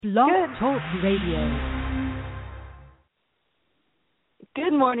Blog Talk Radio.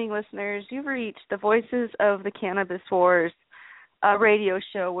 Good morning, listeners. You've reached the Voices of the Cannabis Wars radio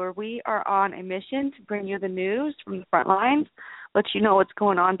show, where we are on a mission to bring you the news from the front lines, let you know what's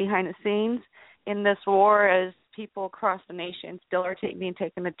going on behind the scenes in this war as people across the nation still are being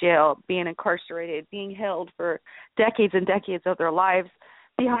taken to jail, being incarcerated, being held for decades and decades of their lives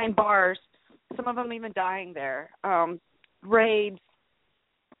behind bars, some of them even dying there. Raids,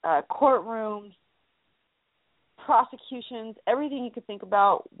 courtrooms, prosecutions, everything you could think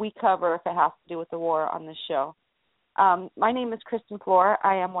about, we cover if it has to do with the war on this show. My name is Kristin Flor.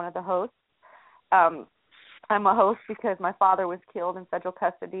 I am one of the hosts. I'm a host because my father was killed in federal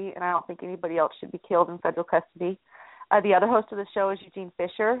custody, and I don't think anybody else should be killed in federal custody. The other host of the show is Eugene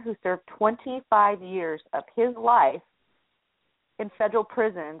Fischer, who served 25 years of his life in federal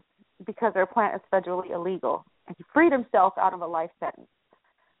prisons because their plant is federally illegal, and he freed himself out of a life sentence.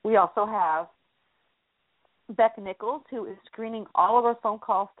 We also have Becca Nichols, who is screening all of our phone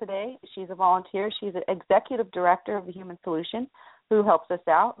calls today. She's a volunteer. She's an executive director of the Human Solution, who helps us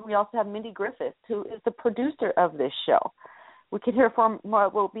out. We also have Mindi Griffiths, who is the producer of this show. We'll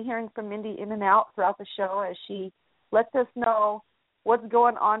be hearing from Mindi in and out throughout the show as she lets us know what's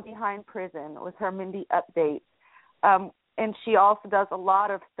going on behind prison with her Mindi update. And she also does a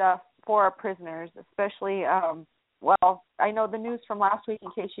lot of stuff for our prisoners, especially I know the news from last week.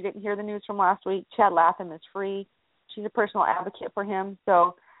 In case you didn't hear the news from last week, Chad Latham is free. She's a personal advocate for him.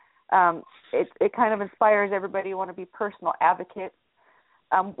 So it kind of inspires everybody to want to be personal advocates.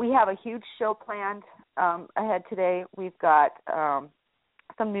 We have a huge show planned ahead today. We've got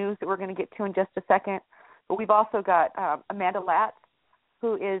some news that we're going to get to in just a second. But we've also got Amanda Latz,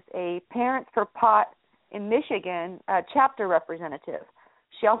 who is a Parents for Pot in Michigan chapter representative.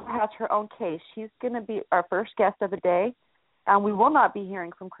 She also has her own case. She's going to be our first guest of the day. We will not be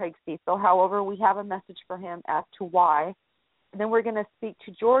hearing from Craig Cesal. However, we have a message for him as to why. And then we're going to speak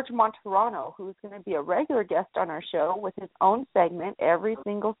to George Martorano, who's going to be a regular guest on our show with his own segment every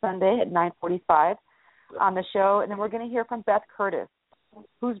single Sunday at 9:45 on the show. And then we're going to hear from Beth Curtis,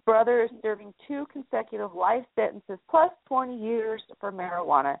 whose brother is serving 2 consecutive life sentences plus 20 years for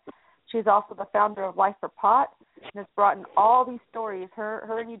marijuana. She's also the founder of Life for Pot and has brought in all these stories.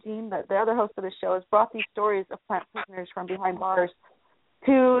 Her and Eugene, the other host of the show, has brought these stories of plant prisoners from behind bars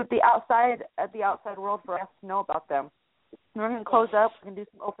to the outside world for us to know about them. And we're going to close up. We're going to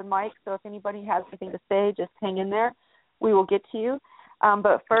do some open mics, so if anybody has anything to say, just hang in there. We will get to you.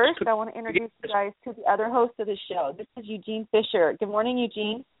 But first, I want to introduce you guys to the other host of the show. This is Eugene Fischer. Good morning,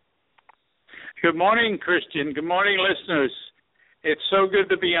 Eugene. Good morning, Kristin. Good morning, listeners. It's so good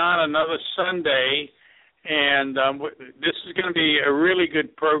to be on another Sunday, and this is going to be a really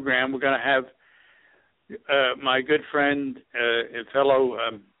good program. We're going to have my good friend and fellow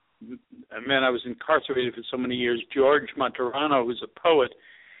man I was incarcerated for so many years, George Martorano, who's a poet.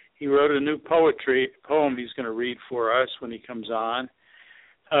 He wrote a new poem he's going to read for us when he comes on.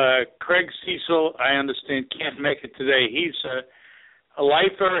 Craig Cesal, I understand, can't make it today. He's a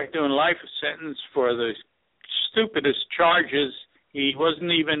lifer doing life sentence for the stupidest charges. He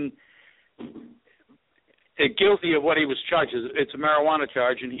wasn't even guilty of what he was charged. It's a marijuana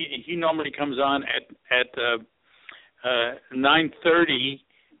charge, and he normally comes on at 9:30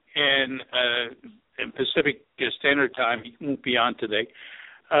 in Pacific Standard Time. He won't be on today.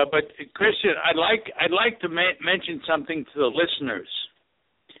 But Kristin, I'd like to mention something to the listeners.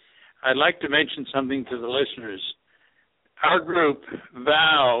 Our group,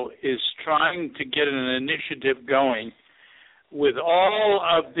 VOW, is trying to get an initiative going with all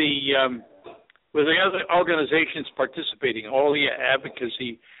of with the other organizations participating, all the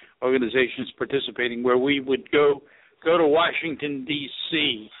advocacy organizations participating, where we would go to Washington,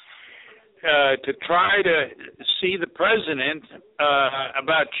 D.C., to try to see the president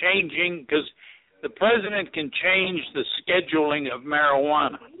about changing, because the president can change the scheduling of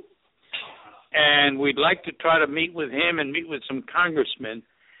marijuana. And we'd like to try to meet with him and meet with some congressmen.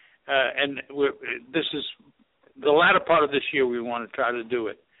 And this is the latter part of this year we want to try to do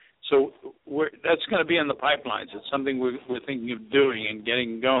it. So that's going to be in the pipelines. It's something we're thinking of doing and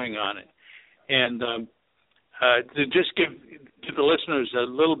getting going on it. And to just give to the listeners a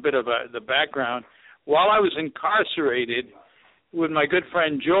little bit of the background, while I was incarcerated with my good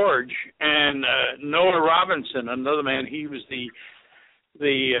friend George and Noah Robinson, another man, he was the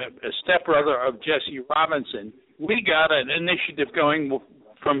stepbrother of Jesse Robinson, we got an initiative going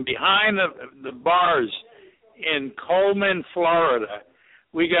from behind the bars in Coleman, Florida.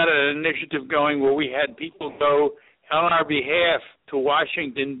 We got an initiative going where we had people go on our behalf to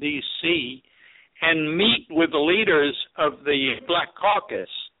Washington, D.C., and meet with the leaders of the Black Caucus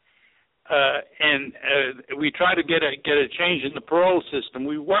and we tried to get a change in the parole system.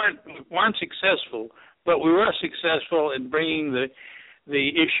 We weren't successful, but we were successful in bringing the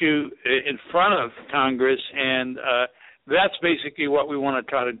issue in front of Congress, and that's basically what we want to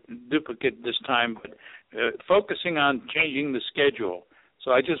try to duplicate this time, but focusing on changing the schedule.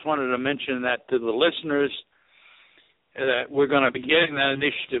 So I just wanted to mention that to the listeners, that we're going to be getting that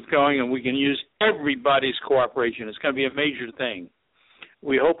initiative going, and we can use everybody's cooperation. It's going to be a major thing.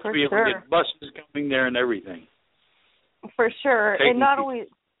 We hope to be able to get buses coming there and everything. For sure. And not only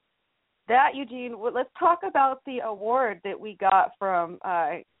that, Eugene, let's talk about the award that we got from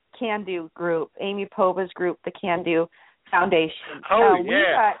Can Do Group, Amy Pova's group, the Can Do Foundation.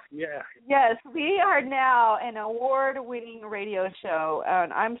 Yes, we are now an award-winning radio show,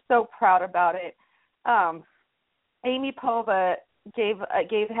 and I'm so proud about it. Amy Pova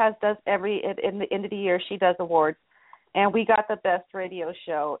does every in the end of the year, she does awards, and we got the best radio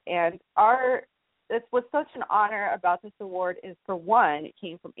show. And what's such an honor about this award is, for one, it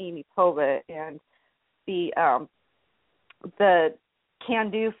came from Amy Pova and the Can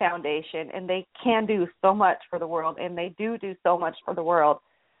Do Foundation, and they can do so much for the world, and they do so much for the world.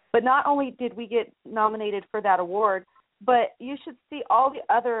 But not only did we get nominated for that award, but you should see all the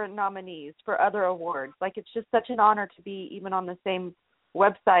other nominees for other awards. Like, it's just such an honor to be even on the same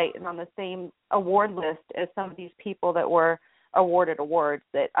website and on the same award list as some of these people that were awarded awards.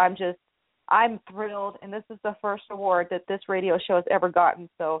 That I'm thrilled, and this is the first award that this radio show has ever gotten.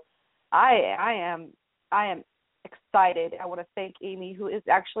 So I am excited. I want to thank Amy, who is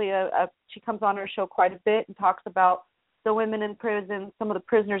actually she comes on our show quite a bit and talks about the women in prison, some of the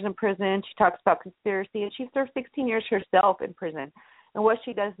prisoners in prison. She talks about conspiracy, and she served 16 years herself in prison. And what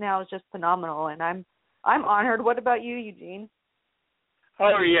she does now is just phenomenal, and I'm honored. What about you, Eugene?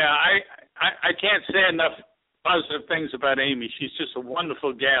 Oh, yeah. I can't say enough positive things about Amy. She's just a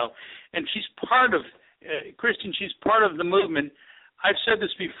wonderful gal, and she's part of, Kristin, she's part of the movement. I've said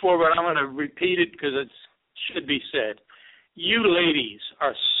this before, but I'm going to repeat it because it should be said. You ladies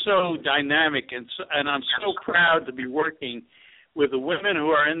are so dynamic, and I'm so proud to be working with the women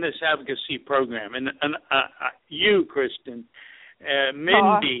who are in this advocacy program. And you, Kristin,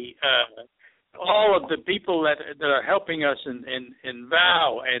 Mindi, all of the people that are helping us in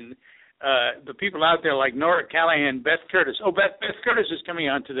Val, and the people out there like Nora Callahan, Beth Curtis. Oh, Beth Curtis is coming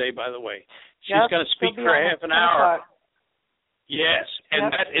on today, by the way. She's going to speak for half an hour. Yes,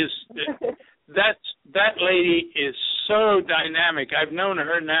 and that is... That lady is so dynamic. I've known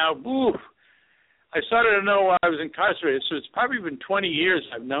her now. I started to know while I was incarcerated, so it's probably been 20 years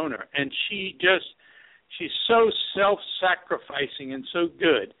I've known her. And she's so self-sacrificing and so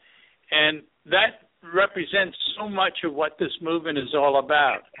good. And that represents so much of what this movement is all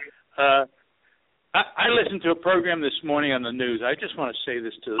about. I listened to a program this morning on the news. I just want to say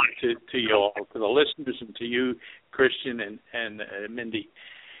this to you all, to the listeners, and to you, Kristin and Mindi.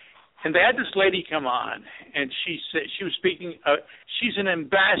 And they had this lady come on, and she said she was speaking. She's an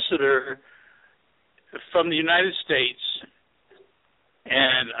ambassador from the United States,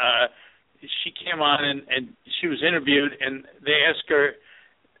 and she came on and she was interviewed, and they asked her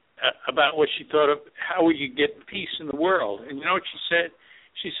about what she thought of how we could get peace in the world. And you know what she said?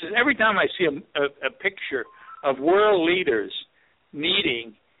 She says, every time I see a picture of world leaders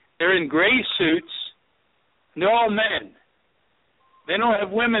meeting, they're in gray suits, and they're all men. They don't have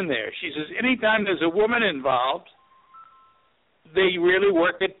women there. She says, anytime there's a woman involved, they really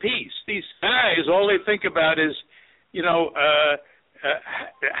work at peace. These guys, all they think about is,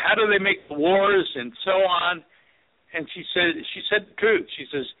 how do they make the wars and so on. And she said the truth. She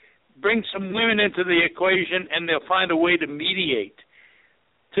says, bring some women into the equation, and they'll find a way to mediate,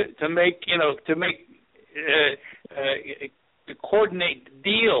 to coordinate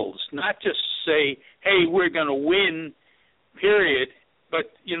deals, not just say, hey, we're going to win, period, but,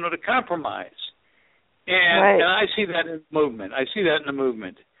 to compromise. And, right. And I see that in the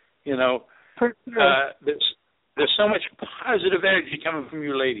movement. For sure. There's so much positive energy coming from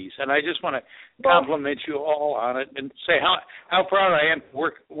you ladies, and I just want to compliment you all on it and say how proud I am to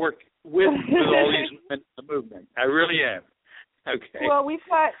work with all these women in the movement. I really am. Okay. Well, we've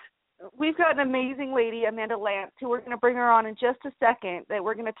got an amazing lady, Amanda Latz, who we're going to bring her on in just a second, that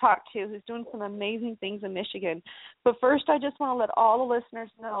we're going to talk to, who's doing some amazing things in Michigan. But first, I just want to let all the listeners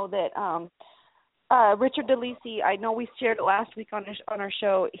know that Richard DeLisi, I know we shared it last week on our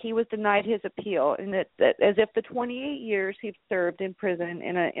show, he was denied his appeal, and that as if the 28 years he'd served in prison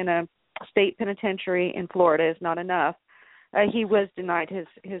in a state penitentiary in Florida is not enough, he was denied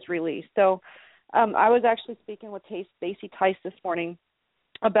his release. So I was actually speaking with Stacy Tice this morning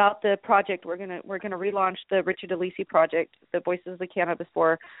about the project. We're gonna relaunch the Richard DeLisi project, the Voices of the Cannabis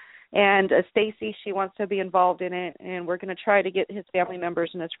War, And Stacy, she wants to be involved in it, and we're going to try to get his family members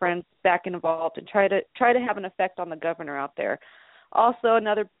and his friends back involved and try to have an effect on the governor out there. Also,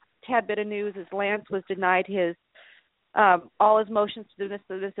 another tad bit of news is Lance was denied his all his motions to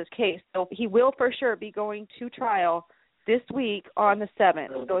dismiss his case. So he will for sure be going to trial this week on the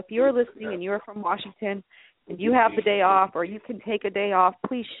 7th. So if you're listening and you're from Washington and you have the day off or you can take a day off,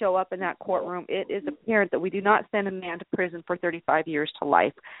 please show up in that courtroom. It is apparent that we do not send a man to prison for 35 years to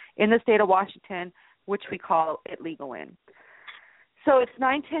life in the state of Washington, which we call it legal in. So it's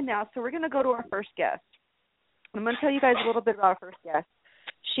 9:10 now, so we're going to go to our first guest. I'm going to tell you guys a little bit about our first guest.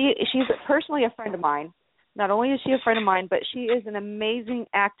 She's personally a friend of mine. Not only is she a friend of mine, but she is an amazing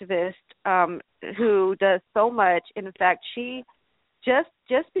activist who does so much. And in fact, she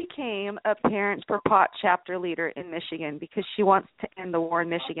just became a Parents for Pot chapter leader in Michigan because she wants to end the war in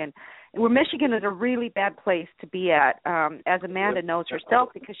Michigan. And where Michigan is a really bad place to be at, as Amanda knows herself,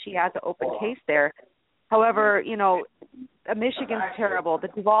 because she has an open case there. However, Michigan's terrible. The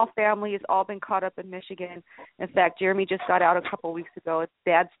Duvall family has all been caught up in Michigan. In fact, Jeremy just got out a couple of weeks ago. His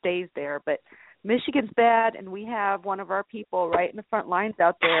dad stays there, but Michigan's bad, and we have one of our people right in the front lines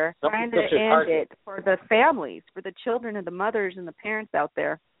out there trying to end it for the families, for the children and the mothers and the parents out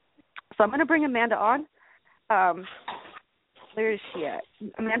there. So I'm going to bring Amanda on. Where is she at?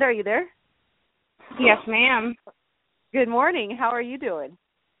 Amanda, are you there? Yes, ma'am. Good morning. How are you doing?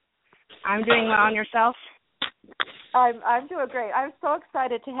 I'm doing well. And yourself? I'm doing great. I'm so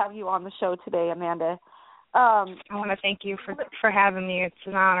excited to have you on the show today, Amanda. I want to thank you for having me. It's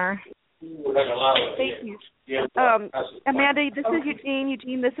an honor. Thank you. Amanda, this is Eugene.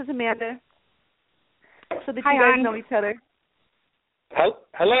 Eugene, this is Amanda. So that you guys know each other.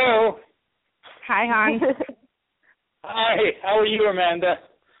 Hello. Hi, hon. Hi. How are you, Amanda?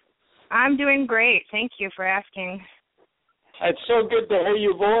 I'm doing great. Thank you for asking. It's so good to hear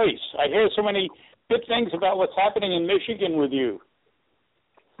your voice. I hear so many good things about what's happening in Michigan with you.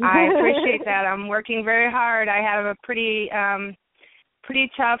 I appreciate that. I'm working very hard. I have a pretty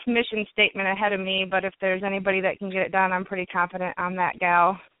tough mission statement ahead of me, but if there's anybody that can get it done, I'm pretty confident I'm that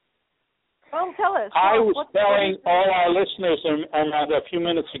gal. Well, tell us. I was telling all our listeners a few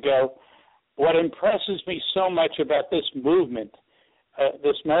minutes ago, what impresses me so much about this movement,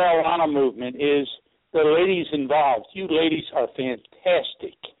 this marijuana movement, is the ladies involved. You ladies are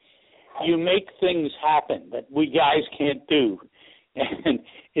fantastic. You make things happen that we guys can't do. And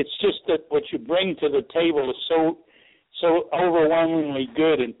it's just that what you bring to the table is so overwhelmingly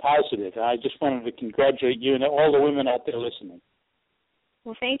good and positive. I just wanted to congratulate you and all the women out there listening.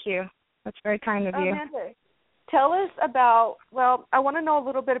 Well, thank you. That's very kind of you. Amanda, tell us about, I want to know a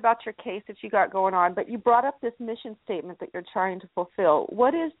little bit about your case that you got going on, but you brought up this mission statement that you're trying to fulfill.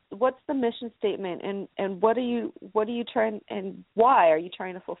 What's the mission statement, and what are you trying, and why are you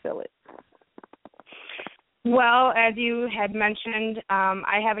trying to fulfill it? Well, as you had mentioned,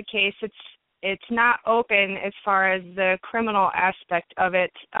 I have a case. It's not open as far as the criminal aspect of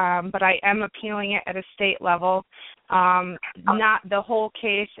it, but I am appealing it at a state level. Not the whole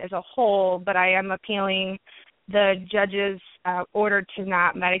case as a whole, but I am appealing the judge's order to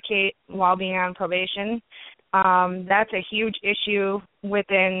not medicate while being on probation. That's a huge issue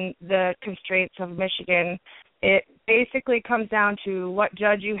within the constraints of Michigan. It basically comes down to what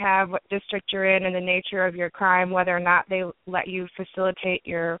judge you have, what district you're in, and the nature of your crime, whether or not they let you facilitate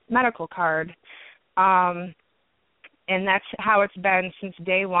your medical card. And that's how it's been since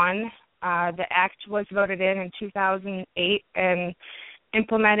day one. The act was voted in 2008 and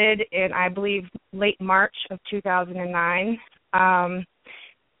implemented in, I believe, late March of 2009. And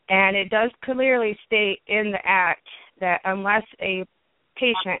it does clearly state in the act that unless a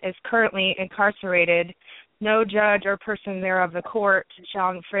patient is currently incarcerated, no judge or person thereof the court shall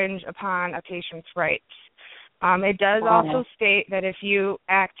infringe upon a patient's rights. It does also state that if you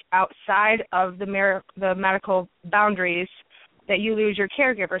act outside of the medical boundaries, that you lose your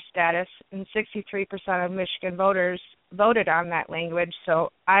caregiver status, and 63% of Michigan voters voted on that language,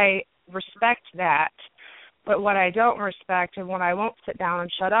 so I respect that. But what I don't respect and what I won't sit down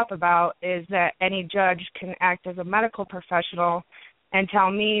and shut up about is that any judge can act as a medical professional and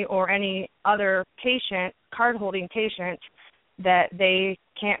tell me or any other patient, card-holding patient, that they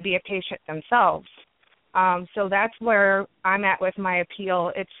can't be a patient themselves. So that's where I'm at with my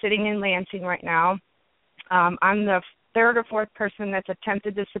appeal. It's sitting in Lansing right now. I'm the third or fourth person that's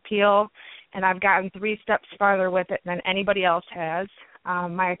attempted this appeal, and I've gotten 3 steps farther with it than anybody else has.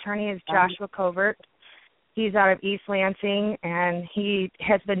 My attorney is Joshua Covert. He's out of East Lansing, and he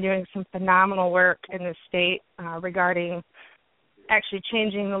has been doing some phenomenal work in the state regarding actually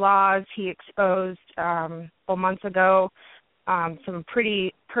changing the laws. He exposed months ago some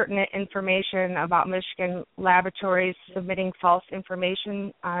pretty pertinent information about Michigan laboratories submitting false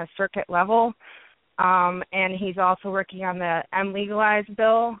information on a circuit level. And he's also working on the M-Legalized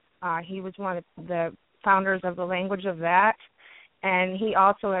bill. He was one of the founders of the language of that. And he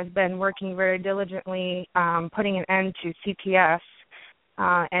also has been working very diligently putting an end to CPS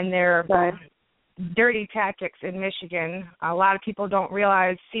and their dirty tactics in Michigan. A lot of people don't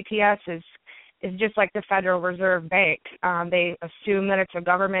realize CPS is just like the Federal Reserve Bank. They assume that it's a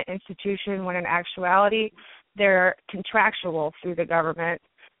government institution when in actuality they're contractual through the government.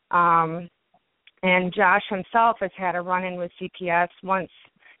 And Josh himself has had a run-in with CPS. Once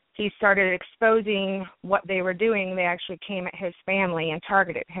he started exposing what they were doing, they actually came at his family and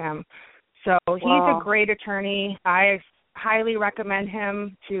targeted him. So he's a great attorney. I highly recommend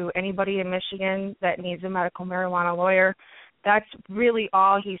him to anybody in Michigan that needs a medical marijuana lawyer. That's really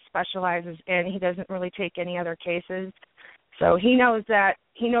all he specializes in. He doesn't really take any other cases. So he knows the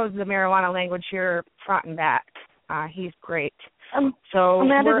marijuana language here front and back. He's great. So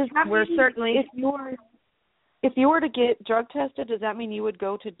Amanda, we're certainly... If you were to get drug tested, does that mean you would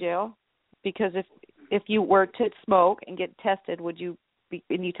go to jail? Because if you were to smoke and get tested, and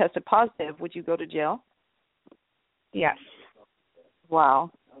you tested positive, would you go to jail? Yes.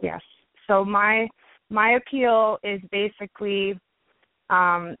 Wow. Yes. So my appeal is basically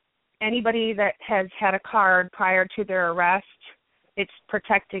anybody that has had a card prior to their arrest, it's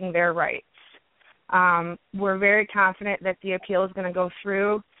protecting their rights. We're very confident that the appeal is going to go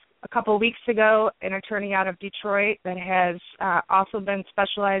through. A couple of weeks ago, an attorney out of Detroit that has also been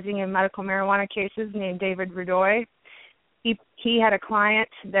specializing in medical marijuana cases named David Rudoy, he had a client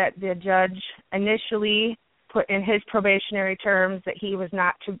that the judge initially put in his probationary terms that he was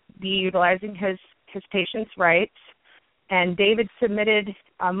not to be utilizing his patient's rights, and David submitted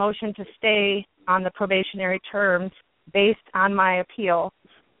a motion to stay on the probationary terms based on my appeal.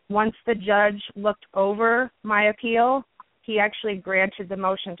 Once the judge looked over my appeal, he actually granted the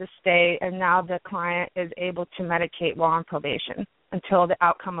motion to stay, and now the client is able to medicate while on probation until the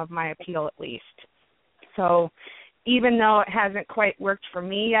outcome of my appeal at least. So even though it hasn't quite worked for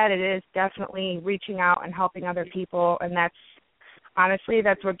me yet, it is definitely reaching out and helping other people, and that's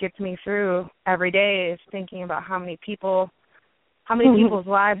what gets me through every day is thinking about how many people's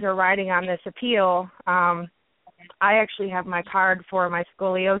lives are riding on this appeal. I actually have my card for my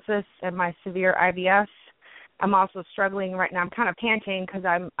scoliosis and my severe IBS. I'm also struggling right now. I'm kind of panting because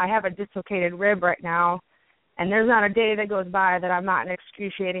I have a dislocated rib right now, and there's not a day that goes by that I'm not in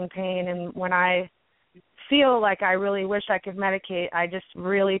excruciating pain. And when I feel like I really wish I could medicate, I just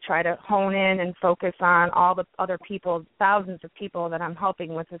really try to hone in and focus on all the other people, thousands of people that I'm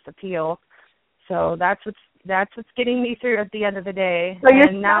helping with this appeal. So that's what's getting me through at the end of the day. So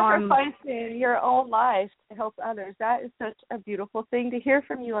you're now sacrificing your own life to help others. That is such a beautiful thing to hear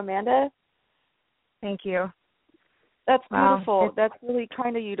from you, Amanda. Thank you. That's beautiful. That's really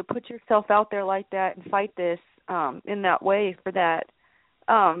kind of you to put yourself out there like that and fight this in that way for that.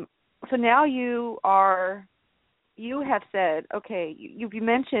 So now you have said, okay, you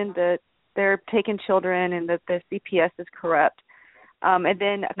mentioned that they're taking children and that the CPS is corrupt. And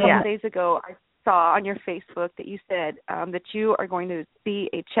then a couple days ago I saw on your Facebook that you said that you are going to be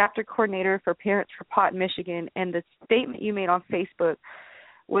a chapter coordinator for Parents for Pot in Michigan, and the statement you made on Facebook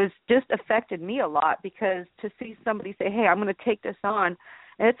was just affected me a lot, because to see somebody say, hey, I'm going to take this on,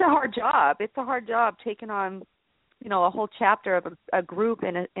 and it's a hard job. It's a hard job taking on, a whole chapter of a group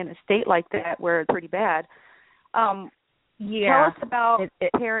in a state like that where it's pretty bad. Tell us about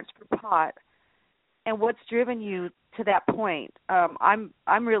Parents for Pot and what's driven you to that point. I'm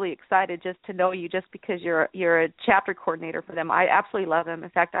really excited just to know you, just because you're a chapter coordinator for them. I absolutely love them. In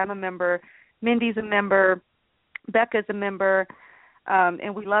fact, I'm a member. Mindy's a member. Becca's a member.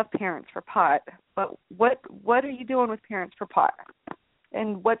 And we love Parents for Pot. But what are you doing with Parents for Pot?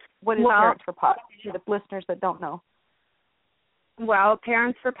 And what is Parents for Pot to the listeners that don't know? Well,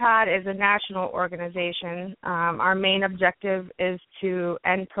 Parents for Pot is a national organization. Our main objective is to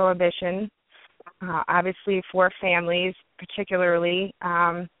end prohibition, obviously for families particularly.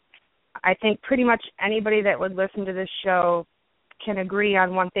 I think pretty much anybody that would listen to this show can agree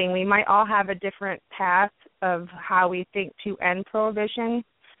on one thing. We might all have a different path of how we think to end prohibition,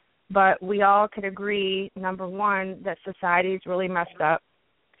 but we all could agree, number one, that society's really messed up,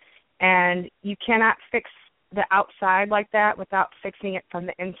 and you cannot fix the outside like that without fixing it from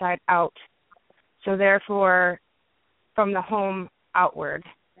the inside out. So therefore, from the home outward.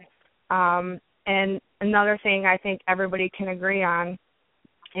 And another thing I think everybody can agree on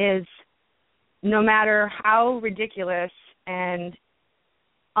is no matter how ridiculous and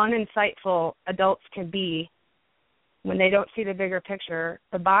uninsightful adults can be, when they don't see the bigger picture,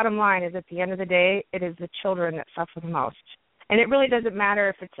 the bottom line is at the end of the day, it is the children that suffer the most. And it really doesn't matter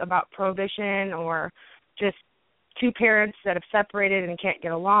if it's about prohibition or just two parents that have separated and can't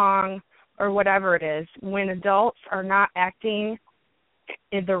get along or whatever it is. When adults are not acting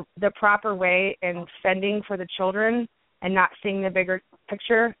in the proper way and fending for the children and not seeing the bigger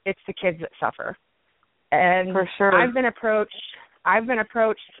picture, it's the kids that suffer. And for sure. I've been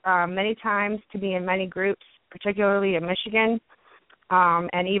approached many times to be in many groups, particularly in Michigan,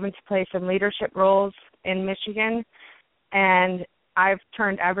 and even to play some leadership roles in Michigan. And I've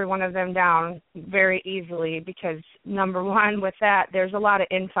turned every one of them down very easily because, number one, with that, there's a lot of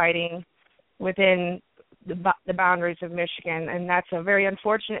infighting within the boundaries of Michigan, and that's a very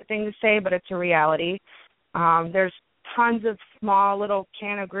unfortunate thing to say, but it's a reality. There's tons of small little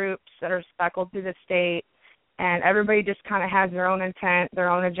canna groups that are speckled through the state, and everybody just kind of has their own intent, their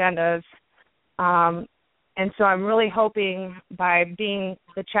own agendas. And so I'm really hoping by being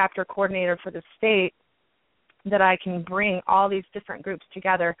the chapter coordinator for the state that I can bring all these different groups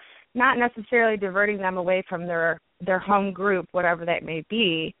together, not necessarily diverting them away from their home group, whatever that may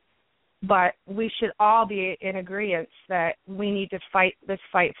be, but we should all be in agreement that we need to fight this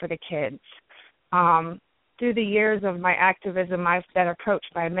fight for the kids. Through the years of my activism, I've been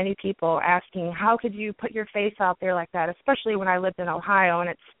approached by many people asking, how could you put your face out there like that, especially when I lived in Ohio,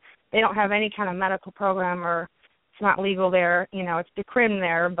 and they don't have any kind of medical program, or it's not legal there, it's decrim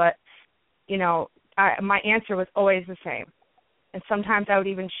there, but, my answer was always the same. And sometimes I would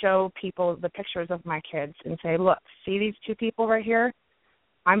even show people the pictures of my kids and say, look, see these two people right here?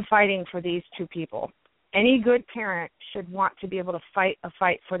 I'm fighting for these two people. Any good parent should want to be able to fight a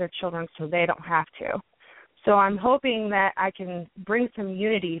fight for their children so they don't have to. So I'm hoping that I can bring some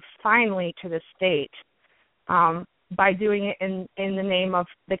unity finally to the state by doing it in the name of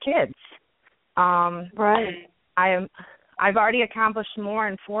the kids. Right. I've already accomplished more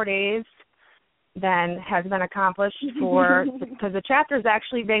in 4 days than has been accomplished because the chapter's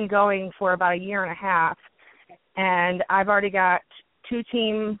actually been going for about a year and a half, and I've already got 2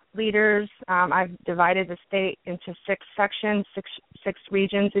 team leaders. I've divided the state into 6 sections, six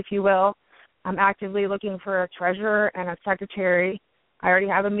regions, if you will. I'm actively looking for a treasurer and a secretary. I already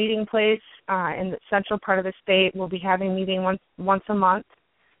have a meeting place in the central part of the state. We'll be having a meeting once a month,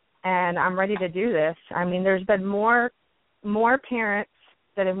 and I'm ready to do this. I mean, there's been more parents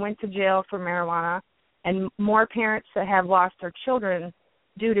that have went to jail for marijuana and more parents that have lost their children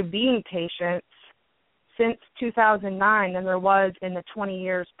due to being patients since 2009 than there was in the 20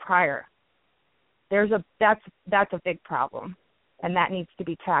 years prior. That's a big problem, and that needs to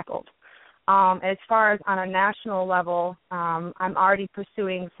be tackled. As far as on a national level, I'm already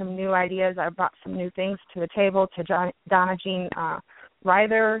pursuing some new ideas. I brought some new things to the table to Donna Jean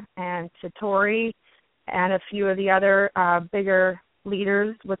Ryther and to Tori and a few of the other bigger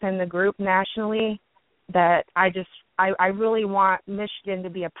leaders within the group nationally, that I really want Michigan to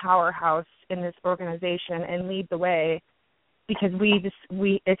be a powerhouse in this organization and lead the way, because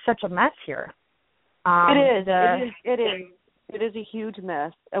it's such a mess here. It is a huge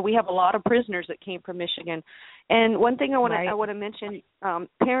mess. We have a lot of prisoners that came from Michigan. And one thing I want to mention,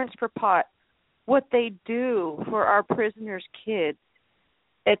 Parents for Pot, what they do for our prisoners' kids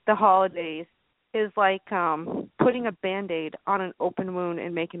at the holidays is like putting a Band-Aid on an open wound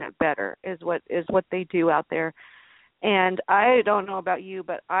and making it better is what they do out there. And I don't know about you,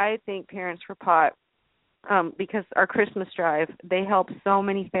 but I think Parents for Pot, because our Christmas drive, they help so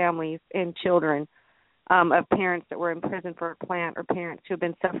many families and children of parents that were in prison for a plant or parents who have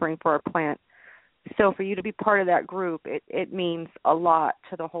been suffering for a plant. So for you to be part of that group, it means a lot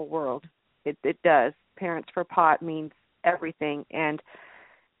to the whole world. It does. Parents for Pot means everything. And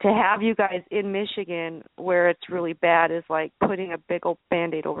to have you guys in Michigan where it's really bad is like putting a big old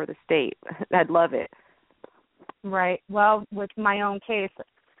Band-Aid over the state. I'd love it. Right. Well, with my own case,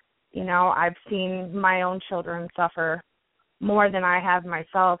 I've seen my own children suffer more than I have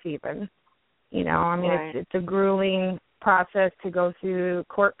myself even. Right. It's a grueling process to go through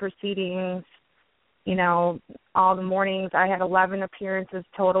court proceedings. All the mornings, I had 11 appearances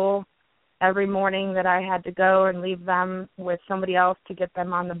total. Every morning that I had to go and leave them with somebody else to get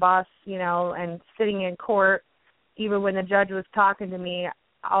them on the bus, and sitting in court, even when the judge was talking to me,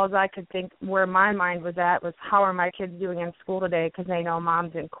 all I could think where my mind was at was, how are my kids doing in school today, because they know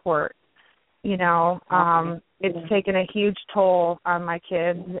mom's in court. It's taken a huge toll on my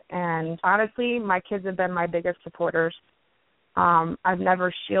kids, and honestly, my kids have been my biggest supporters. I've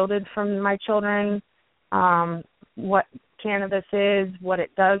never shielded from my children what cannabis is, what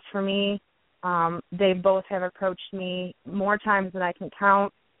it does for me. They both have approached me more times than I can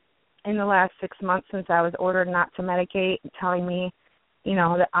count in the last 6 months since I was ordered not to medicate, telling me,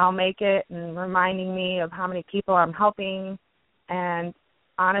 that I'll make it and reminding me of how many people I'm helping and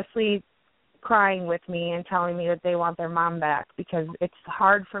honestly crying with me and telling me that they want their mom back because it's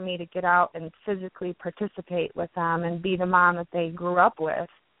hard for me to get out and physically participate with them and be the mom that they grew up with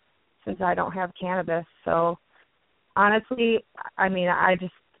since I don't have cannabis. So honestly,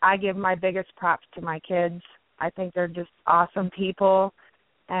 I give my biggest props to my kids. I think they're just awesome people.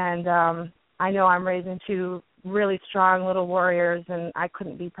 And I know I'm raising two really strong little warriors, and I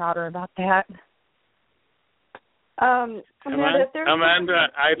couldn't be prouder about that. Amanda,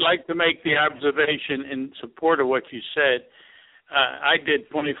 I'd like to make the observation in support of what you said. I did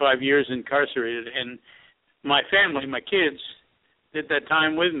 25 years incarcerated, and my family, my kids, did that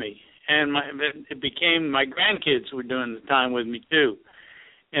time with me. And it became my grandkids were doing the time with me, too.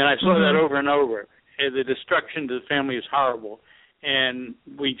 And I saw that over and over. The destruction to the family is horrible. And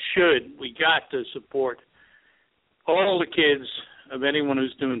we got to support all the kids of anyone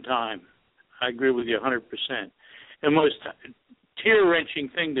who's doing time. I agree with you 100%. The most tear-wrenching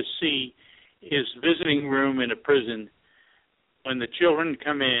thing to see is visiting room in a prison when the children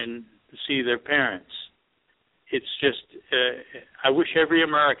come in to see their parents. It's just, I wish every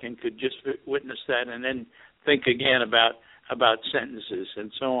American could just witness that and then think again about sentences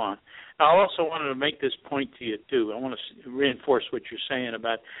and so on. I also wanted to make this point to you, too. I want to reinforce what you're saying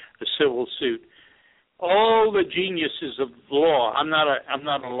about the civil suit. All the geniuses of law, I'm not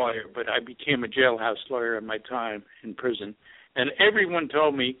a lawyer, but I became a jailhouse lawyer in my time in prison, and everyone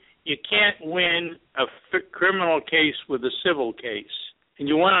told me you can't win a criminal case with a civil case. And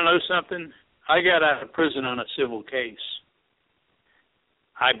you want to know something? I got out of prison on a civil case.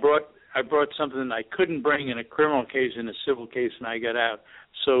 I brought something I couldn't bring in a criminal case in a civil case, and I got out.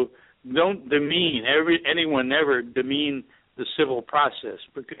 So don't demean anyone ever demean the civil process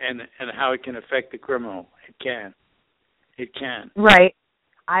and how it can affect the criminal. It can. Right.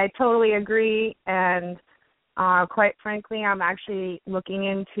 I totally agree, and quite frankly, I'm actually looking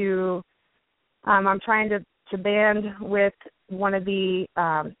into. I'm trying to band with one of the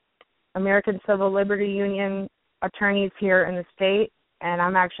American Civil Liberty Union attorneys here in the state, and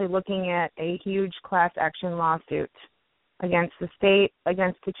I'm actually looking at a huge class action lawsuit against the state,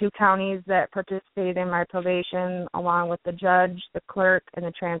 against the two counties that participated in my probation, along with the judge, the clerk, and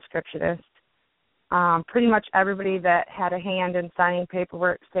the transcriptionist. Pretty much everybody that had a hand in signing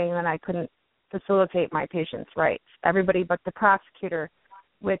paperwork saying that I couldn't facilitate my patient's rights. Everybody but the prosecutor,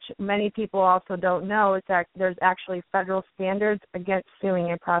 which many people also don't know is that there's actually federal standards against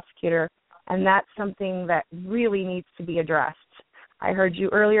suing a prosecutor, and that's something that really needs to be addressed. I heard you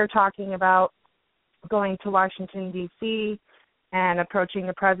earlier talking about going to Washington, D.C., and approaching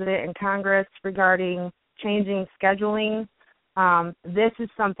the president and Congress regarding changing scheduling. This is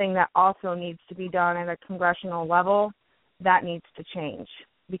something that also needs to be done at a congressional level. That needs to change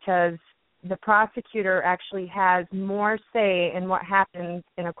because the prosecutor actually has more say in what happens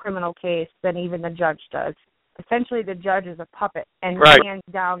in a criminal case than even the judge does. Essentially, the judge is a puppet and hands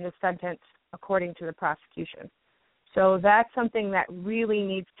down the sentence according to the prosecution. So that's something that really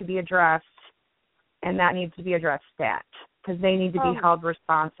needs to be addressed, and that needs to be addressed because they need to be held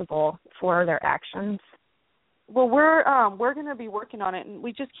responsible for their actions. Well, we're going to be working on it, and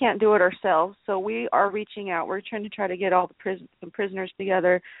we just can't do it ourselves. So we are reaching out. We're trying to get all the prisoners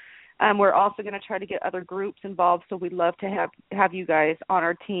together. We're also going to try to get other groups involved. So we'd love to have you guys on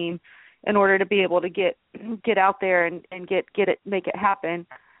our team in order to be able to get out there and make it happen.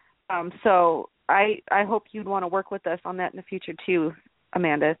 So I hope you'd want to work with us on that in the future too,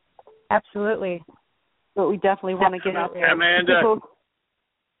 Amanda. Absolutely. But we definitely want to get out there.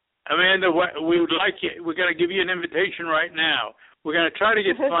 Amanda, we would like you. We're going to give you an invitation right now. We're going to try to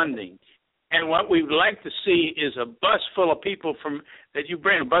get funding, and what we would like to see is a bus full of people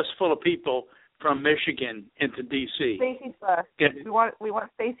a bus full of people from Michigan into D.C. Stacy's bus. We want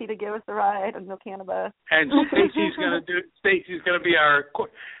Stacy to give us a ride and no cannabis. And Stacy's going to be our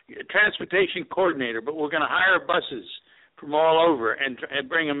transportation coordinator, but we're going to hire buses from all over and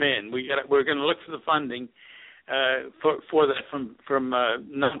bring them in. We're going to look for the funding for that from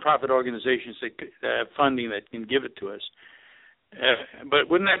nonprofit organizations that have funding that can give it to us. But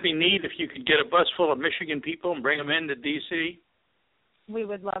wouldn't that be neat if you could get a bus full of Michigan people and bring them into D.C.? We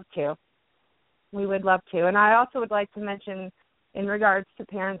would love to. And I also would like to mention, in regards to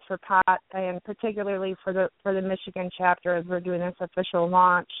Parents for Pot, and particularly for the Michigan chapter as we're doing this official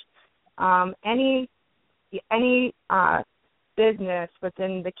launch, any business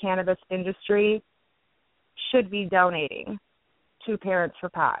within the cannabis industry should be donating to Parents for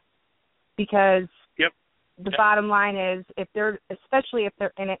Pot because the bottom line is, especially if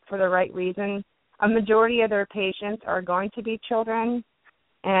they're in it for the right reason, a majority of their patients are going to be children,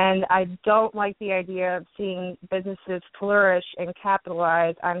 and I don't like the idea of seeing businesses flourish and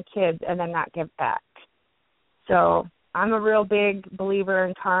capitalize on kids and then not give back. So I'm a real big believer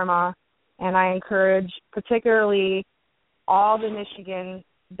in karma, and I encourage particularly all the Michigan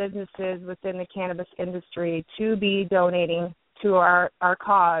businesses within the cannabis industry to be donating to our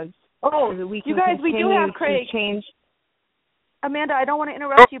cause. Oh, so that we you can guys, we do have Craig. Change. Amanda, I don't want to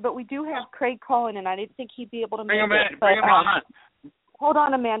interrupt you, but we do have Craig calling, and I didn't think he'd be able to make it. Bring him on. Hold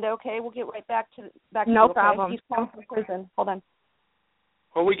on, Amanda. Okay, we'll get right back to no you, problem. He's calling from prison. Hold on.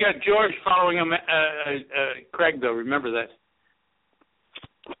 Well, we got George following him. Craig, though, remember that.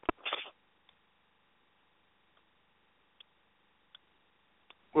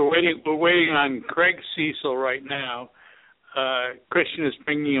 We're waiting on Craig Cesal right now. Kristin is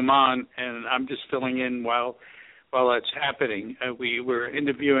bringing him on, and I'm just filling in while that's happening. We were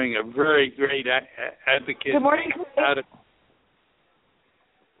interviewing a very great advocate. Good morning, Craig.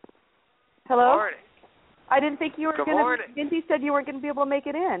 Hello? Good morning. I didn't think you were going to. Mindi said you weren't going to be able to make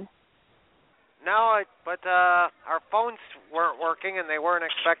it in. No, but our phones weren't working, and they weren't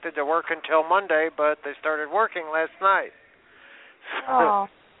expected to work until Monday, but they started working last night. Oh,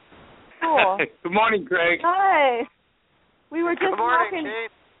 cool. Good morning, Craig. Hi. We were just Good morning, talking.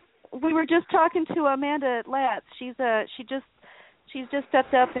 Chief. We were just talking to Amanda at Latz. She's just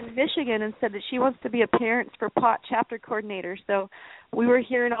stepped up in Michigan and said that she wants to be a Parents for Pot chapter coordinator. So we were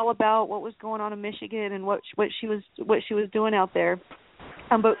hearing all about what was going on in Michigan and what she was doing out there.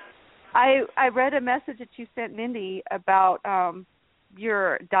 But I read a message that you sent Mindi about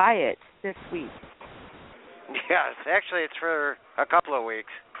your diet this week. Yes, actually it's for a couple of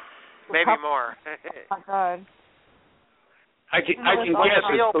weeks, maybe more. Oh my God. I can guess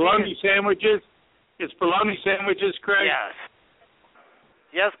it's bologna sandwiches. It's bologna sandwiches, Craig? Yes.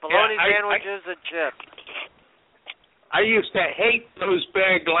 Yes, bologna sandwiches and chips. I used to hate those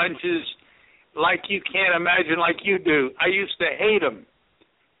bag lunches like you can't imagine, like you do. I used to hate them.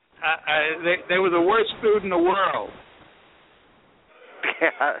 They were the worst food in the world.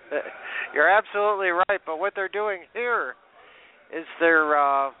 Yeah, you're absolutely right. But what they're doing here is they're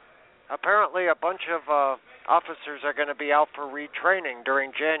apparently a bunch of officers are going to be out for retraining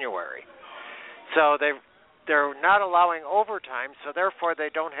during January. So they're not allowing overtime, so therefore they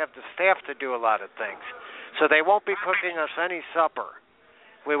don't have the staff to do a lot of things. So they won't be cooking us any supper.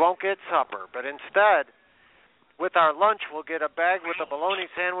 We won't get supper, but instead, with our lunch, we'll get a bag with a bologna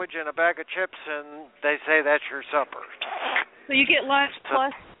sandwich and a bag of chips, and they say that's your supper. So you get lunch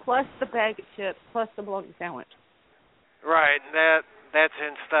plus the bag of chips plus the bologna sandwich. Right, and that's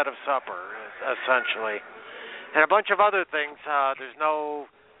instead of supper, essentially. And a bunch of other things. There's no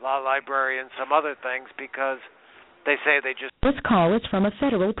law library and some other things because they say they just... This call is from a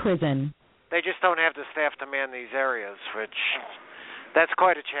federal prison. They just don't have the staff to man these areas, which that's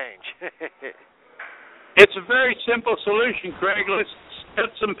quite a change. It's a very simple solution, Craig. Let's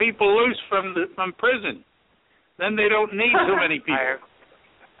get some people loose from prison. Then they don't need so many people.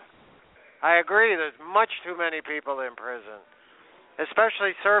 I agree. There's much too many people in prison,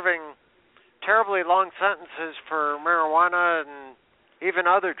 especially serving terribly long sentences for marijuana and even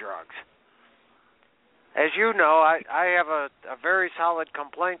other drugs. As you know, I have a very solid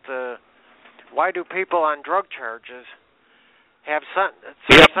complaint to why do people on drug charges have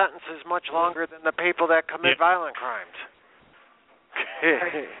sentences much longer than the people that commit violent crimes?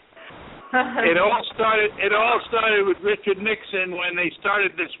 It all started with Richard Nixon when they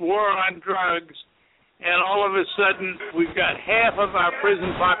started this war on drugs, and all of a sudden we've got half of our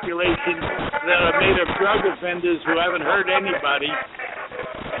prison population that are made of drug offenders who haven't hurt anybody,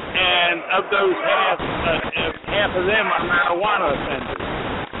 and of those half of them are marijuana offenders.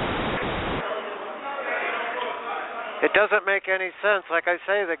 It doesn't make any sense. Like I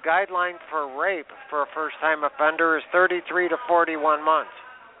say, the guideline for rape for a first-time offender is 33 to 41 months.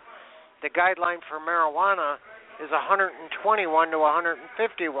 The guideline for marijuana is 121 to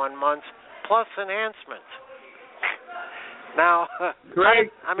 151 months plus enhancements. Now,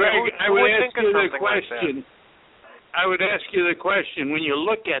 Greg, I would ask you the question. I would ask you the question. When you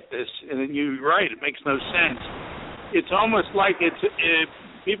look at this, and you're right, it makes no sense. It's almost like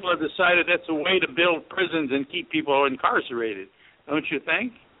people have decided that's a way to build prisons and keep people incarcerated. Don't you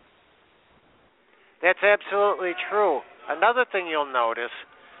think? That's absolutely true. Another thing you'll notice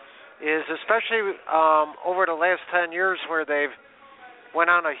is, especially over the last 10 years where they've went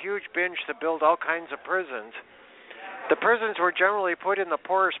on a huge binge to build all kinds of prisons, the prisons were generally put in the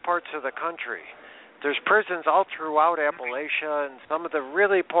poorest parts of the country. There's prisons all throughout Appalachia and some of the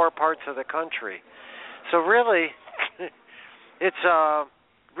really poor parts of the country. So really, it's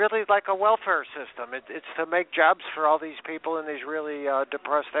really like a welfare system. It's to make jobs for all these people in these really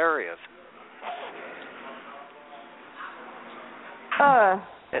depressed areas.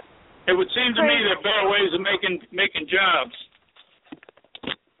 It would seem to me that better ways of making jobs.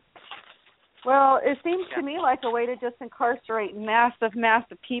 Well, it seems to me like a way to just incarcerate massive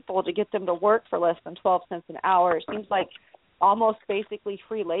people to get them to work for less than 12 cents an hour. It seems like almost basically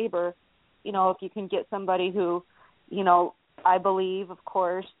free labor. You know, if you can get somebody who, you know, I believe, of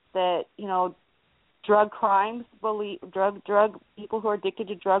course, that, you know, drug people who are addicted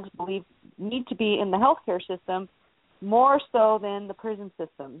to drugs need to be in the healthcare system more so than the prison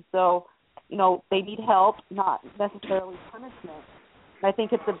system. So, you know, they need help, not necessarily punishment. And I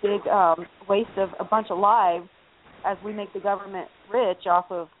think it's a big waste of a bunch of lives as we make the government rich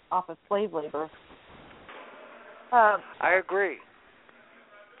off of slave labor. I agree.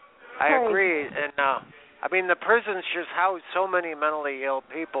 I agree, and I mean the prisons just house so many mentally ill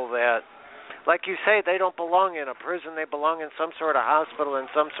people that, like you say, they don't belong in a prison. They belong in some sort of hospital and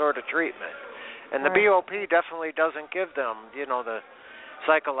some sort of treatment. And the BOP definitely doesn't give them, you know, the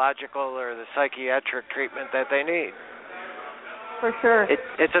psychological or the psychiatric treatment that they need. For sure.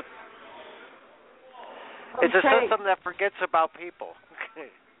 It's a system that forgets about people.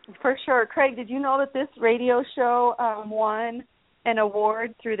 For sure. Craig, did you know that this radio show won an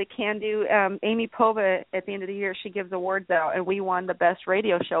award through the Can Do? Amy Pova, at the end of the year, she gives awards out, and we won the Best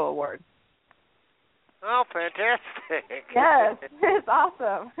Radio Show award. Oh, fantastic. Yes, it's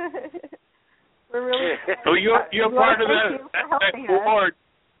awesome. We're really So you're part of that award.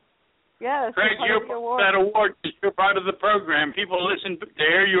 Yes, Craig, you're part of that award because you're part of the program. People listen to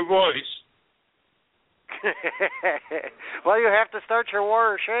hear your voice. Well, you have to start your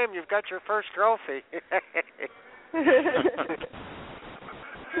war of shame. You've got your first trophy.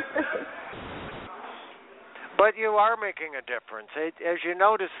 But you are making a difference. As you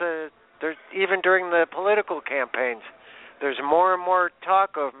notice, there's, even during the political campaigns, there's more and more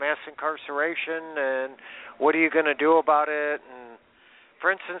talk of mass incarceration and what are you going to do about it. And,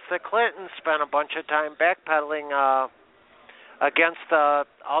 for instance, the Clintons spent a bunch of time backpedaling against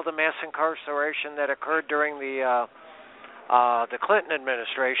all the mass incarceration that occurred during the Clinton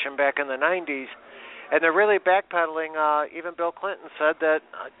administration back in the 90s. And they're really backpedaling. Even Bill Clinton said that,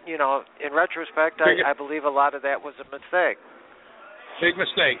 you know, in retrospect, I believe a lot of that was a mistake. Big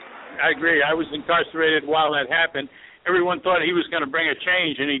mistake. I agree. I was incarcerated while that happened. Everyone thought he was going to bring a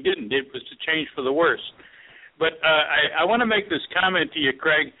change, and he didn't. It was a change for the worse. But I want to make this comment to you,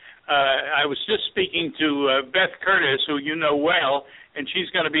 Craig. I was just speaking to Beth Curtis, who you know well, and she's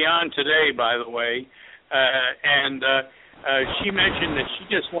going to be on today, by the way. She mentioned that she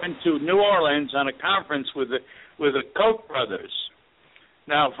just went to New Orleans on a conference with the Koch brothers.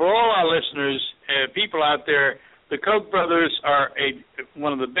 Now, for all our listeners, people out there, the Koch brothers are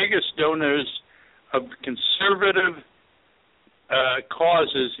one of the biggest donors of conservative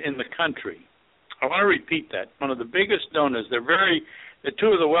causes in the country. I want to repeat that. One of the biggest donors. They're two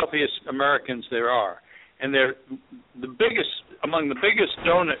of the wealthiest Americans there are, and they're among the biggest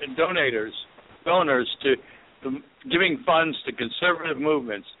donors to giving funds to conservative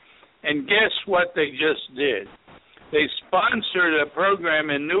movements. And guess what they just did? They sponsored a program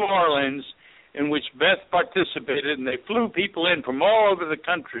in New Orleans in which Beth participated, and they flew people in from all over the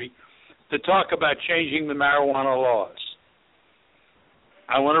country to talk about changing the marijuana laws.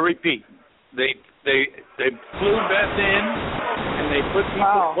 I want to repeat. They flew Beth in, and they put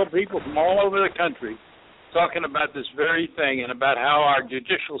people from all over the country talking about this very thing and about how our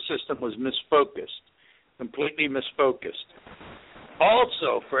judicial system was misfocused, completely misfocused.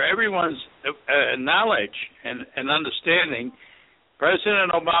 Also, for everyone's knowledge and understanding,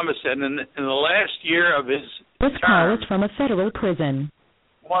 President Obama said in the last year of his This term, call is from a federal prison.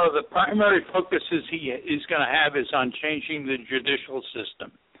 one of the primary focuses he is going to have is on changing the judicial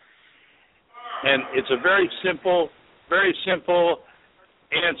system. And it's a very simple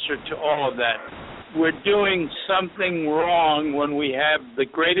answer to all of that. We're doing something wrong when we have the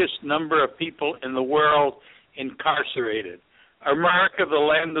greatest number of people in the world incarcerated. America, the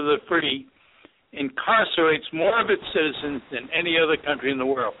land of the free, incarcerates more of its citizens than any other country in the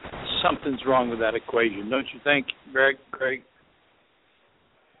world. Something's wrong with that equation, don't you think, Craig?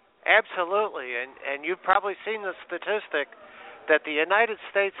 Absolutely, and you've probably seen the statistic that the United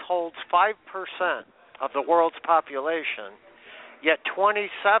States holds 5% of the world's population, yet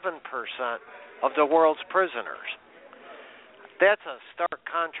 27% of the world's prisoners. That's a stark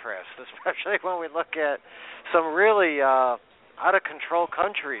contrast, especially when we look at some really out-of-control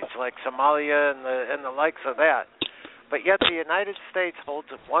countries like Somalia and the likes of that. But yet the United States holds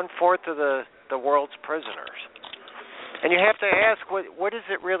 1/4 of the the world's prisoners. And you have to ask, what is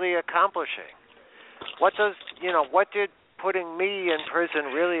it really accomplishing? What did putting me in prison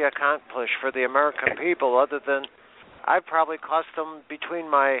really accomplish for the American people, other than I've probably cost them, between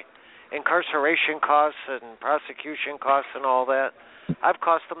my incarceration costs and prosecution costs and all that, I've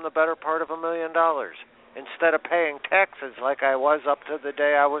cost them the better part of $1 million instead of paying taxes like I was up to the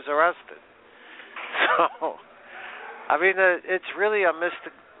day I was arrested. So, I mean, it's really a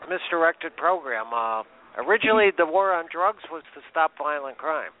misdirected program. Originally, the war on drugs was to stop violent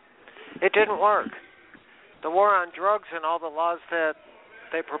crime. It didn't work. The war on drugs and all the laws that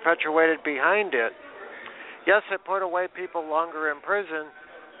they perpetuated behind it, yes, it put away people longer in prison,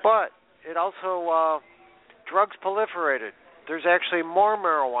 but it also, drugs proliferated. There's actually more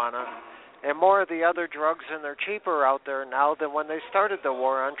marijuana and more of the other drugs, and they're cheaper out there now than when they started the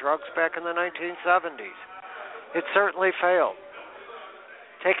war on drugs back in the 1970s. It certainly failed.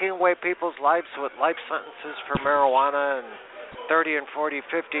 Taking away people's lives with life sentences for marijuana and 30 and 40,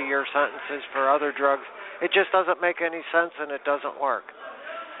 50-year sentences for other drugs, it just doesn't make any sense, and it doesn't work.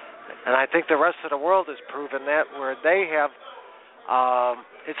 And I think the rest of the world has proven that, where they have,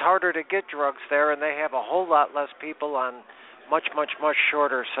 it's harder to get drugs there, and they have a whole lot less people on much, much, much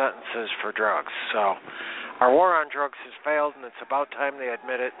shorter sentences for drugs. So our war on drugs has failed, and it's about time they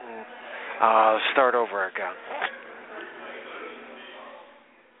admit it and start over again.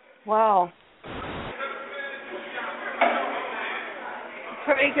 Wow.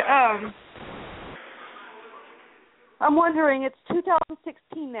 Craig, I'm wondering, it's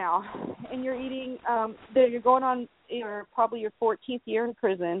 2016 now, and you're eating, you're going on probably your 14th year in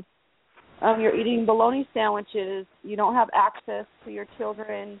prison. You're eating bologna sandwiches. You don't have access to your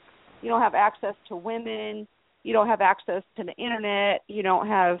children. You don't have access to women. You don't have access to the internet. You don't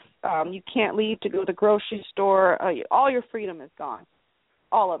have, you can't leave to go to the grocery store. All your freedom is gone.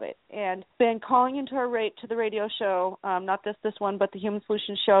 All of it. And been calling into the radio show, not this one, but the Human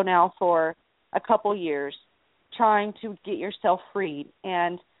Solutions show now for a couple years, trying to get yourself freed.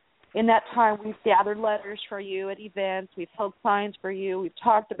 And in that time, we've gathered letters for you at events. We've held signs for you. We've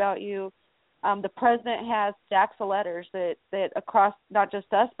talked about you. The president has stacks of letters that across, not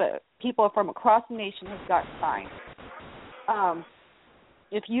just us, but people from across the nation have gotten signed.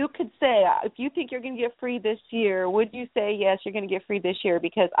 If you could say, if you think you're going to get free this year, would you say, yes, you're going to get free this year?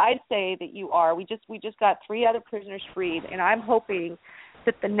 Because I'd say that you are. We just got 3 other prisoners freed, and I'm hoping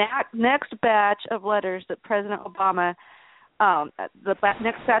that the next batch of letters that President Obama, the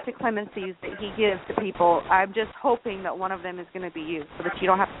next batch of clemencies that he gives to people, I'm just hoping that one of them is going to be you, so that you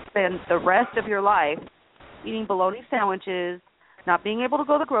don't have to spend the rest of your life eating bologna sandwiches, not being able to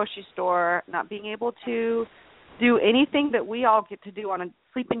go to the grocery store, not being able to do anything that we all get to do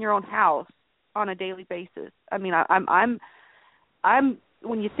sleep in your own house on a daily basis. I mean, I'm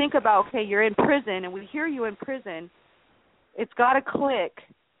when you think about, okay, you're in prison, and we hear you in prison, it's got to click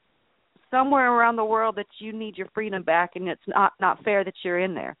somewhere around the world that you need your freedom back, and it's not fair that you're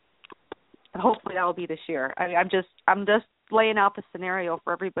in there. Hopefully that will be this year. I'm just laying out the scenario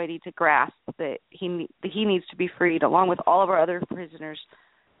for everybody to grasp that he needs to be freed, along with all of our other prisoners,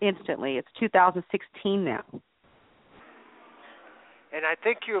 instantly. It's 2016 now. And I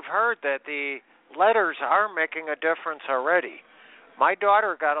think you've heard that the letters are making a difference already. My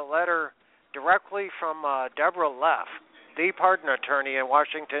daughter got a letter directly from Deborah Leff, the pardon attorney in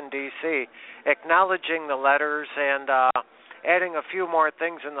Washington, D.C., acknowledging the letters and adding a few more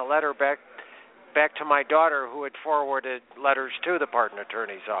things in the letter back to my daughter, who had forwarded letters to the pardon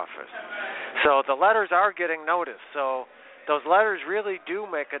attorney's office. So the letters are getting noticed. So those letters really do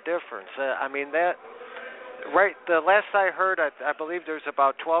make a difference. I mean, that... Right, the last I heard, I believe there's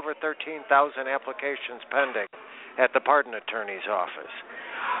about 12 or 13,000 applications pending at the pardon attorney's office.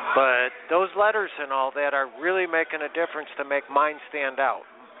 But those letters and all that are really making a difference to make mine stand out.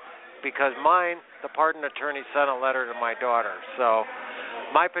 Because mine, the pardon attorney sent a letter to my daughter. So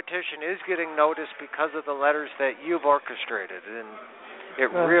my petition is getting noticed because of the letters that you've orchestrated. And it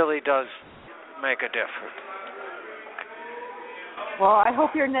really does make a difference. Well, I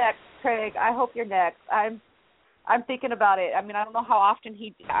hope you're next, Craig. I hope you're next. I'm thinking about it. I mean, I don't know how often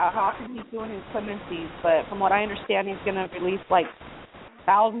he's doing his clemencies, but from what I understand, he's going to release like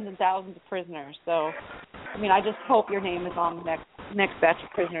thousands and thousands of prisoners. So, I mean, I just hope your name is on the next batch of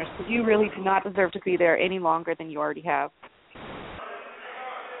prisoners, because you really do not deserve to be there any longer than you already have.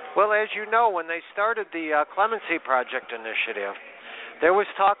 Well, as you know, when they started the Clemency Project initiative, there was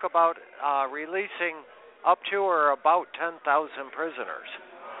talk about releasing up to or about 10,000 prisoners.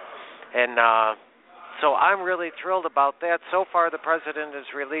 And so I'm really thrilled about that. So far, the president has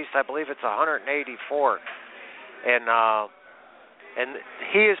released, I believe it's 184. And And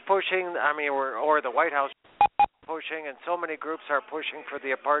he is pushing, or the White House pushing, and so many groups are pushing for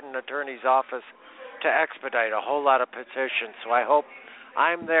the pardon attorney's office to expedite a whole lot of petitions. So I hope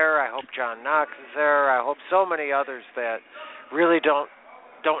I'm there. I hope John Knox is there. I hope so many others that really don't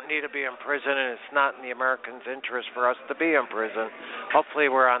need to be in prison, and it's not in the Americans' interest for us to be in prison. Hopefully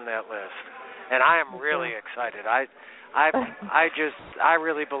we're on that list. And I am really excited. I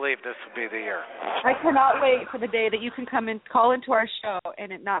really believe this will be the year. I cannot wait for the day that you can call into our show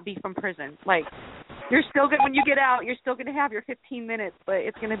and it not be from prison. Like, you're still good when you get out. You're still going to have your 15 minutes, but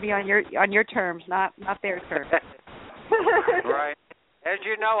it's going to be on your terms, not their terms. Right. As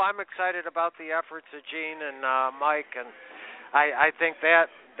you know, I'm excited about the efforts of Gene and Mike, and I think that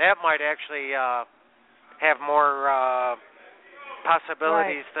might actually have more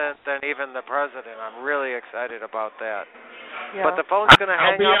possibilities than even the president. I'm really excited about that. Yeah. But the phone's going to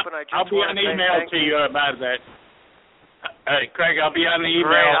hang up, and I'll be on email to you about that. Craig, I'll be on the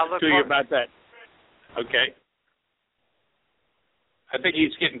email to you about that. Okay. I think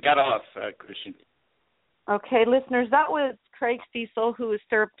he's getting cut off, Christian. Okay, listeners, that was Craig Cesal, who has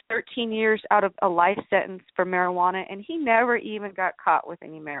served 13 years out of a life sentence for marijuana, and he never even got caught with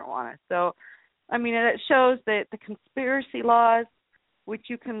any marijuana. So, I mean, it shows that the conspiracy laws, which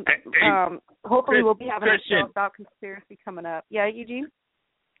you can, hopefully we'll be having a show about conspiracy coming up. Yeah, Eugene?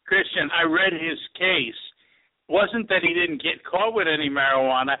 Christian, I read his case. Wasn't that he didn't get caught with any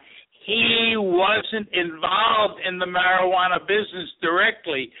marijuana. He wasn't involved in the marijuana business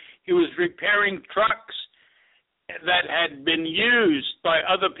directly. He was repairing trucks that had been used by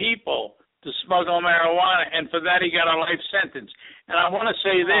other people to smuggle marijuana, and for that he got a life sentence. And I want to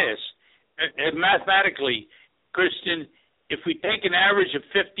say this, mathematically, Christian, if we take an average of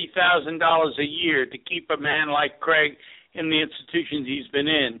 $50,000 a year to keep a man like Craig in the institutions he's been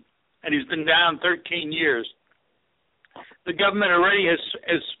in, and he's been down 13 years, the government already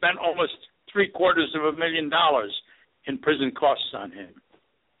has spent almost $750,000 in prison costs on him.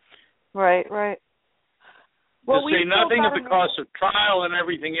 Right. Well, to say nothing of the cost of trial and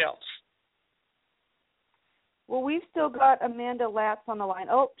everything else. Well, we've still got Amanda Latz on the line.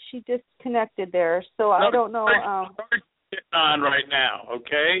 Oh, she disconnected there, so I don't know. George is on right now,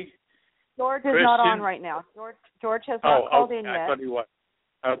 okay? George is not on right now. George has not called in yet. I thought he was.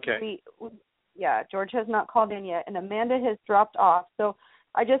 Okay. George has not called in yet, and Amanda has dropped off. So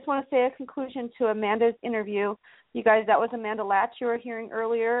I just want to say a conclusion to Amanda's interview. You guys, that was Amanda Latz you were hearing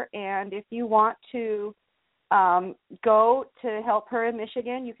earlier, and if you want to go to help her in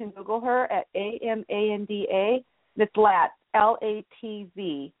Michigan, you can Google her at AMANDA. That's Latz,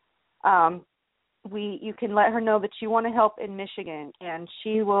 L-A-T-Z. You can let her know that you want to help in Michigan, and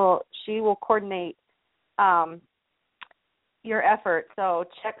she will coordinate your effort. So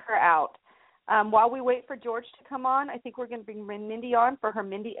check her out. While we wait for George to come on, I think we're going to bring Mindi on for her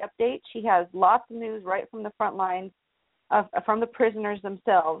Mindi update. She has lots of news right from the front lines from the prisoners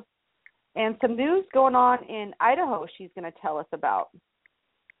themselves. And some news going on in Idaho she's going to tell us about.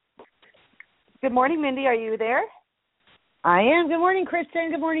 Good morning, Mindi. Are you there? I am. Good morning, Kristin.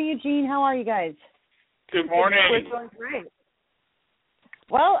 Good morning, Eugene. How are you guys? Good morning. We're doing great.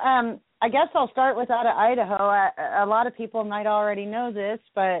 Well, I guess I'll start with out of Idaho. A lot of people might already know this,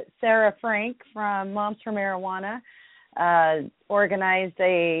 but Sarah Frank from Moms for Marijuana organized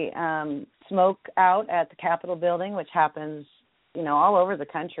a smoke out at the Capitol building, which happens, all over the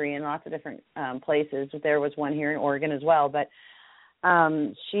country in lots of different places. There was one here in Oregon as well. But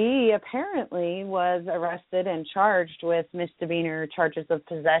she apparently was arrested and charged with misdemeanor charges of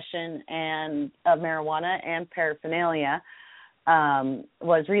possession of marijuana and paraphernalia.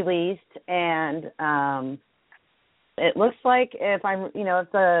 Was released, and it looks like if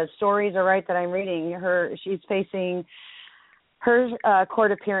the stories are right that I'm reading, she's facing her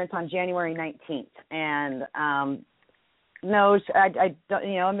court appearance on January 19th, and knows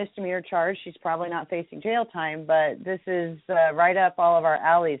a misdemeanor charge. She's probably not facing jail time, but this is right up all of our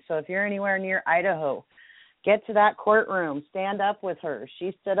alleys. So if you're anywhere near Idaho, get to that courtroom, stand up with her.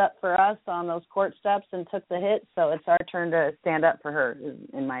 She stood up for us on those court steps and took the hit, so it's our turn to stand up for her,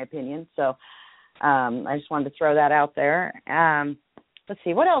 in my opinion. So I just wanted to throw that out there. Let's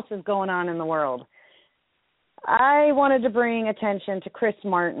see, what else is going on in the world? I wanted to bring attention to Chris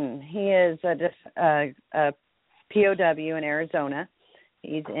Martin. He is a POW in Arizona.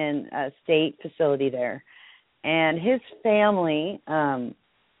 He's in a state facility there. And his family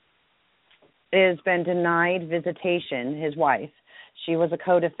has been denied visitation, his wife. She was a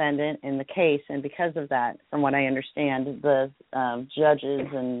co-defendant in the case, and because of that, from what I understand, the judges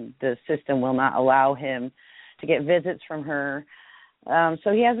and the system will not allow him to get visits from her.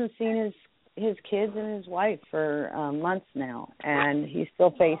 So he hasn't seen his kids and his wife for months now, and he's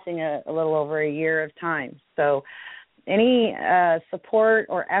still facing a little over a year of time. So any support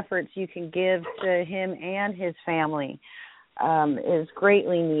or efforts you can give to him and his family is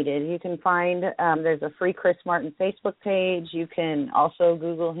greatly needed. You can find there's a free Chris Martin Facebook page. You can also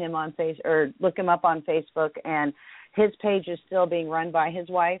Google him on or look him up on Facebook, and his page is still being run by his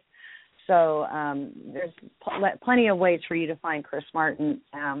wife. So there's plenty of ways for you to find Chris Martin.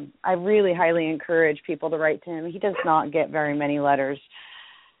 I really highly encourage people to write to him. He does not get very many letters.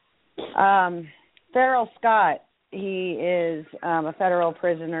 Farrell Scott, he is a federal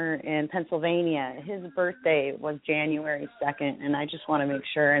prisoner in Pennsylvania. His birthday was January 2nd, and I just want to make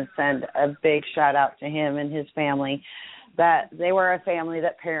sure and send a big shout-out to him and his family, that they were a family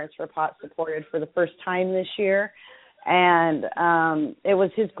that Parents for Pot supported for the first time this year. And it was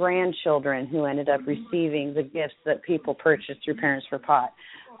his grandchildren who ended up receiving the gifts that people purchased through Parents for Pot.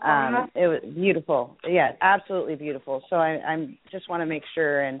 It was beautiful. Yeah, absolutely beautiful. So I just want to make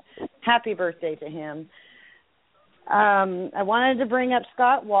sure, and happy birthday to him. I wanted to bring up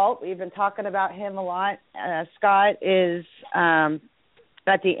Scott Walt. We've been talking about him a lot. Scott is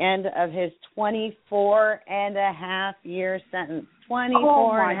at the end of his 24-and-a-half-year sentence.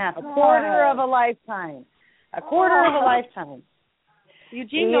 24-and-a-half, a quarter of a lifetime. A quarter of a lifetime.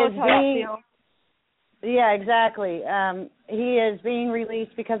 Eugene knows how to feel. Yeah, exactly. He is being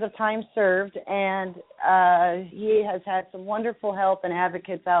released because of time served, and he has had some wonderful help and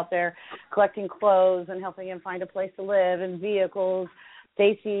advocates out there collecting clothes and helping him find a place to live and vehicles.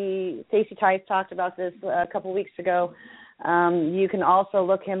 Stacey Tice talked about this a couple weeks ago. You can also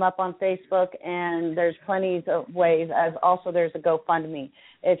look him up on Facebook, and there's plenty of ways. As also, there's a GoFundMe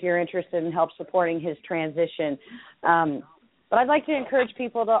if you're interested in help supporting his transition. But I'd like to encourage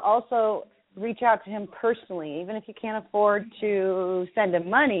people to also reach out to him personally, even if you can't afford to send him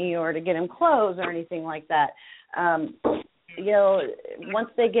money or to get him clothes or anything like that. Once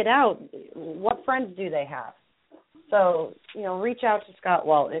they get out, what friends do they have? So, reach out to Scott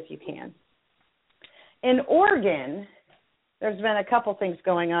Walt if you can. In Oregon, there's been a couple things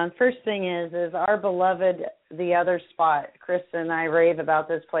going on. First thing is our beloved The Other Spot. Chris and I rave about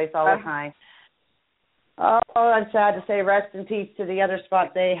this place all the time. Oh, I'm sad to say rest in peace to The Other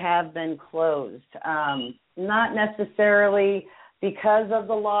Spot. They have been closed. Not necessarily because of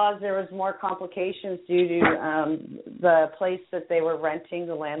the laws. There was more complications due to the place that they were renting.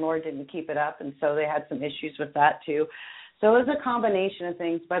 The landlord didn't keep it up, and so they had some issues with that too. So it was a combination of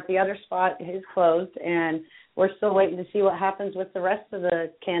things, but The Other Spot is closed, and we're still waiting to see what happens with the rest of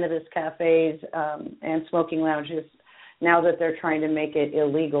the cannabis cafes and smoking lounges now that they're trying to make it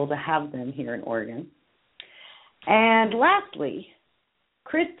illegal to have them here in Oregon. And lastly,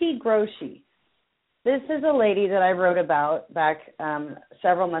 Christy Groshi. This is a lady that I wrote about back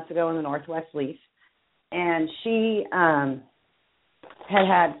several months ago in the Northwest Leaf, and she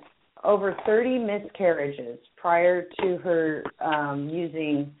had over 30 miscarriages prior to her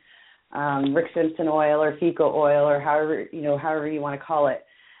using Rick Simpson oil or fecal oil or however you want to call it.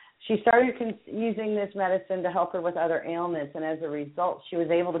 She started using this medicine to help her with other ailments, and as a result, she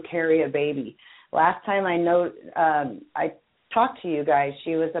was able to carry a baby. Last time I talked to you guys,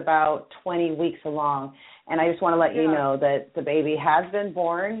 she was about 20 weeks along, and I just want to let you know that the baby has been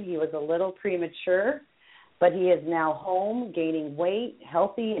born. He was a little premature, but he is now home, gaining weight,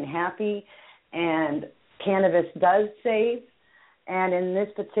 healthy and happy, and cannabis does save. And in this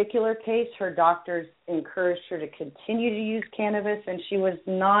particular case, her doctors encouraged her to continue to use cannabis, and she was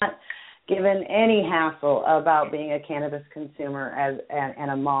not given any hassle about being a cannabis consumer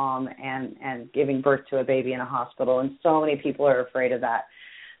and a mom and giving birth to a baby in a hospital. And so many people are afraid of that.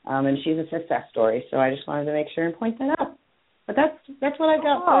 And she's a success story, so I just wanted to make sure and point that out. But that's what I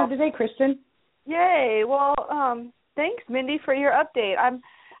got for today, Kristin. Yay! Well, thanks, Mindi, for your update.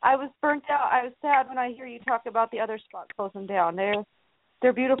 I was burnt out. I was sad when I hear you talk about The Other Spot closing down.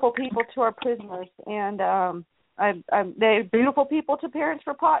 They're beautiful people to our prisoners, and they're beautiful people to Parents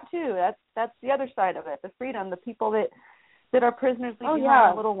for Pot too. That's the other side of it. The freedom, the people that are prisoners leave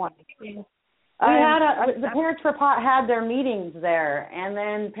behind, little ones. The Parents for Pot had their meetings there, and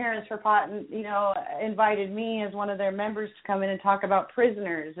then Parents for Pot, invited me as one of their members to come in and talk about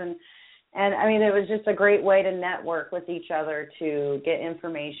prisoners, and I mean, it was just a great way to network with each other to get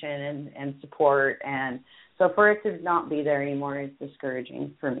information and support, and so for it to not be there anymore is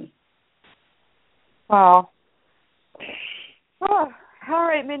discouraging for me. Wow. Oh, all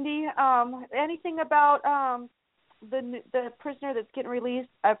right, Mindi. Anything about the prisoner that's getting released?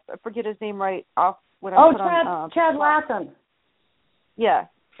 I forget his name right off when I put on. Chad Latham. Yeah.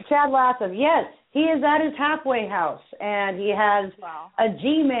 Chad Latham. Yes, He is at his halfway house, and he has a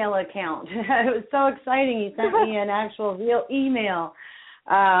Gmail account. It was so exciting. He sent me an actual real email,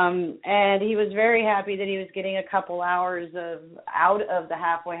 and he was very happy that he was getting a couple hours out of the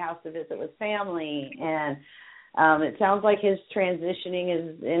halfway house to visit with family. And it sounds like his transitioning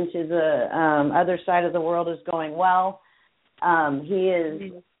into the other side of the world is going well.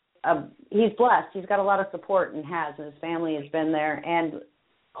 He's blessed. He's got a lot of support and his family has been there and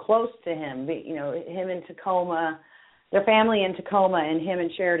close to him. You know, him in Tacoma, their family in Tacoma, and him in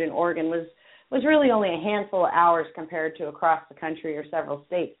Sheridan, Oregon was really only a handful of hours compared to across the country or several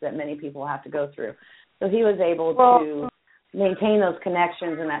states that many people have to go through. So he was able to maintain those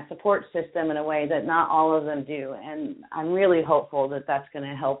connections and that support system in a way that not all of them do. And I'm really hopeful that that's going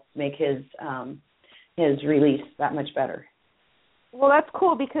to help make his release that much better. Well, that's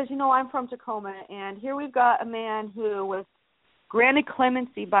cool because, you know, I'm from Tacoma, and here we've got a man who was granted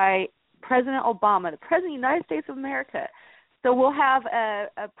clemency by President Obama, the President of the United States of America. So we'll have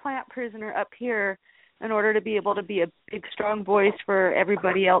a plant prisoner up here in order to be able to be a big, strong voice for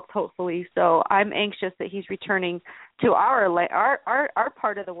everybody else, hopefully. So I'm anxious that he's returning to our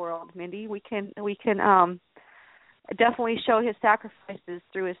part of the world, Mindi. We can definitely show his sacrifices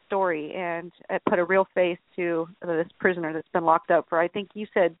through his story and put a real face to this prisoner that's been locked up for, I think you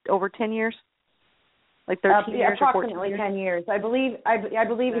said, over 10 years? Like 13 years or 14 approximately years? 10 years. I believe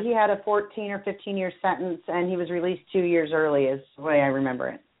he had a 14 or 15-year sentence, and he was released 2 years early is the way I remember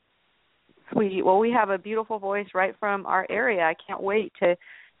it. Sweet. Well, we have a beautiful voice right from our area. I can't wait to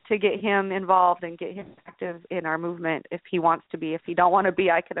get him involved and get him active in our movement if he wants to be. If he don't want to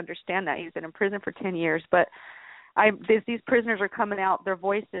be, I can understand that. He's been in prison for 10 years. But these prisoners are coming out. Their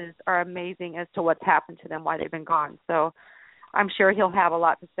voices are amazing as to what's happened to them, why they've been gone. So I'm sure he'll have a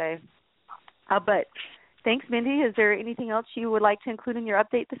lot to say. But thanks, Mindi. Is there anything else you would like to include in your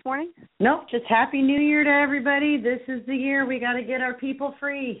update this morning? Nope, just Happy New Year to everybody. This is the year we got to get our people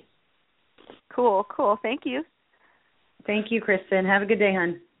free. Cool. Thank you. Thank you, Kristin. Have a good day,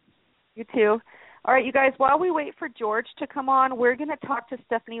 hon. You too. All right, you guys, while we wait for George to come on, we're going to talk to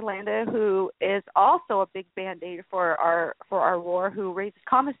Stephanie Landa, who is also a big Band-Aid for our war, who raises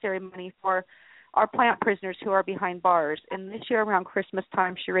commissary money for our plant prisoners who are behind bars. And this year around Christmas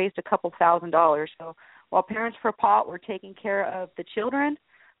time, she raised a couple $1,000s. So while Parents for Pot were taking care of the children,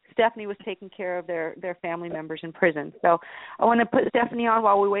 Stephanie was taking care of their family members in prison. So I want to put Stephanie on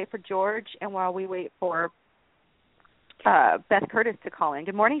while we wait for George and while we wait for Beth Curtis to call in.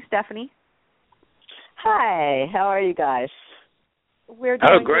 Good morning, Stephanie. Hi, how are you guys? We're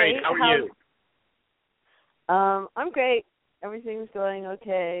doing great. How are you? I'm great. Everything's going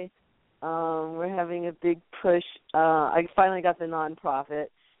okay. We're having a big push. I finally got the nonprofit,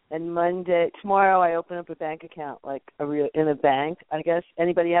 and tomorrow I open up a bank account, like in a bank, I guess.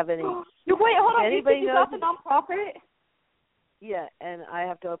 Anybody have any? Wait, hold on. You got the nonprofit? Yeah, and I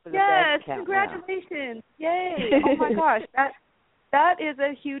have to open a bank account. Yes, congratulations. Now. Yay. Oh, my gosh. That is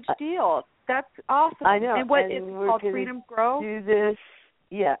a huge deal. That's awesome. I know. And what and is we're called Freedom Grow? Do this.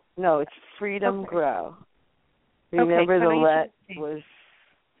 Yeah. No, it's Freedom Grow. Remember the Let was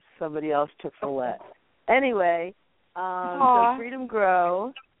somebody else took the Let. Anyway, so Freedom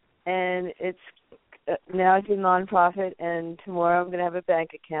Grow, and it's now it's a nonprofit, and tomorrow I'm going to have a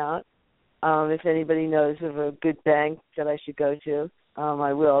bank account. If anybody knows of a good bank that I should go to,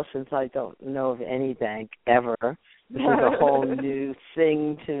 I will, since I don't know of any bank ever. This is a whole new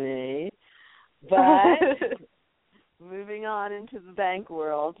thing to me. But moving on into the bank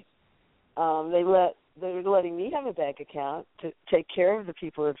world, they're letting me have a bank account to take care of the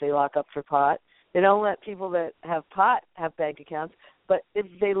people if they lock up for pot. They don't let people that have pot have bank accounts, but if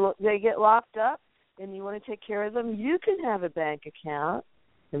they get locked up and you want to take care of them, you can have a bank account.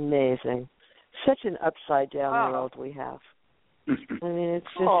 Amazing. Such an upside-down world we have. I mean, it's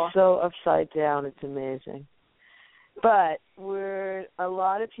just so upside down. It's amazing. But a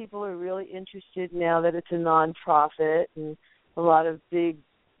lot of people are really interested now that it's a nonprofit, and a lot of big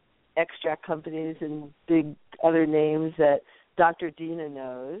extract companies and big other names that Dr. Dina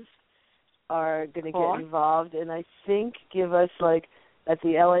knows are going to get involved, and I think give us, like, at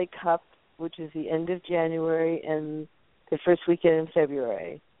the LA Cup, which is the end of January, and the first weekend in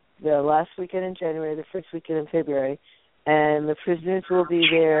February. The last weekend in January, the first weekend in February, and the prisoners will be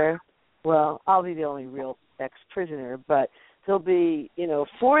there. Well, I'll be the only real ex-prisoner, but there'll be,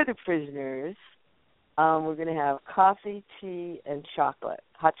 for the prisoners, we're going to have coffee, tea, and chocolate,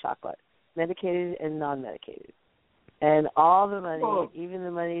 hot chocolate, medicated and non-medicated. And all the money, even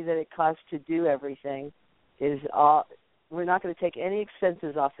the money that it costs to do everything, we're not going to take any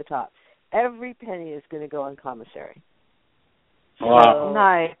expenses off the top. Every penny is going to go on commissary. Wow.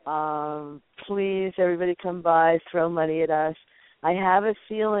 Nice. Please, everybody come by, throw money at us. I have a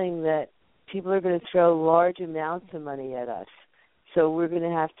feeling that people are going to throw large amounts of money at us. So we're going to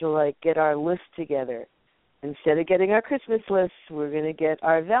have to, get our list together. Instead of getting our Christmas list, we're going to get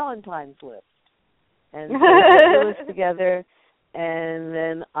our Valentine's list. And so get the list together, and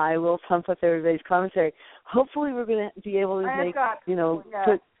then I will pump up everybody's commissary. Hopefully we're going to be able to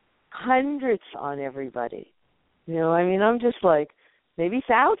put hundreds on everybody. I'm just maybe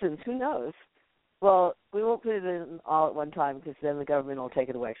thousands, who knows? Well, we won't put it in all at one time because then the government will take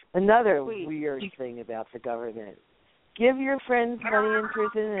it away. Another weird thing about the government. Give your friends money in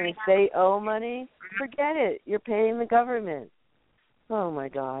prison, and if they owe money, forget it. You're paying the government. Oh, my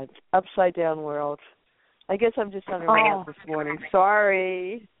God. Upside down world. I guess I'm just on a rant this morning.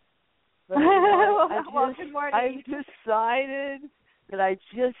 Sorry. But, I've decided that I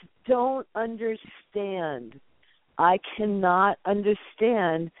just don't understand. I cannot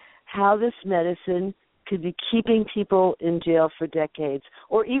understand how this medicine could be keeping people in jail for decades,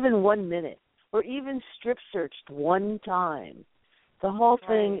 or even 1 minute, or even strip searched one time. The whole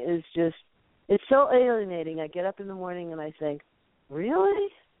thing is just, it's so alienating. I get up in the morning and I think, really?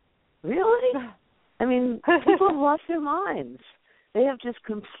 Really? I mean, people have lost their minds. They have just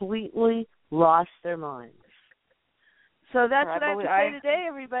completely lost their minds. So that's what I have to say today,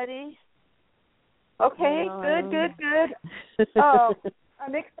 everybody. Okay, good. Oh,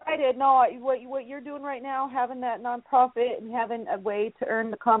 I'm excited. No, what you're doing right now, having that nonprofit and having a way to earn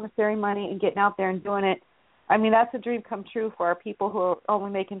the commissary money and getting out there and doing it, I mean, that's a dream come true for our people who are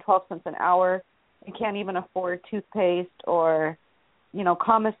only making 12 cents an hour and can't even afford toothpaste or,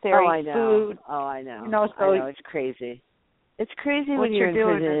 commissary food. Oh, I know. So I know, it's crazy. It's crazy when you're in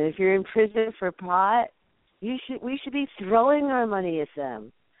prison. If you're in prison for pot, we should be throwing our money at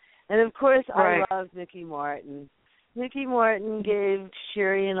them. And, of course, I love Mickey Martin. Mickey Martin gave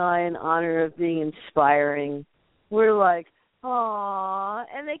Sherry and I an honor of being inspiring. We're like, aw,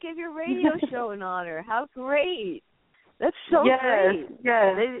 and they gave your radio show an honor. How great. That's so great.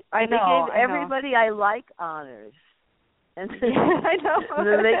 Yes, They gave everybody I like honors. And I know. And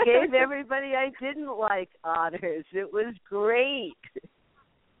then they gave everybody I didn't like honors. It was great.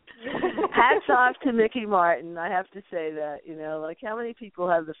 Hats off to Mickey Martin. I have to say that, how many people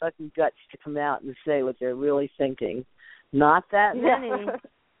have the fucking guts to come out and say what they're really thinking? Not that many.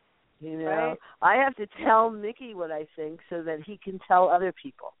 Right. I have to tell Mickey what I think so that he can tell other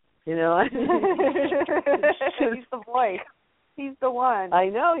people. He's the voice. He's the one. I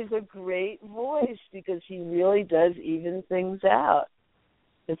know, he's a great voice because he really does even things out.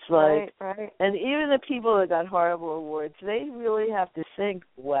 It's like, and even the people that got horrible awards, they really have to think,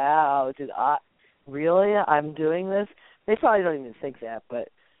 wow, I'm doing this? They probably don't even think that, but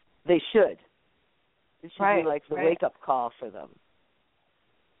they should. It should be like the wake-up call for them.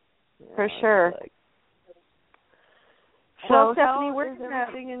 For sure. So, Stephanie, where's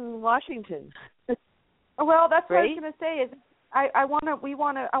everything in Washington? Well, that's what I was going to say. Is I want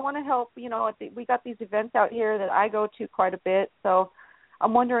to help. We got these events out here that I go to quite a bit, so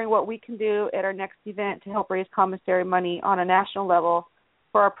I'm wondering what we can do at our next event to help raise commissary money on a national level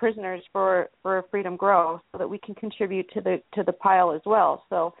for our prisoners for Freedom Grow, so that we can contribute to the pile as well.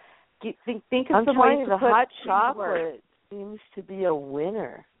 So think of some ways to put hot chocolate seems to be a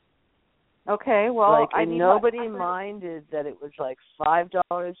winner. Okay, well, nobody minded that it was like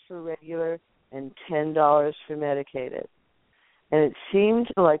 $5 for regular and $10 for medicated, and it seemed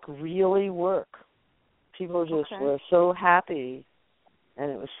to really work. People just were so happy. And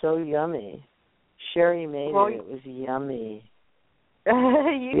it was so yummy. Sherry made it. It was yummy.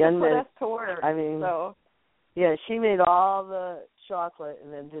 You can put us to work. I mean, yeah, she made all the chocolate,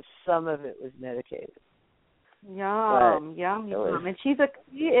 and then just some of it was medicated. Yum. And she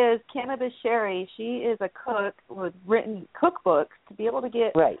is Cannabis Sherry. She is a cook with written cookbooks to be able to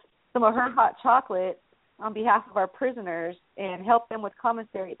get some of her hot chocolate on behalf of our prisoners and help them with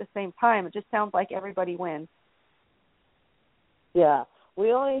commissary at the same time. It just sounds like everybody wins. Yeah.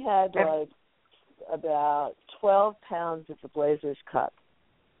 We only had about 12 pounds of the Blazers Cup,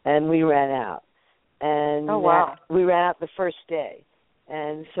 and we ran out. And we ran out the first day.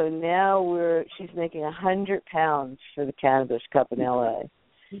 And so now she's making 100 pounds for the Cannabis Cup in L.A.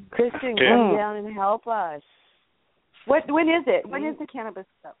 Kristin, come down and help us. When is it? When is the Cannabis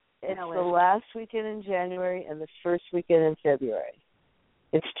Cup in LA? It's the last weekend in January and the first weekend in February.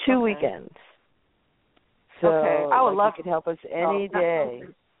 It's 2 weekends. So I would love you could help us any day.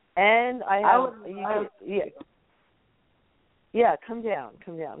 And come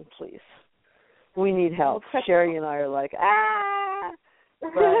down, please. We need help. Sherry and I are like,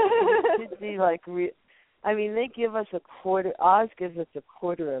 but it should be I mean, they give us a quarter. Oz gives us a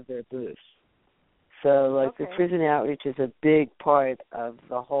quarter of their booths. So, the prison outreach is a big part of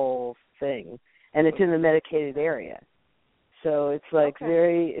the whole thing, and it's in the medicated area. So it's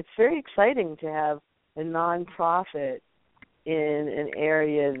very exciting to have a nonprofit in an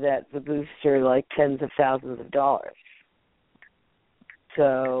area that the booths are like tens of thousands of dollars.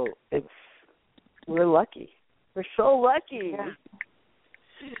 So we're lucky. We're so lucky. Yeah.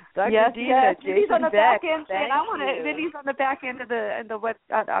 Dr. Yes, Dina, Mindy's on the Beck, back end saying, Mindy's on the back end of the web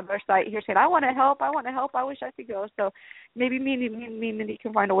on our site here saying, I want to help. I wish I could go. So maybe me and Mindy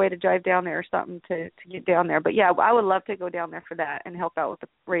can find a way to drive down there or something to get down there. But yeah, I would love to go down there for that and help out with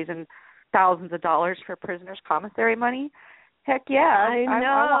raising thousands of dollars for prisoners' commissary money. Heck yeah, I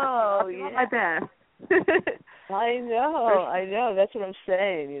know. I'll do my best. I know. That's what I'm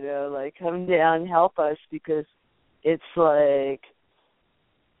saying. Come down, help us, because it's like.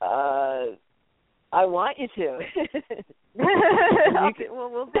 I want you to.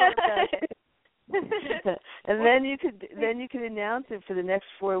 We'll do that. And then you could announce it for the next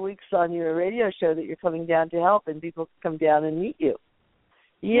 4 weeks on your radio show that you're coming down to help, and people can come down and meet you.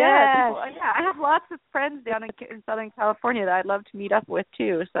 Yeah, I have lots of friends down in Southern California that I'd love to meet up with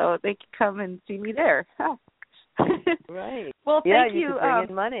too, so they can come and see me there. Right. Well, thank you. Could bring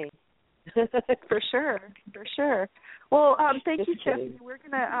in money. For sure. Well, thank you, Stephanie.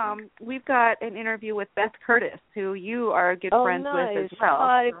 We've got an interview with Beth Curtis, who you are good friends with as well.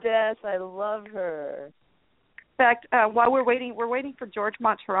 Hi, Beth. I love her. In fact, while we're waiting for George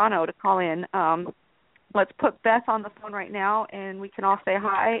Martorano to call in. Let's put Beth on the phone right now, and we can all say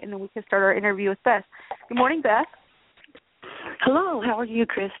hi, and then we can start our interview with Beth. Good morning, Beth. Hello. How are you,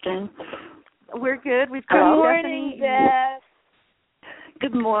 Kristin? We're good. We've got Good morning, Beth.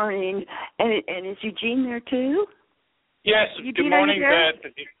 Good morning. And is Eugene there too? Yes. Eugene, good morning, Beth.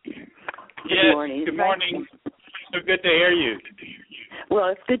 Good morning. Good morning. So good to hear you. Well,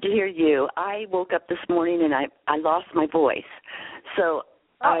 it's good to hear you. I woke up this morning and I lost my voice, so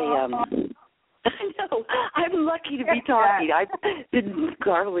I know. I'm lucky to be talking. I've been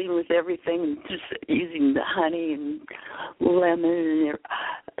gargling with everything and just using the honey and lemon, and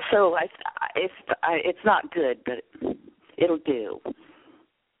so it's not good, but it'll do.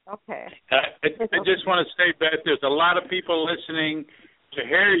 Okay. I just want to say, Beth, there's a lot of people listening to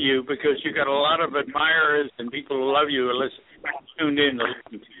hear you because you got a lot of admirers and people who love you are tuned in to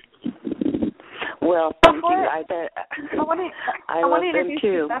listen to you. Well, thank you. I love them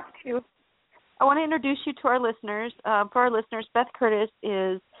too. I want to introduce you to our listeners. For our listeners, Beth Curtis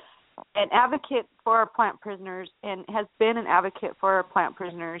is an advocate for our plant prisoners and has been an advocate for our plant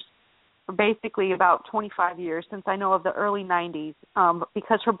prisoners for basically about 25 years, since I know of the early 90s,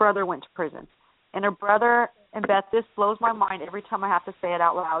 because her brother went to prison. And her brother, and Beth, this blows my mind every time I have to say it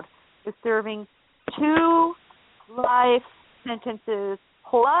out loud, is serving 2 life sentences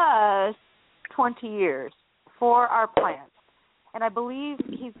plus 20 years for our plants. And I believe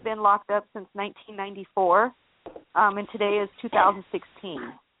he's been locked up since 1994, and today is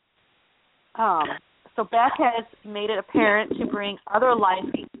 2016. So Beth has made it apparent to bring other life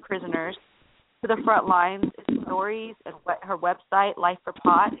prisoners to the front lines, stories, and her website, Life for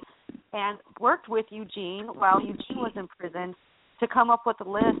Pot, and worked with Eugene while Eugene was in prison to come up with a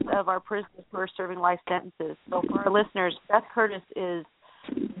list of our prisoners who are serving life sentences. So for our listeners, Beth Curtis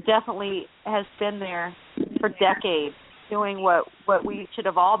definitely has been there for decades, doing what we should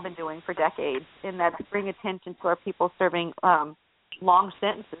have all been doing for decades, and that's bring attention to our people serving long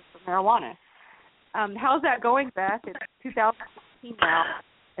sentences for marijuana. How's that going, Beth? It's 2016 now,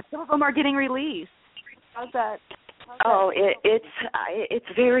 and some of them are getting released. How's that? It's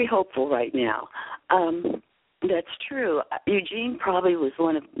very hopeful right now. That's true. Eugene probably was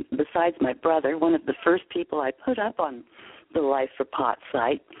besides my brother, one of the first people I put up on the Life for Pot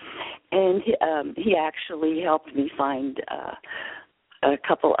site, and he actually helped me find a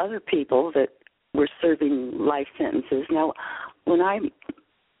couple other people that were serving life sentences. Now, when I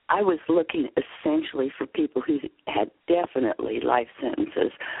was looking essentially for people who had definitely life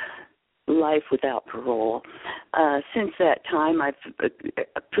sentences, life without parole. Since that time, I've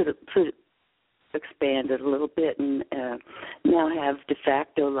expanded a little bit and now have de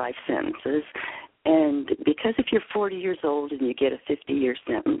facto life sentences. And because if you're 40 years old and you get a 50-year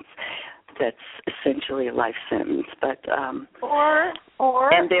sentence, that's essentially a life sentence. But or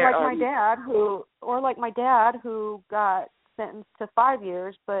like my dad who got sentenced to 5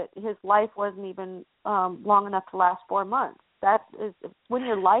 years, but his life wasn't even long enough to last 4 months. That is when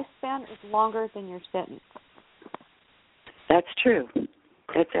your lifespan is longer than your sentence. That's true.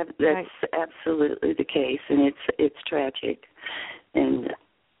 That's absolutely the case, and it's tragic. And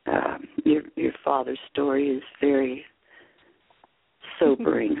your father's story is very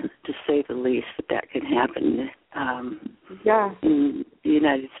sobering, to say the least, that can happen in the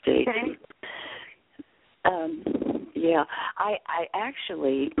United States. Okay. I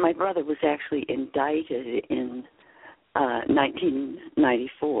actually, my brother was actually indicted in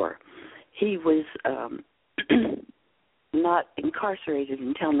 1994. He was not incarcerated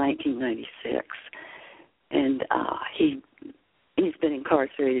until 1996, and he's been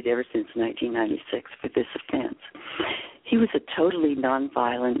incarcerated ever since 1996 for this offense. He was a totally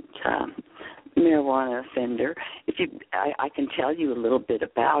nonviolent marijuana offender. I can tell you a little bit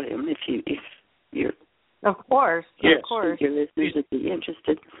about him if you're. Of course, yes. Of course. Your listeners would be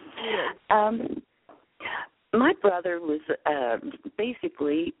interested. My brother was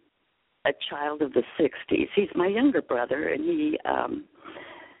basically a child of the 60s. He's my younger brother, and he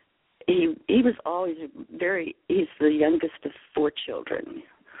was always he's the youngest of 4 children.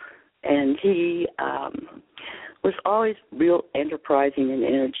 And he was always real enterprising and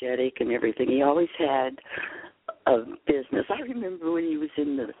energetic and everything. He always had a business. I remember when he was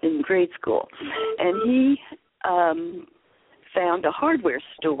in grade school, and he found a hardware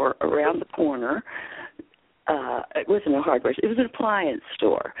store around the corner. It wasn't a hardware, it was an appliance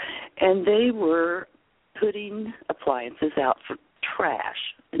store, and they were putting appliances out for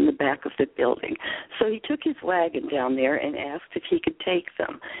trash in the back of the building. So he took his wagon down there and asked if he could take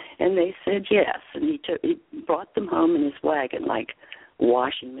them, and they said yes, and he brought them home in his wagon, like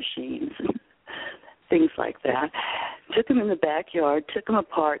washing machines and things like that. Took them in the backyard, took them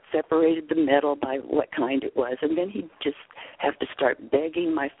apart, separated the metal by what kind it was, and then he'd just have to start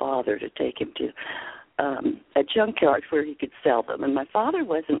begging my father to take him to a junkyard where he could sell them. And my father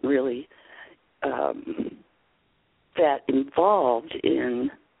wasn't really that involved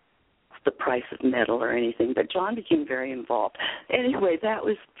in the price of metal or anything, but John became very involved. Anyway, that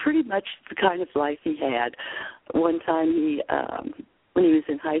was pretty much the kind of life he had. One time when he was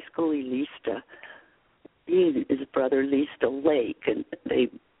in high school, he and his brother leased a lake, and they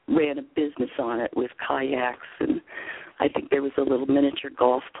ran a business on it with kayaks, and I think there was a little miniature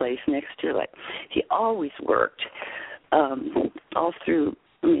golf place next to it. He always worked all through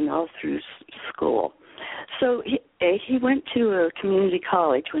school. So he went to a community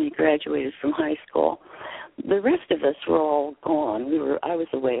college when he graduated from high school. The rest of us were all gone. I was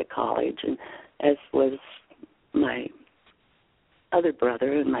away at college, and as was my other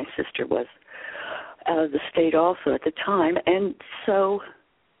brother, and my sister was out of the state also at the time. And so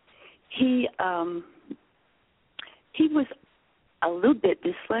he was a little bit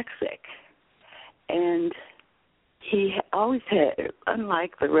dyslexic, and he always had,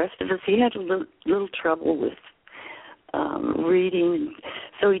 unlike the rest of us, he had a little trouble with reading.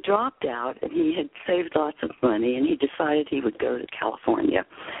 So he dropped out, and he had saved lots of money, and he decided he would go to California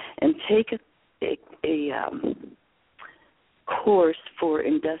and take a course for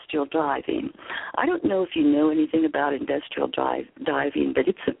industrial diving. I don't know if you know anything about industrial diving, but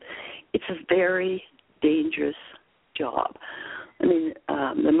it's a very dangerous job. I mean,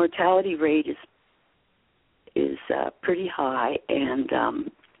 the mortality rate is pretty high, and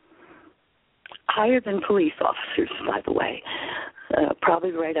higher than police officers, by the way.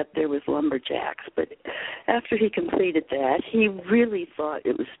 Probably right up there with lumberjacks. But after he completed that, he really thought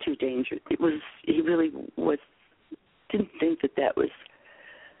it was too dangerous. He really didn't think that was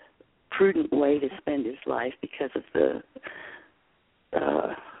a prudent way to spend his life because of the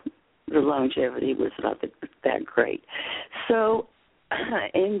longevity was not that great. So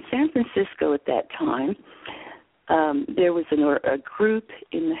in San Francisco at that time, there was a group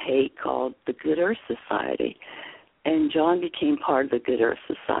in the Hague called the Good Earth Society, and John became part of the Good Earth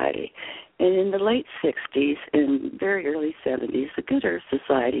Society. And in the late 60s and very early 70s, the Good Earth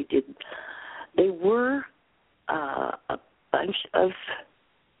Society they were a bunch of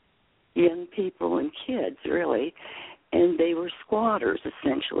young people and kids, really, and they were squatters,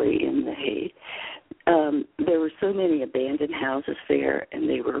 essentially, in the Hague. There were so many abandoned houses there, and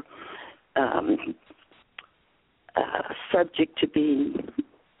they were subject to being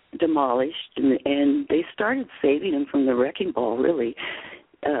demolished, and they started saving them from the wrecking ball, really.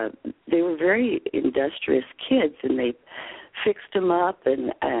 They were very industrious kids, and they fixed them up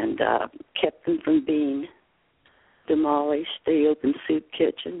and kept them from being demolished. They opened soup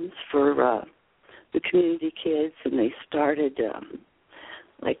kitchens for the community kids, and they started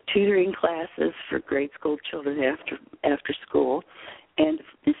like tutoring classes for grade school children after school. And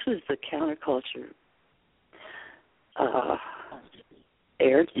this was the counterculture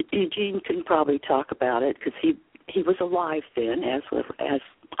era. Eugene can probably talk about it because he was alive then, as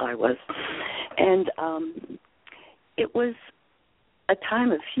I was, and it was a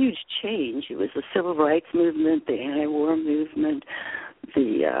time of huge change. It was the civil rights movement, the anti-war movement,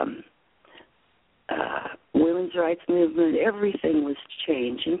 the women's rights movement. Everything was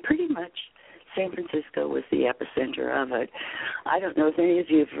changing. Pretty much San Francisco was the epicenter of it. I don't know if any of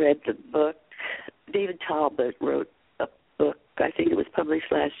you have read the book. David Talbot wrote a book, I think it was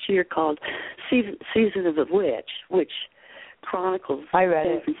published last year, called Season of the Witch, which chronicles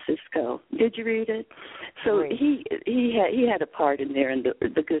San Francisco. Did you read it? So Great. he had a part in there in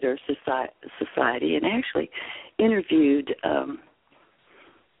the Good Earth Society, and actually interviewed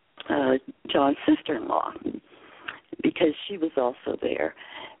John's sister-in-law, because she was also there.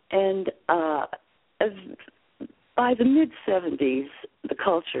 And by the mid-'70s, the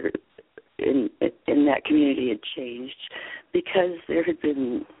culture in that community had changed, because there had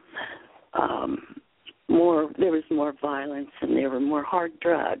been there was more violence and there were more hard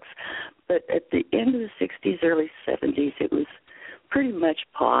drugs. But at the end of the 60s, early 70s, it was pretty much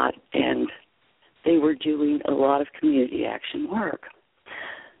pot, and they were doing a lot of community action work.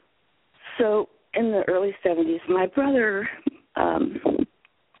 So in the early 70s, my brother, I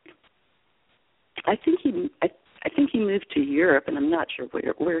think he moved to Europe, and I'm not sure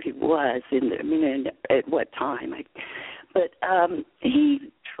where he was at what time. But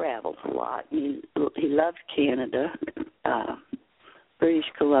he traveled a lot. He loved Canada,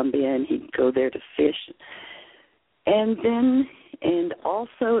 British Columbia, and he'd go there to fish. And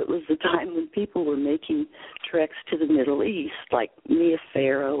also it was the time when people were making treks to the Middle East, like Mia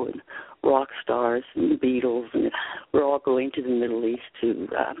Farrow and rock stars and the Beatles, and we're all going to the Middle East to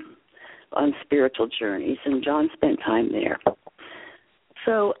on spiritual journeys, and John spent time there.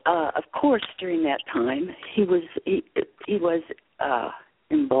 So, of course, during that time, he was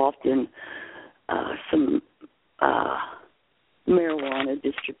involved in some marijuana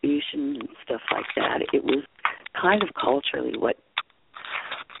distribution and stuff like that. It was kind of culturally what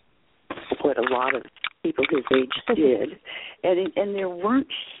a lot of people his age did, and there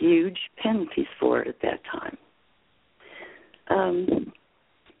weren't huge penalties for it at that time.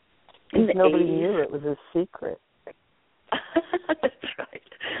 Nobody knew it was a secret. That's right.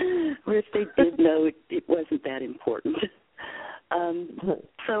 Or if they did know, it wasn't that important.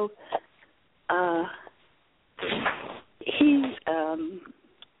 So he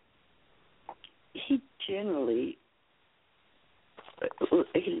generally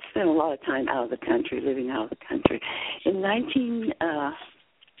he spent a lot of time out of the country, living out of the country. In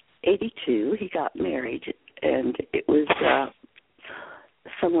 1982, he got married, and it was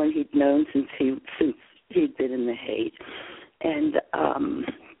someone he'd known since he'd been in the Hague, and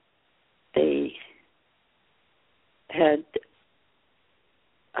they had.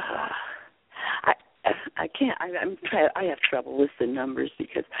 I have trouble with the numbers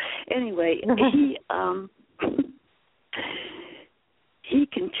because, anyway, he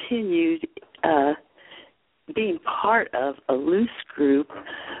continued being part of a loose group,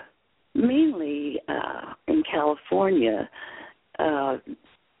 mainly in California, and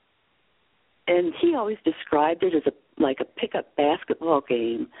he always described it as like a pickup basketball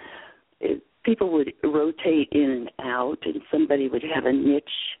game. People would rotate in and out, and somebody would have a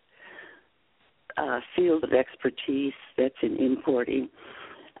niche field of expertise. That's in importing.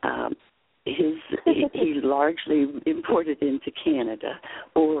 He largely imported into Canada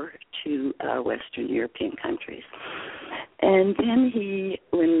or to Western European countries. And then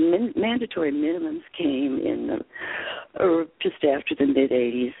when mandatory minimums came or just after the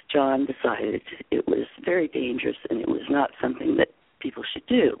mid-'80s, John decided it was very dangerous and it was not something that people should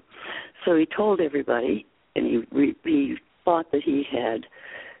do. So he told everybody, and he thought that he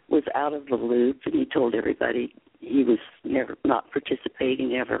was out of the loop, and he told everybody he was not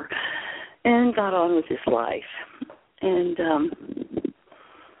participating ever, and got on with his life. And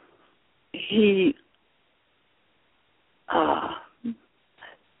he,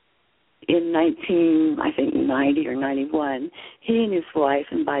 in 1990 or 91, he and his wife,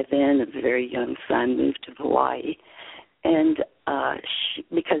 and by then a very young son, moved to Hawaii. And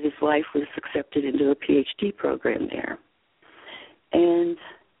because his wife was accepted into a PhD program there. And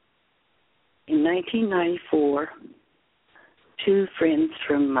in 1994, two friends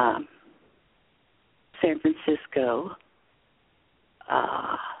from San Francisco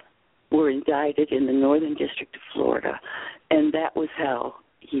were indicted in the Northern District of Florida, and that was how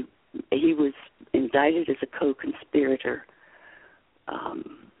he was indicted as a co-conspirator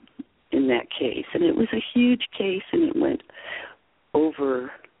in that case. And it was a huge case, and it went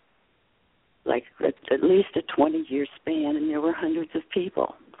over like at least a 20-year span, and there were hundreds of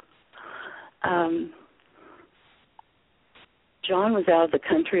people. John was out of the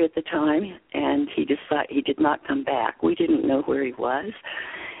country at the time, and he did not come back. We didn't know where he was,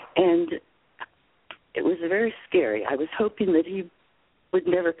 and it was very scary. I was hoping that he would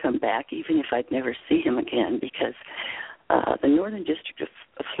never come back, even if I'd never see him again, because the Northern District of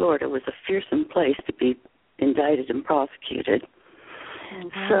Florida was a fearsome place to be indicted and prosecuted.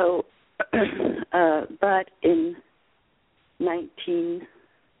 Mm-hmm. So, but in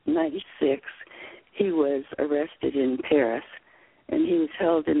 1996, he was arrested in Paris, and he was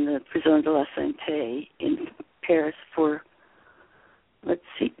held in the Prison de la Santé in Paris for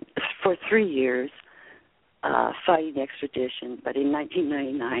 3 years, fighting extradition. But in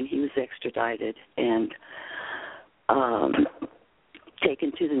 1999, he was extradited and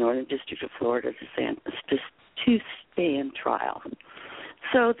taken to the Northern District of Florida to stand trial.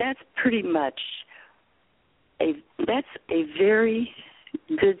 So that's pretty much a very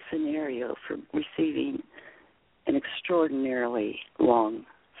good scenario for receiving an extraordinarily long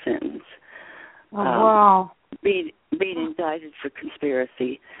sentence. Wow. Being indicted for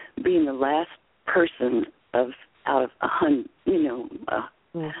conspiracy, being the last person out of 100,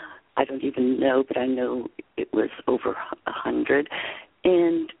 I don't even know, but I know it was over 100,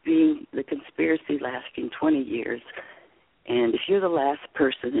 and being the conspiracy lasting 20 years. And if you're the last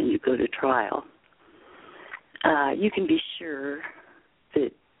person and you go to trial, you can be sure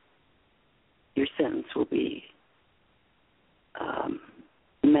that your sentence will be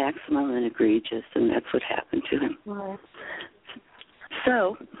maximum and egregious, and that's what happened to him. Right.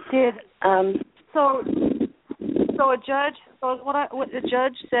 So, So a judge. So what the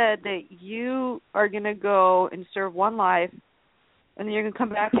judge said that you are going to go and serve one life, and then you're going to come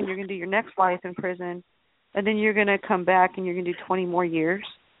back and you're going to do your next life in prison, and then you're going to come back and you're going to do 20 more years.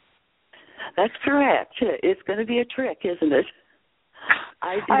 That's correct. It's going to be a trick, isn't it?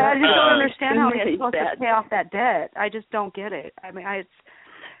 I just don't understand how he's supposed to pay off that debt. I just don't get it. I mean,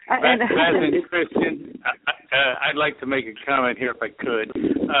 Beth and Kristin, I'd like to make a comment here if I could.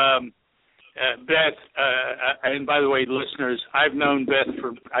 Beth, and by the way, listeners, I've known Beth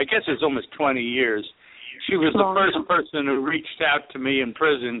for, I guess it's almost 20 years. She was the first person who reached out to me in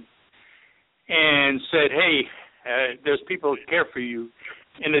prison and said, hey, there's people who care for you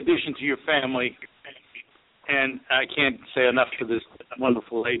in addition to your family. And I can't say enough for this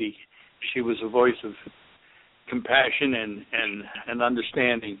wonderful lady. She was a voice of compassion and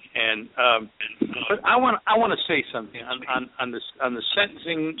understanding. And but I want to say something on the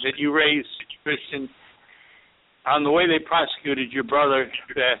sentencing that you raised, Kristin, on the way they prosecuted your brother,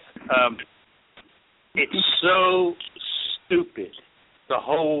 Beth. It's so stupid, the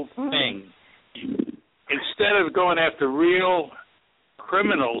whole thing. Instead of going after real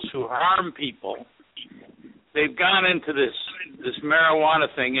criminals who harm people, they've gone into this marijuana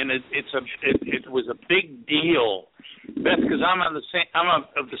thing, and it was a big deal, Beth, because I'm of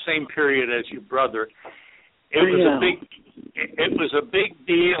the same period as your brother. It was a big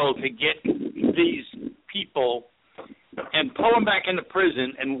deal to get these people and pull them back into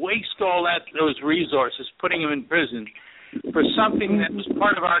prison and waste all those resources putting them in prison for something that was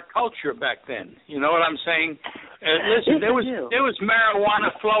part of our culture back then. You know what I'm saying? Listen, there was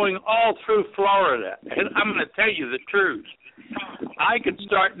marijuana flowing all through Florida. And I'm going to tell you the truth. I could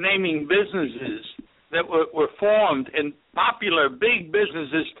start naming businesses that were formed, and popular big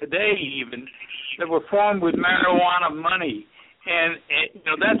businesses today even, that were formed with marijuana money. And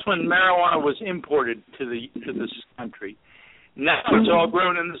that's when marijuana was imported to this country. Now it's all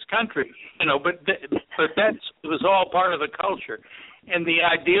grown in this country, but that was all part of the culture. And the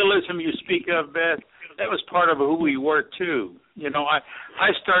idealism you speak of, Beth, that was part of who we were too.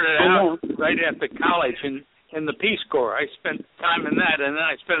 I started out right after college in the Peace Corps. I spent time in that, and then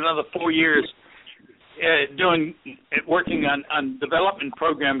I spent another 4 years working on development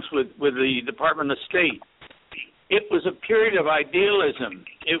programs with the Department of State. It was a period of idealism.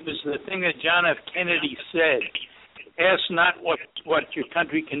 It was the thing that John F. Kennedy said. Ask not what your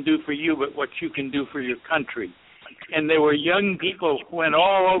country can do for you, but what you can do for your country. And there were young people who went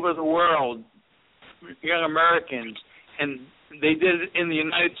all over the world, young Americans, and they did it in the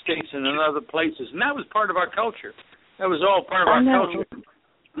United States and in other places. And that was part of our culture. That was all part of our culture.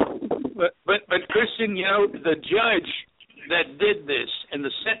 But Kristin, the judge that did this and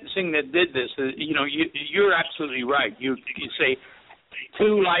the sentencing that did this, you're absolutely right. You say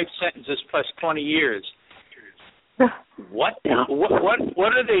 2 life sentences plus 20 years. What do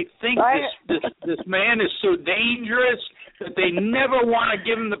they think? This man is so dangerous that they never want to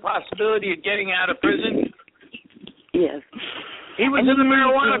give him the possibility of getting out of prison? Yes. He was in the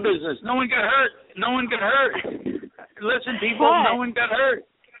marijuana business. No one got hurt. Listen, people, no one got hurt.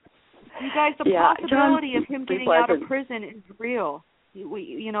 You guys, the possibility of him getting out of prison is real.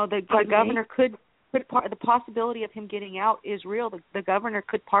 The governor could the possibility of him getting out is real. The governor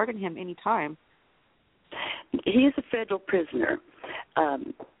could pardon him any time. He is a federal prisoner,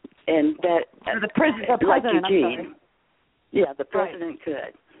 and that the president, like Eugene. Yeah, the president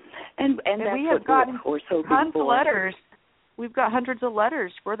could, and that's we what have gotten we're hoping tons for. of letters. We've got hundreds of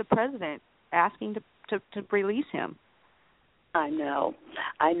letters for the president asking to release him. I know.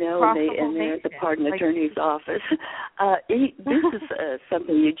 They're at the pardon attorney's office. This is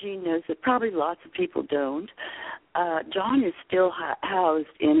something Eugene knows that probably lots of people don't. John is still housed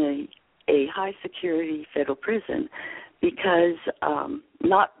in a high security federal prison because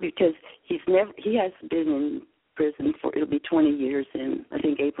not because he has been in prison for it'll be 20 years in I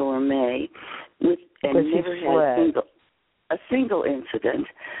think April or May, and never had a single incident,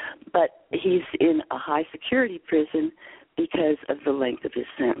 but he's in a high security prison because of the length of his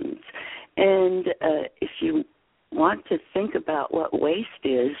sentence. And if you want to think about what waste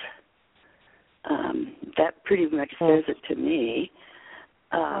is, that pretty much says it to me.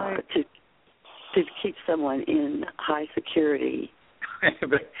 To keep someone in high security.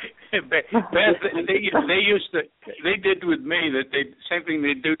 Beth, they did with me same thing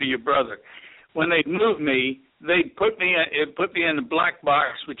they do to your brother. When they moved me, they put me in a black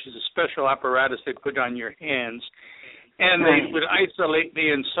box, which is a special apparatus they put on your hands, and they would isolate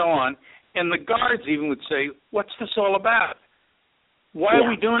me and so on. And the guards even would say, "What's this all about? Why are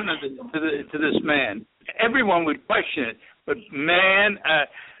we doing this to this man?" Everyone would question it, but man,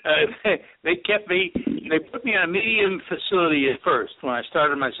 they kept me. They put me in a medium facility at first when I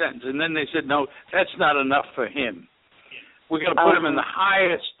started my sentence, and then they said, "No, that's not enough for him. We're going to put him in the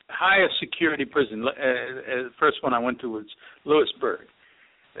highest security prison." The first one I went to was Lewisburg,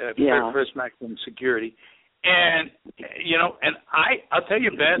 first maximum security. And I'll tell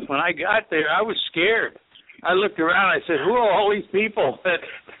you, Beth, when I got there, I was scared. I looked around. I said, "Who are all these people?"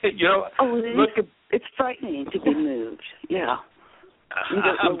 It's frightening to be moved. Yeah, you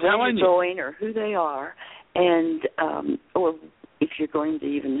don't know where you're going or who they are, and or if you're going to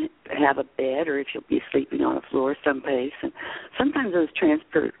even have a bed, or if you'll be sleeping on a floor someplace. And sometimes those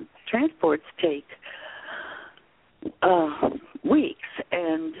transports take weeks,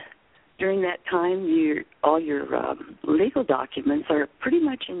 and during that time, all your legal documents are pretty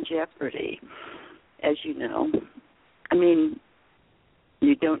much in jeopardy, as you know. I mean,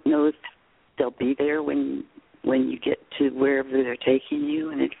 you don't know if they'll be there when you get to wherever they're taking you,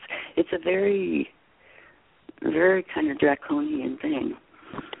 and it's a very, very kind of draconian thing.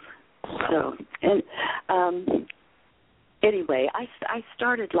 So, and anyway, I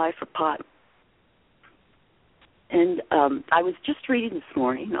started Life for Pot. And I was just reading this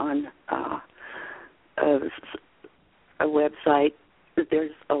morning on a website that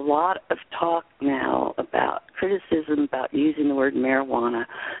there's a lot of talk now about criticism about using the word marijuana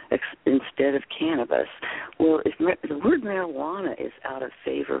instead of cannabis. Well, if the word marijuana is out of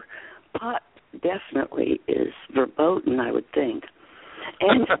favor, pot definitely is verboten, I would think.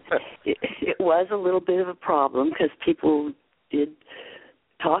 And it was a little bit of a problem because people did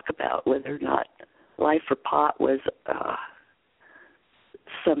talk about whether or not Life for Pot was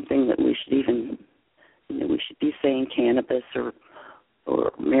something that we should even, we should be saying cannabis or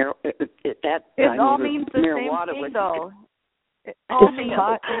marijuana. It all means the same thing, though. It all means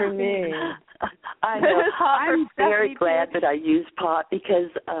pot for me. I know. I'm very glad that I use pot because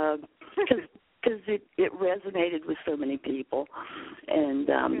it resonated with so many people, and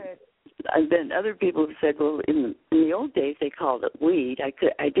then other people have said, well, in the old days they called it weed.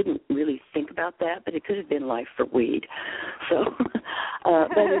 I didn't really think about that, but it could have been Life for Weed. So,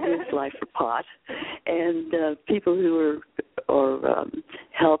 but it is Life for Pot, and people who are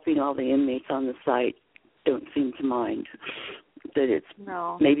helping all the inmates on the site don't seem to mind that it's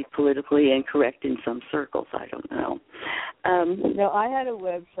maybe politically incorrect in some circles. I don't know. No, I had a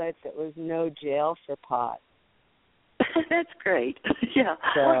website that was no jail for pot. That's great. Yeah.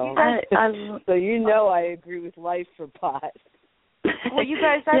 So, so I agree with Life for Pot. Well, you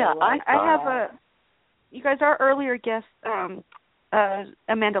guys, you guys, our earlier guest,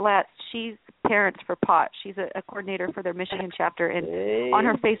 Amanda Latz, she's Parents for Pot. She's a coordinator for their Michigan chapter, and on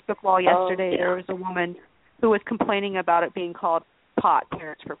her Facebook wall yesterday, there was a woman who was complaining about it being called pot,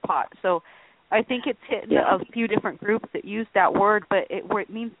 Parents for Pot. So I think it's hit a few different groups that use that word, but it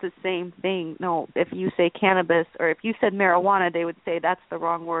means the same thing. No, if you say cannabis or if you said marijuana, they would say that's the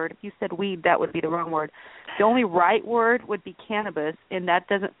wrong word. If you said weed, that would be the wrong word. The only right word would be cannabis, and that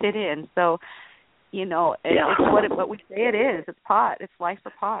doesn't fit in. So, it's what we say it is. It's pot. It's Life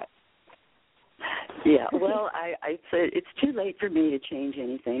for Pot. Yeah, well, I said it's too late for me to change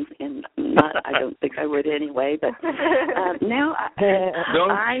anything, and I don't think I would anyway. But now,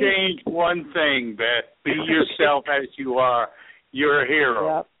 don't change one thing, Beth. Be yourself as you are. You're a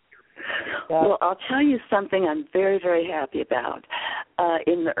hero. Yep. Well, I'll tell you something I'm very, very happy about.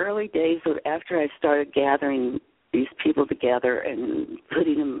 In the early days after I started gathering these people together and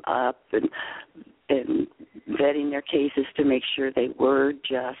putting them up and vetting their cases to make sure they were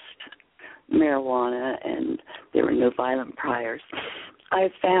just marijuana and there were no violent priors, I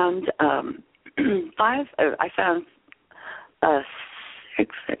found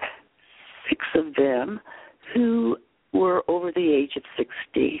six of them who were over the age of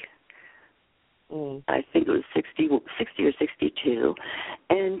 60. I think it was 60 or 62.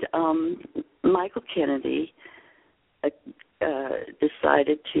 And Michael Kennedy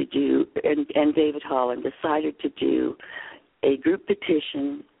decided to do, and David Holland decided to do a group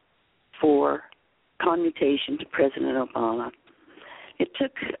petition for commutation to President Obama. It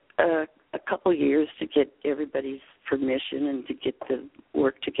took a couple years to get everybody's permission and to get the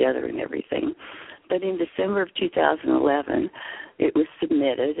work together and everything. But in December of 2011, it was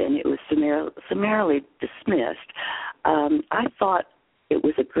submitted and it was summarily dismissed. I thought it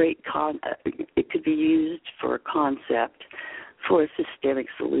was a great it could be used for a concept for a systemic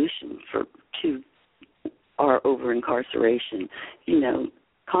solution to our over-incarceration. You know,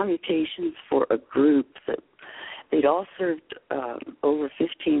 commutations for a group that they'd all served over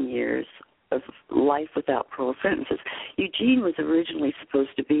 15 years of life without parole sentences. Eugene was originally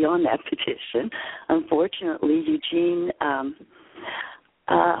supposed to be on that petition. Unfortunately, Eugene,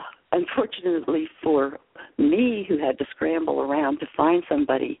 unfortunately for me, who had to scramble around to find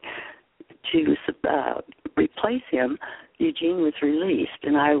somebody to replace him, Eugene was released,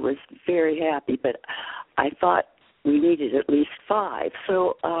 and I was very happy, but I thought we needed at least 5.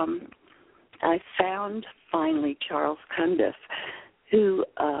 So I found finally Charles Cundiff, who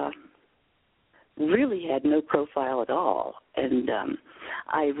really had no profile at all. And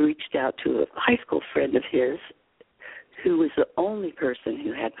I reached out to a high school friend of his who was the only person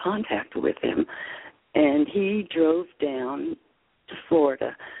who had contact with him. And he drove down to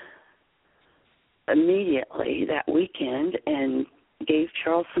Florida immediately that weekend and gave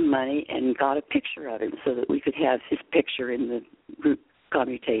Charles some money and got a picture of him so that we could have his picture in the group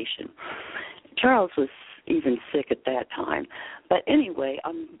commutation. Charles was even sick at that time. But anyway,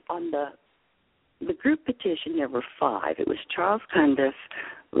 on the group petition, there were 5. It was Charles Cundiff,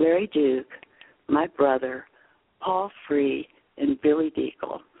 Larry Duke, my brother, Paul Free, and Billy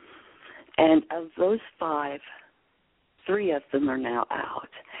Deagle. And of those 5, 3 of them are now out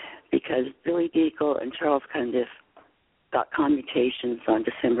because Billy Deagle and Charles Cundiff got commutations on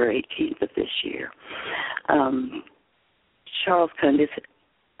December 18th of this year. Charles Cundiff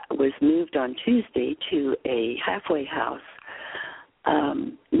was moved on Tuesday to a halfway house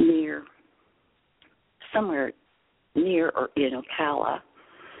somewhere near or in Ocala.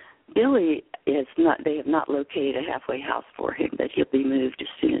 Billy they have not located a halfway house for him, but he'll be moved as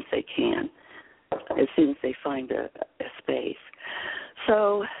soon as they can, as soon as they find a space.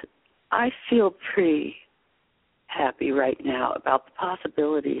 So I feel pretty happy right now about the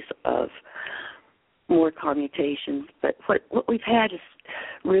possibilities of more commutations, but what we've had is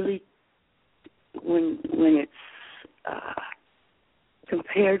really, when it's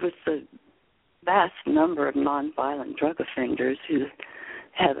compared with the vast number of nonviolent drug offenders who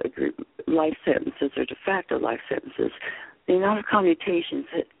have life sentences or de facto life sentences, the amount of commutations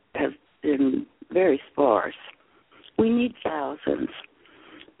have been very sparse. We need thousands,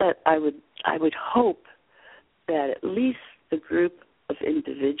 but I would hope that at least the group of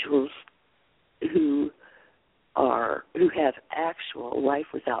individuals who have actual life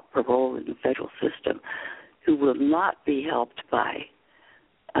without parole in the federal system, who will not be helped by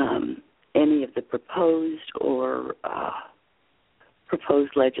any of the proposed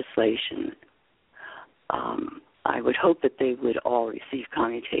legislation, I would hope that they would all receive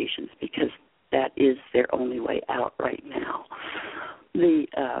commutations because that is their only way out right now. The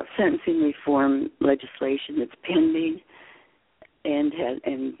sentencing reform legislation that's pending and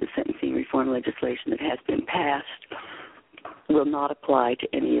the sentencing reform legislation that has been passed will not apply to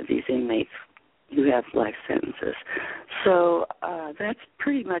any of these inmates who have life sentences. So that's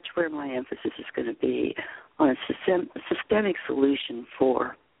pretty much where my emphasis is going to be, on a systemic solution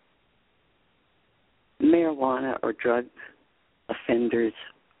for marijuana or drug offenders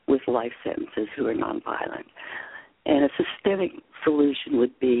with life sentences who are nonviolent. And a systemic solution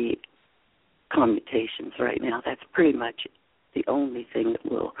would be commutations right now. That's pretty much the only thing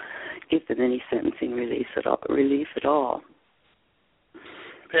that will give them any sentencing relief at all.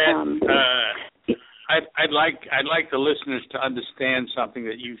 Pat, I'd like the listeners to understand something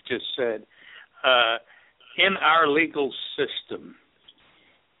that you've just said. In our legal system,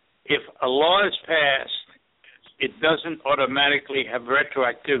 if a law is passed, it doesn't automatically have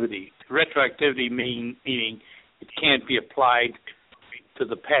retroactivity. Retroactivity meaning it can't be applied to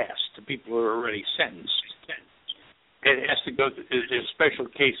the past, to people who are already sentenced. It has to go there's special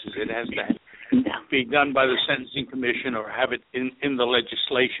cases. It has to be done by the Sentencing Commission or have it in the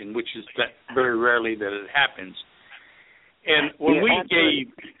legislation, which is that very rarely that it happens. And when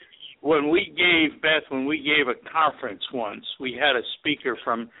we gave a conference once, we had a speaker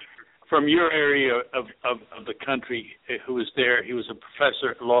from your area of the country who was there. He was a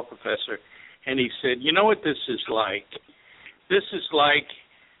professor, a law professor, and he said, you know what this is like? This is like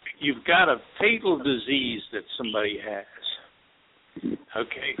you've got a fatal disease that somebody has.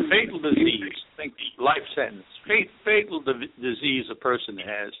 Okay, fatal disease, think life sentence, fatal disease a person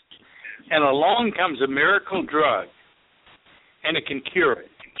has, and along comes a miracle drug, and it can cure it,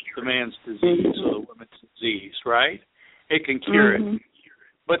 the man's disease or the woman's disease, right? It can cure it.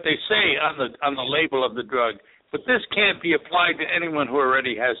 But they say on the label of the drug, but this can't be applied to anyone who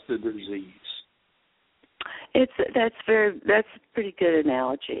already has the disease. That's a pretty good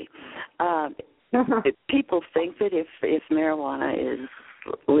analogy. People think that if marijuana is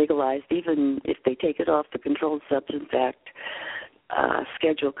legalized, even if they take it off the Controlled Substance Act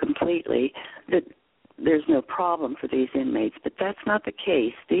schedule completely, that there's no problem for these inmates. But that's not the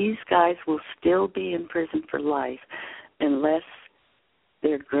case. These guys will still be in prison for life unless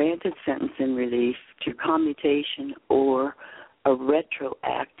they're granted sentence and relief through commutation or a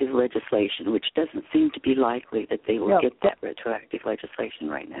retroactive legislation, which doesn't seem to be likely that they will get that retroactive legislation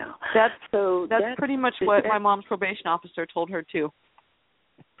right now. That's pretty much what my mom's probation officer told her too.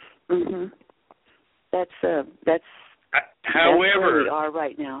 That's however, where we are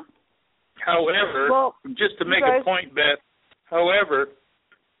right now. However, just to make a point, Beth, however,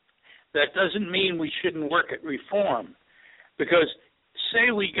 that doesn't mean we shouldn't work at reform, because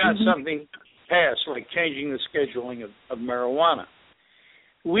say we got something passed, like changing the scheduling of marijuana.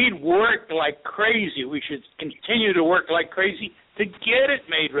 We'd work like crazy. We should continue to work like crazy to get it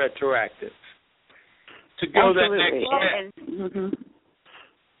made retroactive, to go that next step.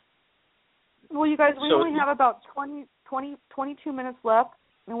 Well, you guys, we only have about 22 minutes left,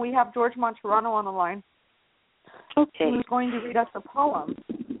 and we have George Martorano on the line. Okay. Who's going to read us a poem.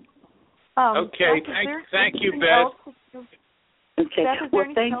 Okay, thank you, Beth. Okay, well,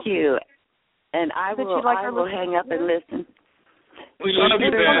 thank you. And I will hang up and listen. We love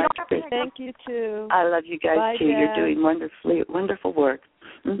you, Beth. Thank you, too. I love you guys, Bye, too. Dad. You're doing wonderful work.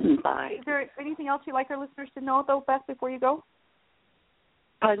 Bye. Is there anything else you'd like our listeners to know, though, Beth, before you go?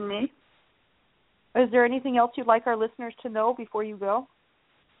 Pardon me? Is there anything else you'd like our listeners to know before you go?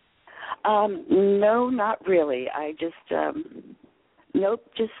 No, not really. I just,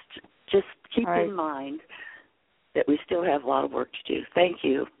 just keep in mind that we still have a lot of work to do. Thank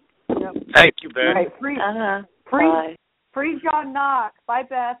you. Thank you, Beth. Right. Free John Knox. Bye,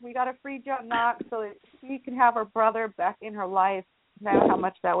 Beth. We got to free John Knox so that she can have her brother back in her life. Know how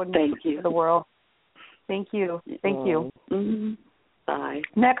much that would mean to the world. Thank you. Thank you. Bye.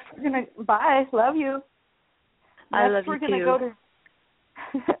 Next, we're going to... Bye. Love you. I love you, too. Go to...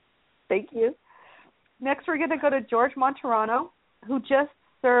 Thank you. Next, we're going to go to George Martorano, who just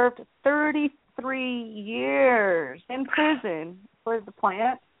served 33 years in prison for the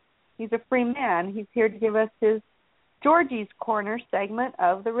plant. He's a free man. He's here to give us his Gorgies Corner segment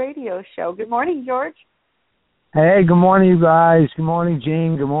of the radio show. Good morning, George. Hey, good morning, you guys. Good morning,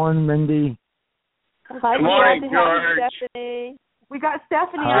 Jean. Good morning, Mindy. Hi, good morning, George. Stephanie. We got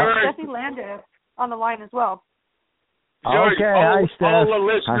Stephanie Landa on the line as well. George, okay, hi, Steph. All the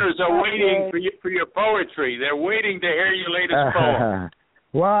listeners are waiting for your poetry. They're waiting to hear your latest poem.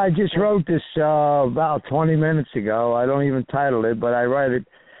 Well, I just wrote this about 20 minutes ago. I don't even title it, but I write it.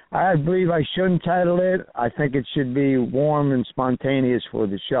 I believe I shouldn't title it. I think it should be warm and spontaneous for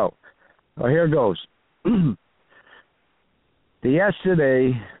the show. Well, here goes. The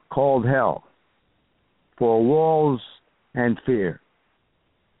yesterday called hell for walls and fear,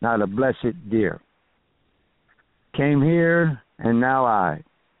 not a blessed dear. Came here, and now I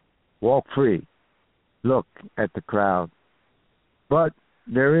walk free, look at the crowd. But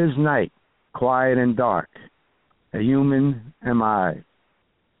there is night, quiet and dark. A human am I.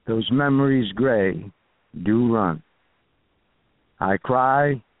 Those memories gray do run. I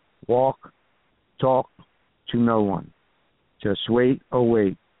cry, walk, talk to no one. Just wait,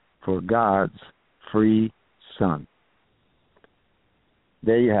 await for God's free son.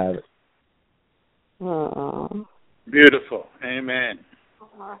 There you have it. Beautiful. Amen.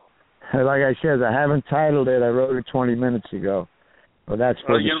 like I said, I haven't titled it. I wrote it 20 minutes ago. Well, that's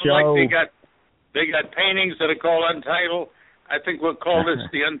for the show. Like they got paintings that are called Untitled. I think we'll call this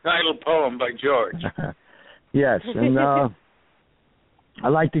the Untitled Poem by George. Yes, and I'd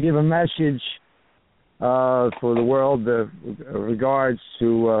like to give a message for the world regards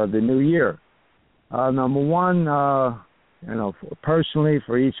to the new year. Number one, personally,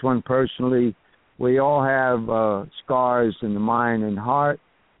 for each one personally, we all have scars in the mind and heart.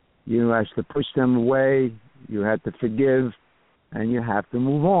 You have to push them away. You have to forgive, and you have to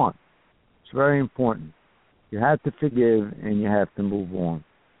move on. It's very important. You have to forgive, and you have to move on.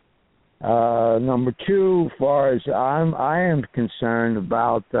 Number two, as far as I am concerned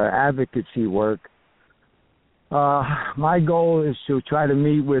about advocacy work, my goal is to try to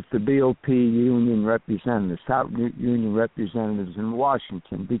meet with the BOP union representatives, top union representatives in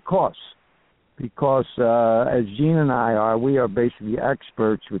Washington, because as Gene and I are, we are basically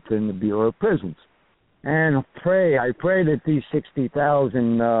experts within the Bureau of Prisons. And I pray that these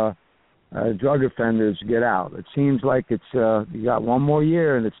 60,000 drug offenders get out. It seems like it's you got one more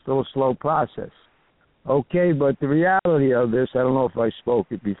year and it's still a slow process. Okay, but the reality of this, I don't know if I spoke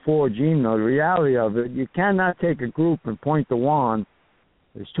it before, Gene, no, the reality of it, you cannot take a group and point the wand.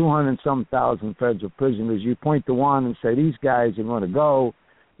 There's 200-some thousand federal prisoners. You point the wand and say, these guys are going to go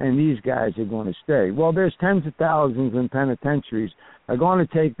and these guys are going to stay. Well, there's tens of thousands in penitentiaries are going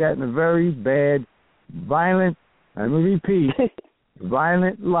to take that in a very bad, violent, and we repeat,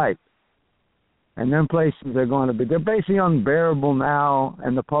 violent life. And then places are going to be, they're basically unbearable now,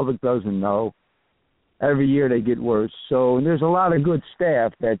 and the public doesn't know. Every year they get worse. So there's a lot of good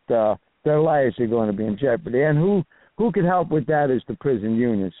staff that their lives are going to be in jeopardy. And who can help with that is the prison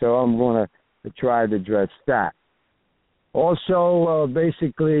union. So I'm going to try to address that. Also,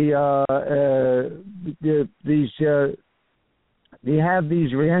 basically, they have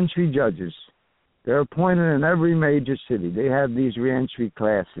these reentry judges. They're appointed in every major city. They have these reentry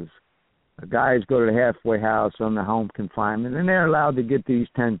classes. Guys go to the halfway house on the home confinement, and they're allowed to get these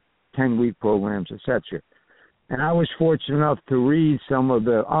 10-week programs, etc. And I was fortunate enough to read some of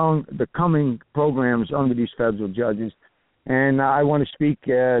the coming programs under these federal judges. And I want to speak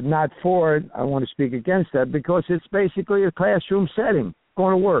not for it, I want to speak against that, because it's basically a classroom setting. It's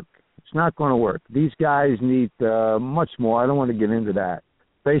going to work. It's not going to work. These guys need much more. I don't want to get into that.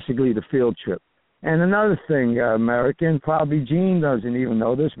 Basically the field trip. And another thing, American, probably Gene doesn't even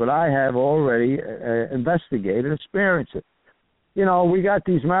know this, but I have already investigated, experienced it. You know, we got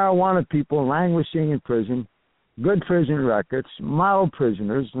these marijuana people languishing in prison, good prison records, model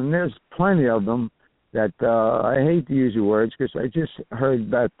prisoners, and there's plenty of them that, I hate to use the words because I just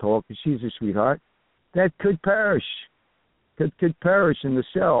heard Beth talk, and she's a sweetheart, that could perish, could perish in the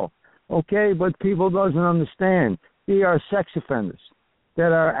cell. Okay, but people doesn't understand. They are sex offenders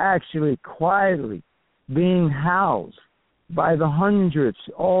that are actually quietly being housed by the hundreds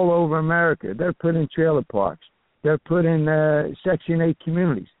all over America. They're put in trailer parks. They're put in Section 8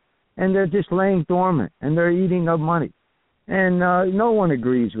 communities. And they're just laying dormant, and they're eating up money. And no one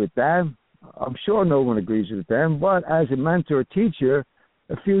agrees with that. I'm sure no one agrees with them. But as a mentor teacher,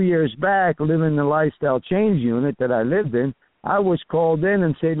 a few years back, living in the lifestyle change unit that I lived in, I was called in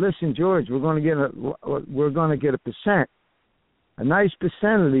and said, listen, George, we're going to get a percent. A nice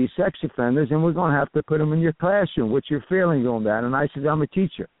percent of these sex offenders, and we're going to have to put them in your classroom. What's your feeling on that? And I said, I'm a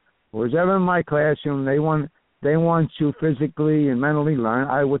teacher. Whoever's ever in my classroom, they want to physically and mentally learn,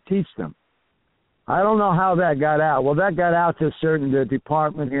 I will teach them. I don't know how that got out. Well, that got out to a certain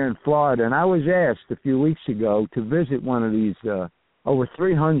department here in Florida, and I was asked a few weeks ago to visit one of these, over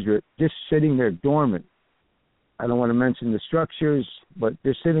 300, just sitting there dormant. I don't want to mention the structures, but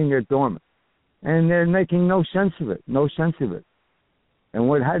they're sitting there dormant. And they're making no sense of it,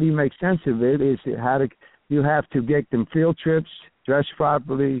 And how do you make sense of it is you have to get them field trips, dress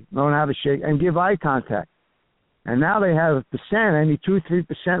properly, learn how to shake, and give eye contact. And now they have a percent, only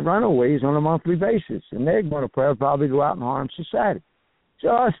 2-3% runaways on a monthly basis, and they're going to probably go out and harm society. So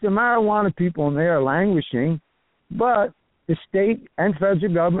us, the marijuana people in there are languishing, but the state and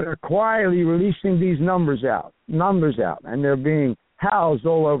federal government are quietly releasing these numbers out, and they're being housed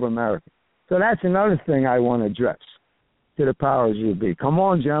all over America. So that's another thing I want to address to the powers that be. Come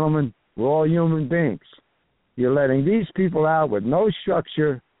on, gentlemen, we're all human beings. You're letting these people out with no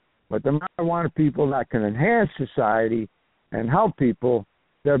structure, but the marijuana people that can enhance society and help people,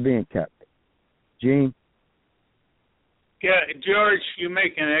 they're being kept. Gene? Yeah, George, you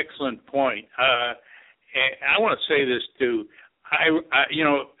make an excellent point. I want to say this too.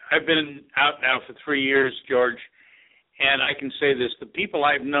 I've been out now for 3 years, George, and I can say this: the people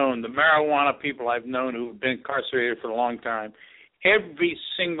I've known, the marijuana people I've known who've been incarcerated for a long time, Every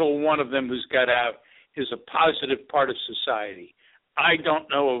single one of them who's got out is a positive part of society. I don't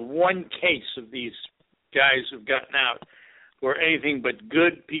know of one case of these guys who've gotten out who are anything but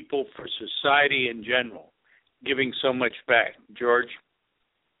good people for society in general, giving so much back. George?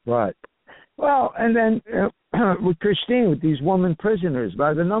 Right. Well, and then with Christine, with these women prisoners,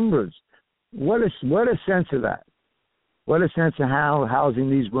 by the numbers, what a sense of that. What a sense of how housing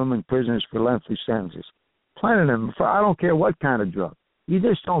these women prisoners for lengthy sentences. Plenty of them, for I don't care what kind of drug. You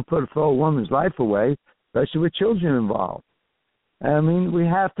just don't put a woman's life away, especially with children involved. I mean, we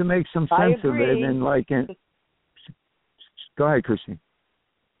have to make some sense of it. And go ahead, Christine.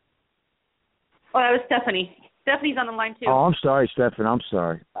 Oh, that was Stephanie. Stephanie's on the line, too. Oh, I'm sorry, Stephanie. I'm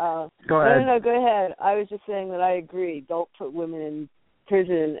sorry. Go ahead. No, go ahead. I was just saying that I agree. Don't put women in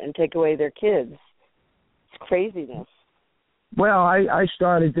prison and take away their kids. It's craziness. Well, I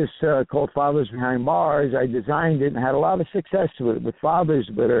started this called Fathers Behind Bars. I designed it and had a lot of success with fathers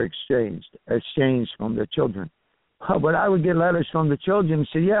that are exchanged from their children. But I would get letters from the children and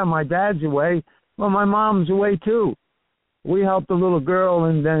say, yeah, my dad's away. Well, my mom's away, too. We helped a little girl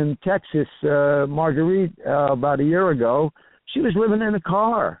in Texas, Marguerite, about a year ago. She was living in a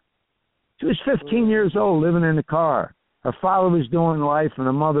car. She was 15 years old, living in a car. Her father was doing life, and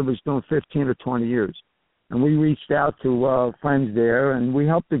her mother was doing 15 or 20 years. And we reached out to friends there, and we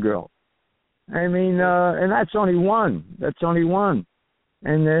helped the girl. I mean, and that's only one. That's only one.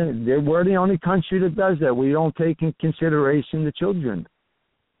 And we're the only country that does that. We don't take in consideration the children.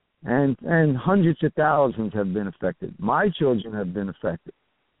 And hundreds of thousands have been affected. My children have been affected.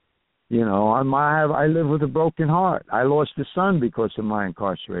 You know, I live with a broken heart. I lost a son because of my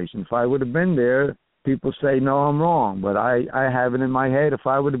incarceration. If I would have been there, people say, no, I'm wrong. But I have it in my head, if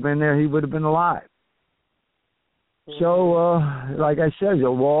I would have been there, he would have been alive. So, like I said,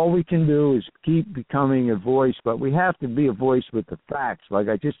 all we can do is keep becoming a voice, but we have to be a voice with the facts. Like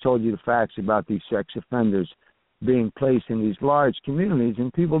I just told you the facts about these sex offenders being placed in these large communities,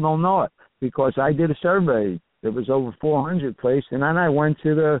 and people don't know it because I did a survey. There was over 400 placed, and then I went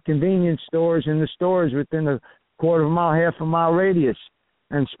to the convenience stores and the stores within a quarter of a mile, half a mile radius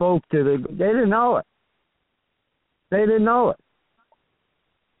and spoke to they didn't know it. They didn't know it.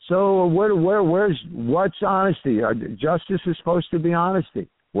 So what's honesty? Justice is supposed to be honesty.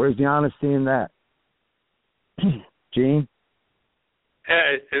 Where's the honesty in that? Gene?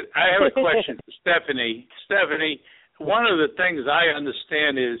 I have a question for Stephanie. Stephanie, one of the things I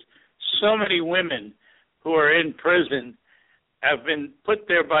understand is so many women who are in prison have been put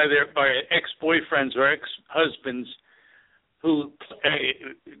there by ex-boyfriends or ex-husbands who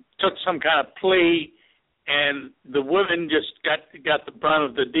took some kind of plea, and the women just got the brunt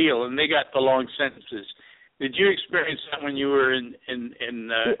of the deal, and they got the long sentences. Did you experience that when you were in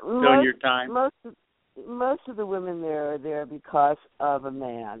during your time? Most of the women there are there because of a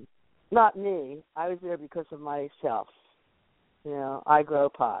man. Not me. I was there because of myself. You know, I grow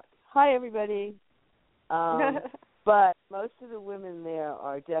pot. Hi, everybody. But most of the women there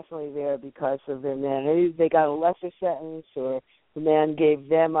are definitely there because of their man. They got a lesser sentence, or the man gave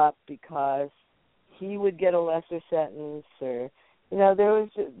them up because he would get a lesser sentence, or, you know,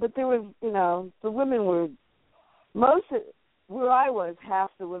 the women were, where I was, half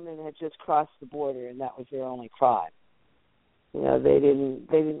the women had just crossed the border, and that was their only crime. You know, they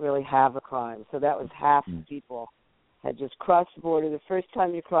didn't really have a crime, so that was half the people had just crossed the border. The first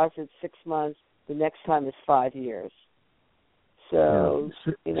time you cross it, 6 months. The next time is 5 years. So,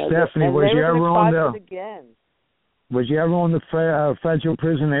 you know, Stephanie, was you ever on the federal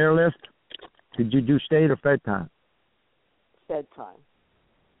prison airlift? Did you do state or fed time? Fed time.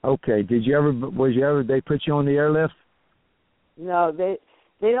 Okay. They put you on the airlift? No, they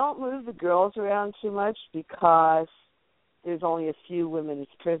don't move the girls around too much because there's only a few women's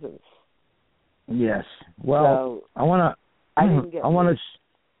prisons. Yes. Well, so, I want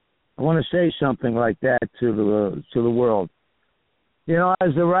to say something like that to the world. You know,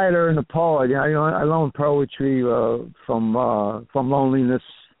 as a writer and a poet, you know, I learned poetry from loneliness,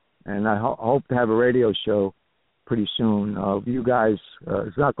 and I hope to have a radio show pretty soon. You guys,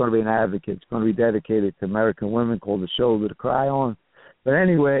 it's not going to be an advocate. It's going to be dedicated to American women, called The Shoulder to Cry On. But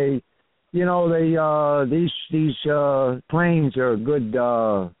anyway, you know, these planes are a good,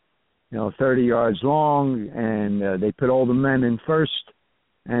 30 yards long, and they put all the men in first,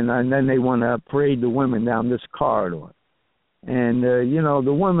 and then they want to parade the women down this corridor. And,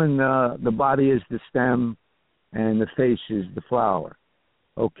 the woman, the body is the stem, and the face is the flower.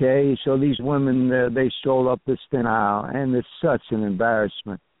 Okay, so these women, they stroll up this thin aisle, and it's such an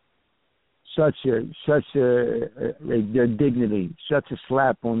embarrassment, such a dignity, such a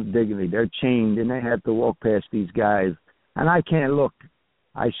slap on dignity. They're chained, and they have to walk past these guys and I can't look.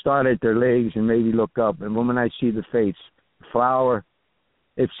 I start at their legs and maybe look up, and when I see the face, the flower,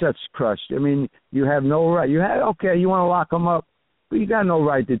 it's such crushed. I mean, you have no right. You want to lock them up, but you got no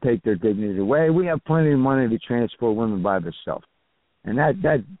right to take their dignity away. We have plenty of money to transport women by themselves, and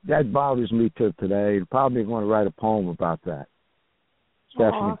that bothers me till today. Probably want to write a poem about that.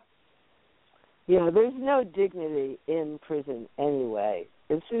 Stephanie. Yeah, there's no dignity in prison anyway.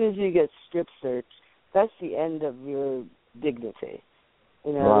 As soon as you get strip searched, that's the end of your dignity.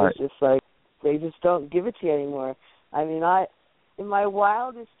 You know, right. It's just like they just don't give it to you anymore. I mean, in my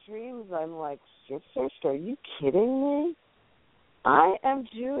wildest dreams, I'm like, strip searched? Are you kidding me? I am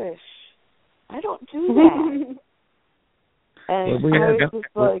Jewish. I don't do that. And I was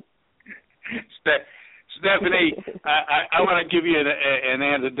just like... Stephanie, I want to give you an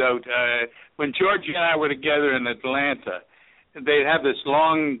antidote. When George and I were together in Atlanta, they'd have this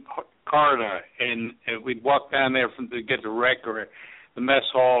long corridor, and we'd walk down there to get the rec or the mess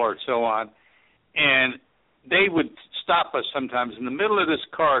hall or so on, and they would stop us sometimes in the middle of this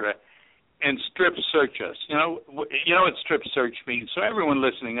corridor and strip search us. You know what strip search means, so everyone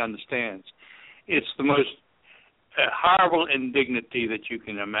listening understands. It's the most horrible indignity that you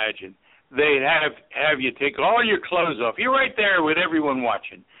can imagine. They have you take all your clothes off. You're right there with everyone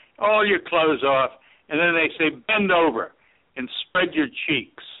watching. All your clothes off, and then they say, bend over and spread your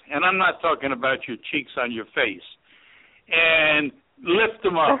cheeks. And I'm not talking about your cheeks on your face. And lift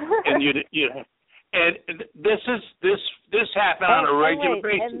them up. And and this happened on a regular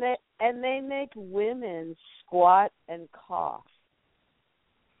basis. And they make women squat and cough,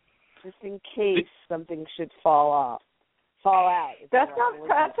 just in case something should fall out. That sounds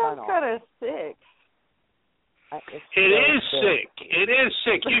kind of sick. It is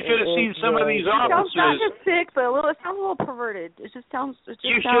sick. You should have seen some of these officers. It sounds kind of sick, but it sounds a little perverted. You should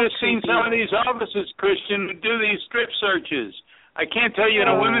have seen some of these officers, Christian, who do these strip searches. I can't tell you in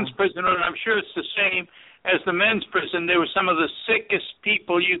a women's prison, and I'm sure it's the same as the men's prison. There were some of the sickest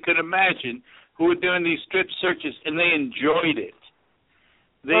people you could imagine who were doing these strip searches, and they enjoyed it.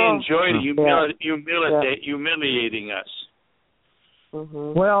 They enjoyed humiliating us.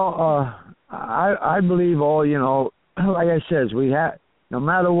 Mm-hmm. Well, I believe like I said, no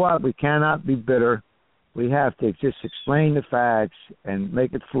matter what, we cannot be bitter. We have to just explain the facts and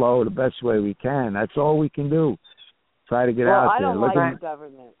make it flow the best way we can. That's all we can do. Try to get out there. I don't like the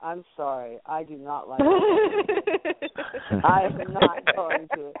government. I'm sorry. I do not like it. I am not going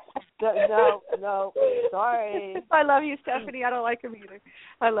to. No, sorry. I love you, Stephanie. I don't like him either.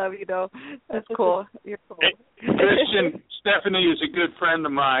 I love you, though. That's cool. You're cool. Christian, Stephanie is a good friend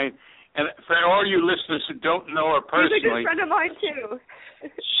of mine. And for all you listeners who don't know her personally... She's a good friend of mine, too.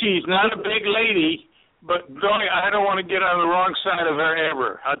 She's not a big lady, but I don't want to get on the wrong side of her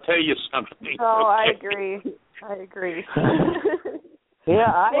ever. I'll tell you something. Oh, okay? I agree.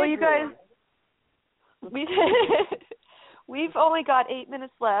 Yeah, well, you guys, we've only got 8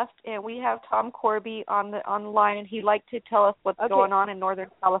 minutes left, and we have Tom Korby on the line, and he'd like to tell us what's going on in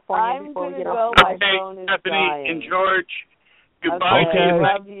Northern California before we get off. Okay, Stephanie and George, goodbye. Okay.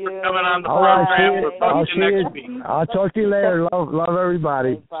 Thank you for coming on the program. We'll talk to you next week. I'll talk to you later. Love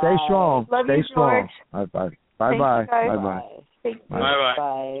everybody. Bye. Stay strong. Love Stay you, strong. George. Bye. Bye.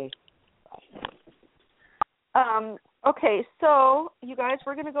 Bye. Okay, so you guys,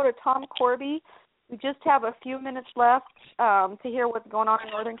 we're going to go to Tom Korby. We just have a few minutes left to hear what's going on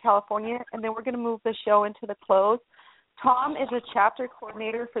in Northern California, and then we're going to move the show into the close. Tom is a chapter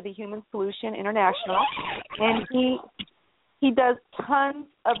coordinator for the Human Solution International, and he does tons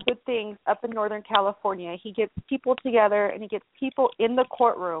of good things up in Northern California. He gets people together, and he gets people in the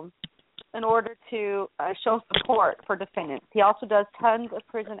courtroom in order to show support for defendants. He also does tons of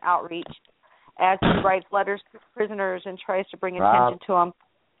prison outreach as he writes letters to prisoners and tries to bring attention to them.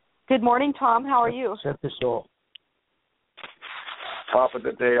 Good morning, Tom. How are you? Top of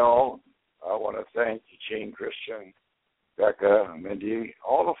the day, all. I want to thank Eugene, Christian, Becca, Mindi,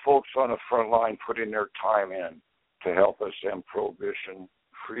 all the folks on the front line putting their time in to help us end prohibition,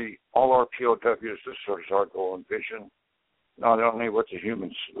 free all our POWs to search our goal and vision, not only with the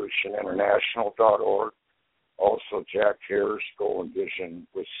Human Solution International.org, also Jack Hare's Goal and Vision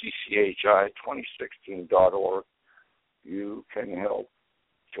with CCHI2016.org. You can help.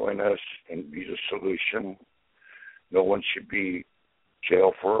 Join us and be the solution. No one should be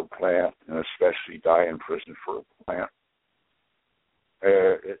jailed for a plant, and especially die in prison for a plant.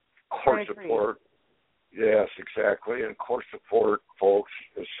 Court support. Yes, exactly. And court support, folks,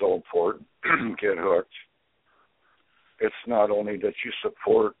 is so important. Get hooked. It's not only that you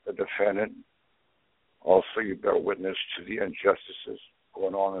support the defendant, also you bear witness to the injustices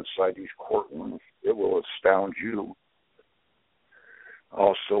going on inside these courtrooms. It will astound you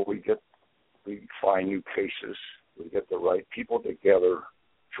Also, we find new cases. We get the right people together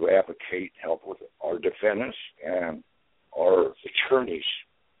to advocate, help with our defendants and our attorneys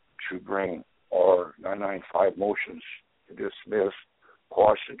to bring our 995 motions to dismiss,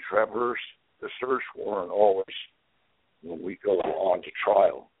 quash, and traverse the search warrant always when we go on to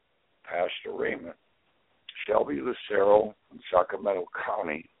trial, past arraignment. Shelby Lucero in Sacramento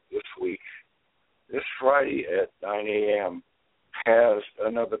County this week, this Friday at 9 a.m., has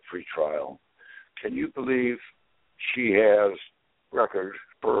another pretrial. Can you believe she has record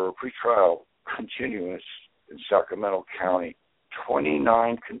for pretrial continuance in Sacramento County?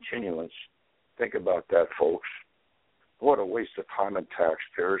 29 continuance. Think about that, folks. What a waste of time and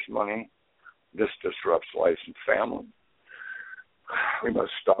taxpayers' money. This disrupts life and family. We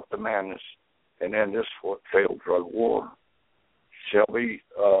must stop the madness and end this failed drug war. Shelby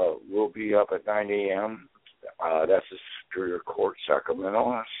will be up at 9 a.m. That's the Superior Court,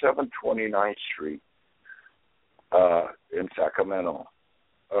 Sacramento, 729th Street in Sacramento.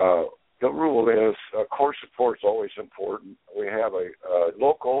 The rule is court support is always important. We have a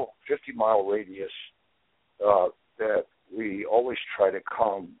local 50-mile radius that we always try to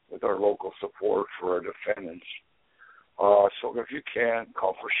come with our local support for our defendants. So if you can,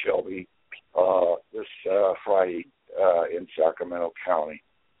 call for Shelby this Friday in Sacramento County.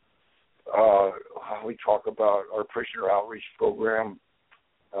 We talk about our prisoner outreach program.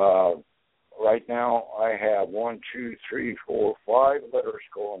 Right now, I have 1, 2, 3, 4, 5 letters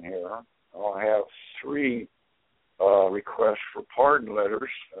going here. I'll have 3 requests for pardon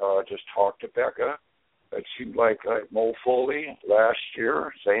letters. Just talked to Becca. It seemed like Mo Foley last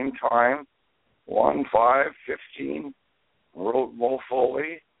year, same time, 1/5/15, wrote Mo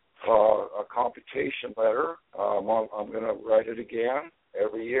Foley a computation letter. I'm going to write it again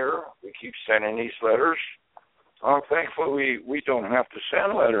every year. We keep sending these letters. Thankfully, we don't have to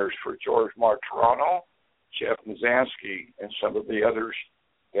send letters for George Martorano, Jeff Mizanski, and some of the others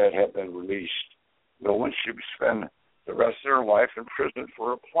that have been released. No one should spend the rest of their life in prison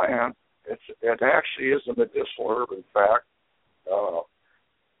for a plan. It actually is a medicinal herb, in fact.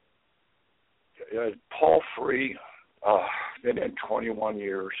 Paul Free, been in 21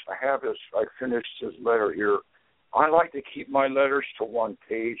 years. I finished his letter here. I like to keep my letters to one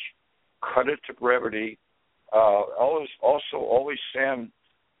page, cut it to brevity. Always send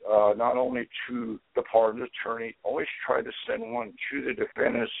not only to the pardon attorney, always try to send one to the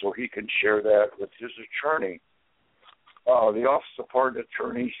defendant so he can share that with his attorney. The Office of Pardon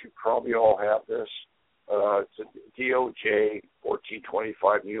Attorneys, you probably all have this. It's a DOJ,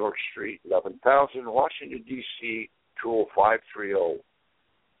 1425 New York Street, 11,000, Washington, D.C., 20530.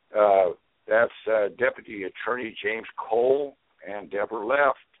 That's Deputy Attorney James Cole and Deborah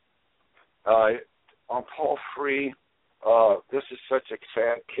Left. On Paul Free, this is such a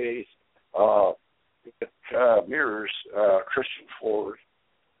sad case. It mirrors Kristin Flor's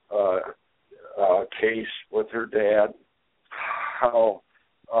case with her dad, how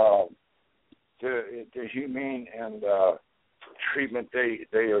the humane and treatment they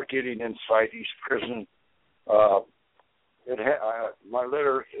are getting inside these prisons. My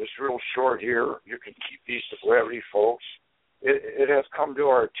letter is real short here. You can keep these to brevity, folks. It has come to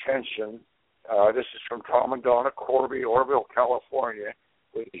our attention. This is from Tom and Donna Korby, Orville, California,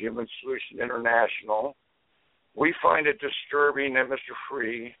 with Human Solution International. We find it disturbing that Mr.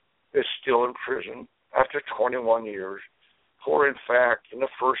 Free is still in prison after 21 years for, in fact, in the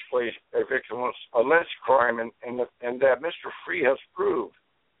first place, a victimless alleged crime, and that Mr. Free has proved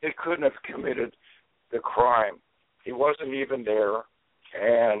he couldn't have committed the crime. He wasn't even there,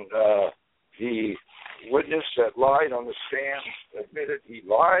 and the witness that lied on the stand admitted he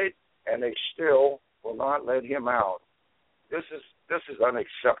lied, and they still will not let him out. This is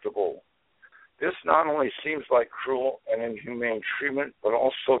unacceptable. This not only seems like cruel and inhumane treatment, but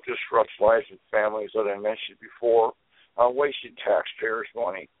also disrupts lives and families, as I mentioned before, wasting taxpayers'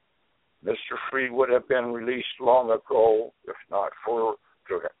 money. Mr. Free would have been released long ago if not for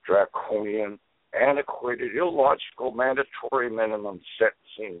draconian, antiquated, illogical, mandatory minimum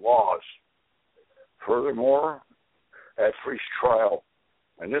sentencing laws. Furthermore, at Free's trial,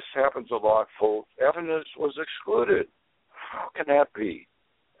 and this happens a lot, folks, evidence was excluded. How can that be?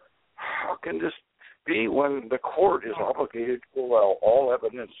 How can this be when the court is obligated to allow all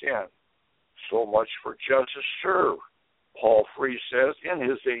evidence in? So much for justice served, Paul Free says in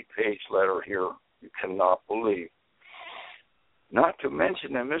his 8-page letter here. You cannot believe. Not to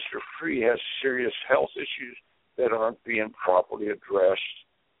mention that Mr. Free has serious health issues that aren't being properly addressed.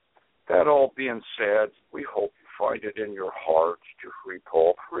 That all being said, we hope you find it in your heart to free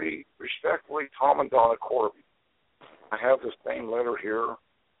Paul Free. Respectfully, Tom and Donna Korby. I have the same letter here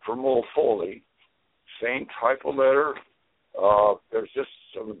for Mo Foley. Same type of letter. There's just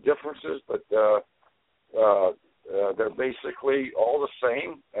some differences, but they're basically all the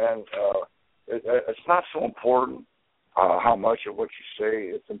same. And it's not so important how much of what you say.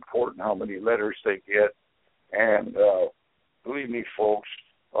 It's important how many letters they get. And believe me, folks,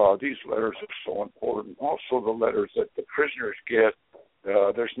 these letters are so important. Also, the letters that the prisoners get,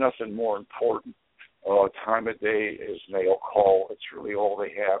 there's nothing more important. Time of day is mail call. It's really all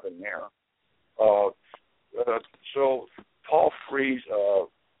they have in there. So Paul Free's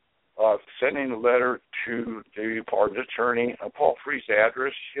sending a letter to the pardon attorney. Paul Free's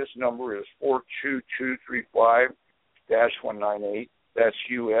address, his number is 42235-198. That's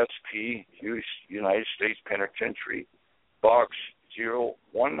USP, United States Penitentiary, Box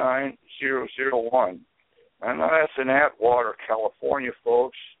 019001. And that's in Atwater, California,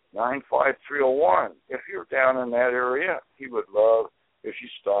 folks, 95301. If you're down in that area, he would love if you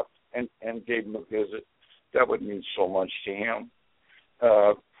stopped and gave him a visit. That would mean so much to him.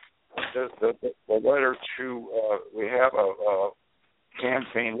 The letter to, we have a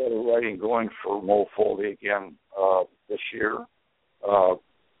campaign letter writing going for Mo Foley again this year. We're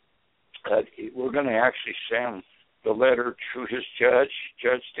going to actually send the letter to his judge,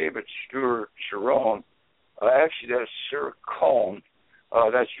 Judge David Stewart Sharon. Actually, that's Sarah Cohn.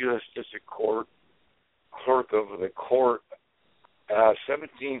 That's U.S. District Court, clerk of the court,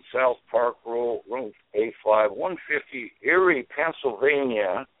 17 South Park Road, room A5, 150 Erie,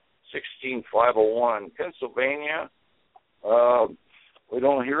 Pennsylvania, 16501. Pennsylvania, we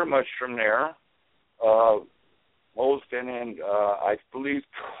don't hear much from there. Mo's been in, I believe,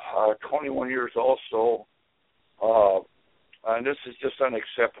 21 years also. And this is just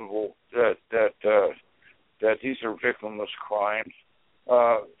unacceptable that these are victimless crimes.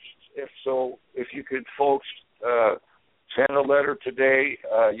 If you could, folks, send a letter today.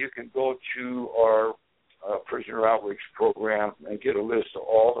 You can go to our prisoner outreach program and get a list of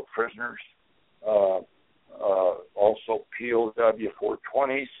all the prisoners, also POW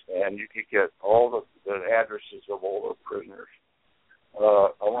 420s, and you can get all the addresses of all the prisoners. I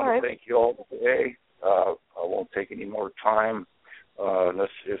want to thank you all today. I won't take any more time. Unless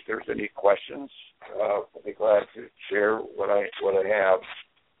if there's any questions, I'll be glad to share what I have.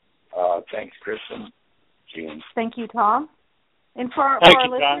 Thanks, Kristin. Gene. Thank you, Tom. And for our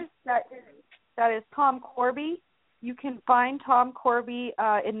listeners, that is Tom Korby. You can find Tom Korby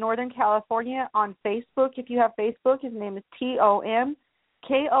in Northern California on Facebook. If you have Facebook, his name is TomKorby.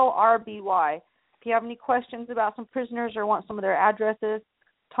 If you have any questions about some prisoners or want some of their addresses,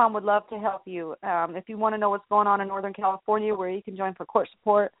 Tom would love to help you. If you want to know what's going on in Northern California, where you can join for court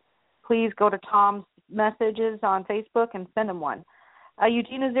support, please go to Tom's messages on Facebook and send him one.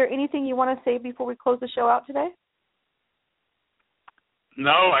 Eugene, is there anything you want to say before we close the show out today?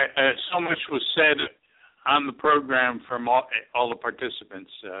 No, so much was said on the program from all the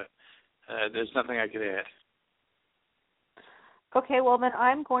participants. There's nothing I could add. Okay, well, then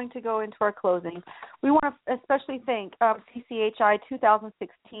I'm going to go into our closing. We want to especially thank CCHI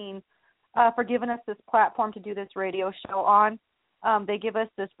 2016 for giving us this platform to do this radio show on. They give us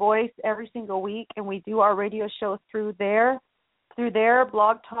this voice every single week, and we do our radio show through their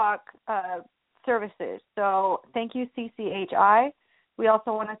blog talk services. So thank you, CCHI. We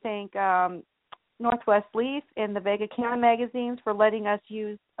also want to thank Northwest Leaf and the Vega County magazines for letting us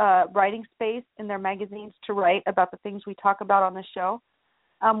use writing space in their magazines to write about the things we talk about on the show.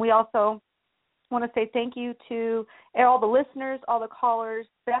 We also want to say thank you to all the listeners, all the callers,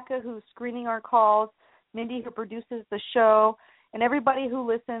 Becca, who's screening our calls, Mindi, who produces the show, and everybody who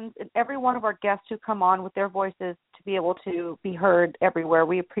listens, and every one of our guests who come on with their voices to be able to be heard everywhere.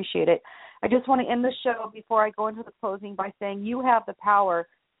 We appreciate it. I just want to end the show before I go into the closing by saying you have the power.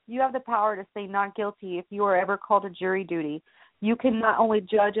 You have the power to say not guilty if you are ever called to jury duty. You can not only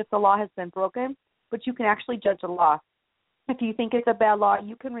judge if the law has been broken, but you can actually judge the law. If you think it's a bad law,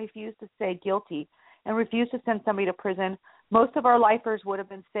 you can refuse to say guilty and refuse to send somebody to prison. Most of our lifers would have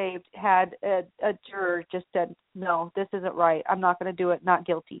been saved had a juror just said, no, this isn't right. I'm not going to do it, not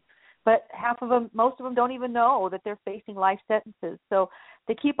guilty. But most of them don't even know that they're facing life sentences. So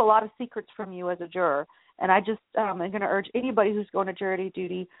they keep a lot of secrets from you as a juror. And I just am going to urge anybody who's going to jury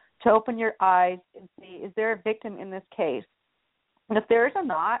duty to open your eyes and see, is there a victim in this case? And if there is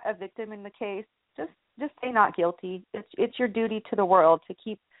not a victim in the case, just say not guilty. It's your duty to the world to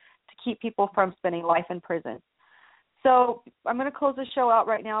keep people from spending life in prison. So I'm going to close the show out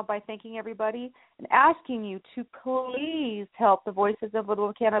right now by thanking everybody and asking you to please help the Voices of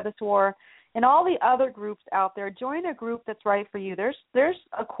Little Cannabis War and all the other groups out there. Join a group that's right for you. There's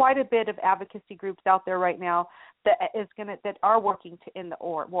quite a bit of advocacy groups out there right now that are working to end the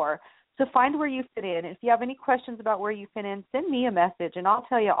war. So find where you fit in. If you have any questions about where you fit in, send me a message, and I'll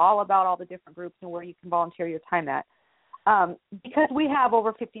tell you all about all the different groups and where you can volunteer your time at. Because we have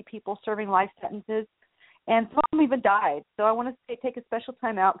over 50 people serving life sentences, and some of them even died. So I want to take a special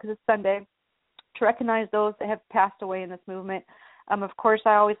time out because it's Sunday to recognize those that have passed away in this movement. Of course,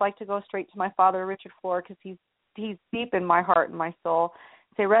 I always like to go straight to my father, Richard Flor, because he's deep in my heart and my soul.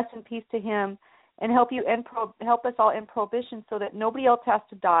 Say rest in peace to him, and help us all end prohibition so that nobody else has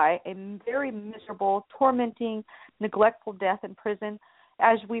to die a very miserable, tormenting, neglectful death in prison.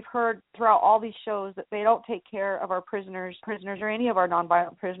 As we've heard throughout all these shows, that they don't take care of our prisoners or any of our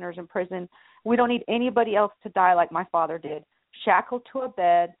nonviolent prisoners in prison. We don't need anybody else to die like my father did, shackled to a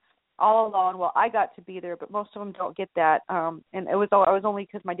bed, all alone. Well, I got to be there, but most of them don't get that. And it was only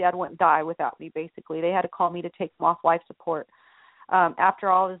because my dad wouldn't die without me, basically. They had to call me to take him off life support. After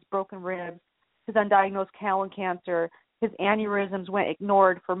all his broken ribs, his undiagnosed colon cancer, his aneurysms went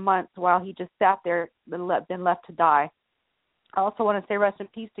ignored for months while he just sat there and been left to die. I also want to say rest in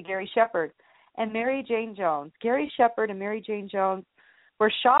peace to Gary Shepard and Mary Jane Jones. Gary Shepard and Mary Jane Jones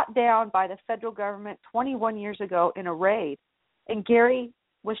were shot down by the federal government 21 years ago in a raid, and Gary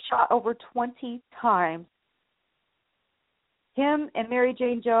was shot over 20 times. Him and Mary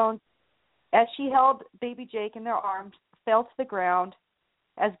Jane Jones, as she held baby Jake in their arms, fell to the ground.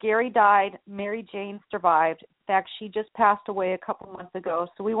 As Gary died, Mary Jane survived. In fact, she just passed away a couple months ago.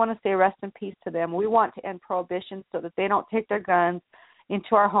 So we want to say rest in peace to them. We want to end prohibition so that they don't take their guns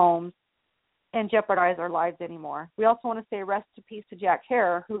into our homes and jeopardize our lives anymore. We also want to say rest in peace to Jack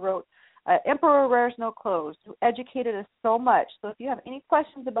Herer, who wrote Emperor Wears No Clothes, who educated us so much. So if you have any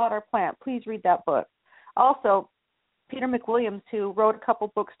questions about our plant, please read that book. Also, Peter McWilliams, who wrote a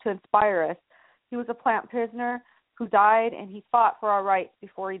couple books to inspire us. He was a plant prisoner who died, and he fought for our rights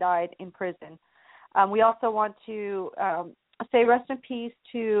before he died in prison. We also want to say rest in peace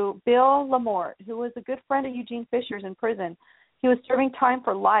to Bill Lamort, who was a good friend of Eugene Fischer's in prison. He was serving time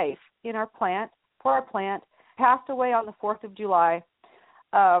for life in our plant, passed away on the 4th of July.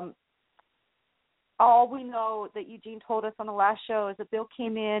 All we know that Eugene told us on the last show is that Bill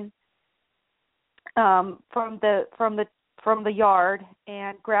came in from the yard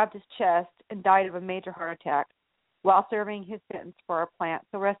and grabbed his chest and died of a major heart attack while serving his sentence for our plant.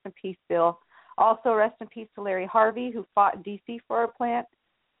 So rest in peace, Bill. Also, rest in peace to Larry Harvey, who fought in D.C. for our plant.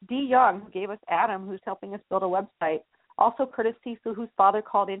 Dee Young, who gave us Adam, who's helping us build a website. Also, Curtis Cesal, whose father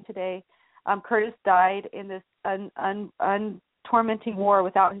called in today. Curtis died in this tormenting war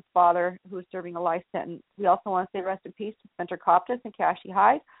without his father, who was serving a life sentence. We also want to say rest in peace to Spencer Coptis and Cassie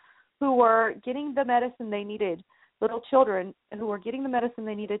Hyde, who were getting the medicine they needed, little children who were getting the medicine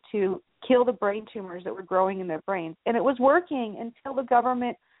they needed to kill the brain tumors that were growing in their brains. And it was working until the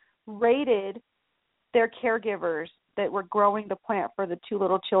government raided their caregivers that were growing the plant for the two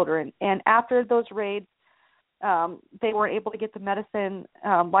little children. And after those raids, they weren't able to get the medicine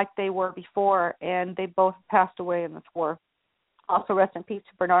like they were before, and they both passed away in this war. Also, rest in peace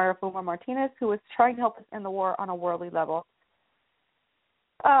to Bernardo Fuma Martinez, who was trying to help us end the war on a worldly level.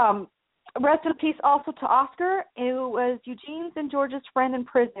 Rest in peace also to Oscar, who was Eugene's and George's friend in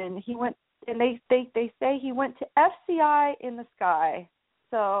prison. He went, and they say he went to FCI in the sky.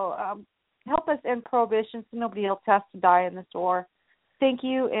 So help us end prohibition so nobody else has to die in this war. Thank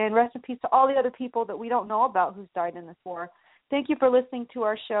you, and rest in peace to all the other people that we don't know about who's died in this war. Thank you for listening to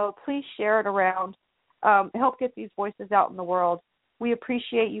our show. Please share it around. Help get these voices out in the world. We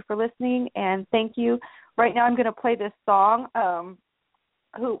appreciate you for listening, and thank you. Right now I'm going to play this song,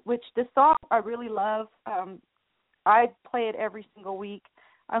 this song I really love. I play it every single week.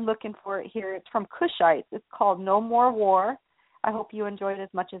 I'm looking for it here. It's from Kushites. It's called No More War. I hope you enjoy it as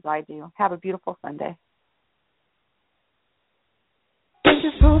much as I do. Have a beautiful Sunday. It's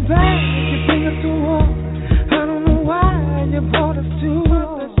just so bad you bring us to war. I don't know why you brought us to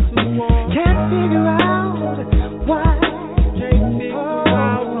war. Can't figure out why.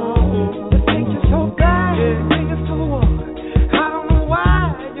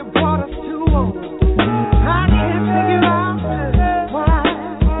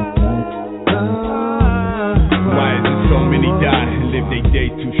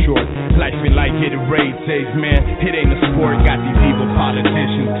 Like hit a raid says, man, it ain't a sport. Got these evil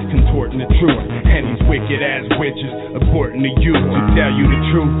politicians contorting the truth, and these wicked ass witches aborting the youth to tell you the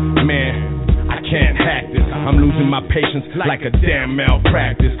truth, man. I can't hack this. I'm losing my patience like a damn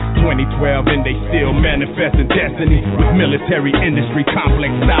malpractice. 2012 and they still manifesting destiny with military industry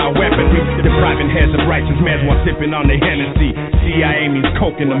complex style weaponry, depriving heads of righteous men while sipping on their Hennessy. CIA means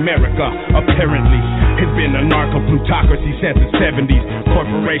coke in America, apparently. It's been a narco-plutocracy since the 70s.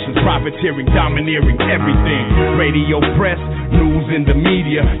 Corporations profiteering, domineering everything. Radio, press, news, and the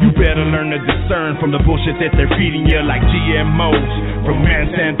media. You better learn to discern from the bullshit that they're feeding you, like GMOs from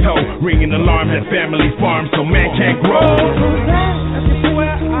Monsanto, ringing alarms at family farms so man can't grow.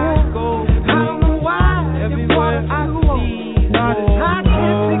 Everywhere I go, I don't know why. Everywhere I see, I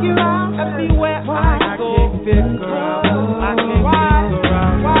can't figure out. Everywhere I go, I can't figure out.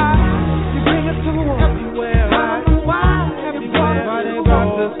 Why you bring us to the wall? Everywhere I don't know why. Everywhere they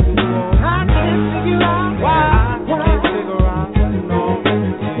got us to the wall. I can't figure out why. I can't figure out.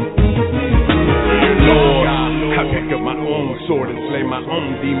 Lord, I pick up my own sword and slay my own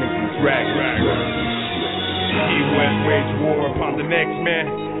demons and dragons. He who has waged war upon the next man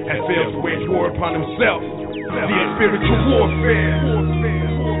has failed to wage war upon himself. The spiritual warfare.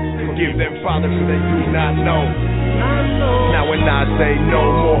 Forgive them, Father, for they do not know. Now when I say no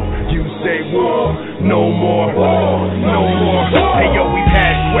more, you say war. No more, no more. Hey yo, we've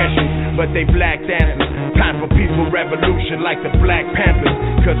had questions, but they blacked answers. Time for peaceful revolution like the Black Panthers.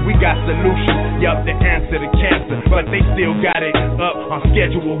 Cause we got solutions, yup, the answer to cancer. But they still got it up on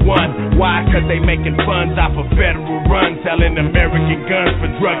Schedule 1. Why? Cause they making funds off of federal runs, selling American guns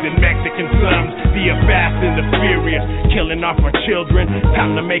for drugs in Mexican slums. The fast and the furious, killing off our children.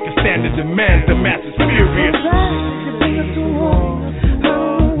 Time to make a stand and demand the masses furious. You bring us to war. I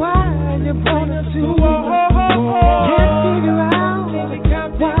don't know why you brought us to war. Can't figure out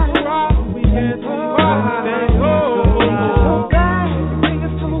why. We can't figure out.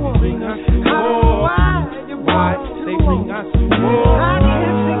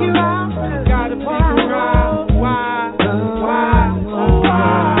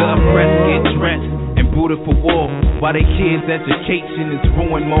 For war, while they kids' education is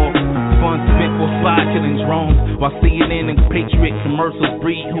ruined more. Funds spent for spy killing drones, while CNN and Patriot commercials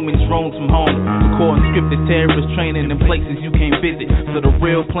breed human drones from home. Recording scripted terrorist training in places you can't visit. So the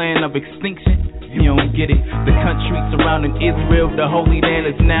real plan of extinction, you don't get it. The country surrounding Israel, the Holy Land,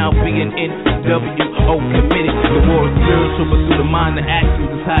 is now being NWO committed. The war is spiritual, but through the mind, the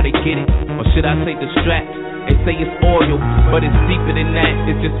actions is how they get it. Or should I say distract? They say it's oil, but it's deeper than that.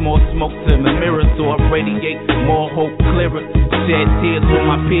 It's just more smoke to the mirror, so I radiate more hope clearer. Shed tears for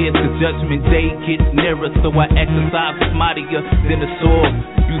my peers, the judgment day gets nearer. So I exercise with mightier than the sword.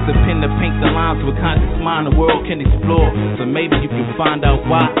 Use a pen to paint the lines with conscious mind the world can explore. So maybe you can find out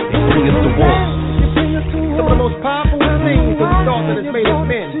why they bring us to war. Some of the most powerful things that we thought that has made us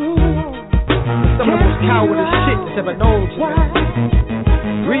men. Some of the most cowardice shit that's ever known to man.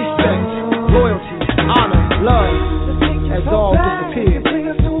 Respect, loyalty, honor, love has all disappeared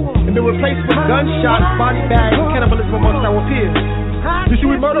and been replaced with gunshots, body bags, and cannibalism amongst our peers. You see,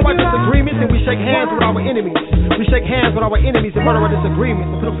 we murder our disagreements and we shake hands with our enemies. We shake hands with our enemies and murder our disagreements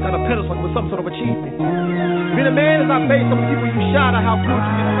and put them on a pedestal with some sort of achievement. Being a man is not based on the people you shot or how good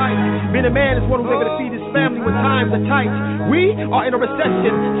you can fight. Being a man is one who's able to feed his family when times are tight. We are in a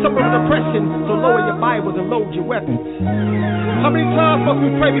recession, suffering from depression, so lower your Bibles and load your weapons. How many times must we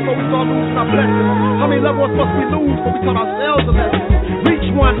pray before we start losing our blessings? How many loved ones must we lose before we taught ourselves a lesson? Reach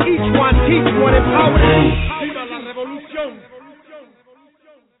one, each one, teach one, empower them.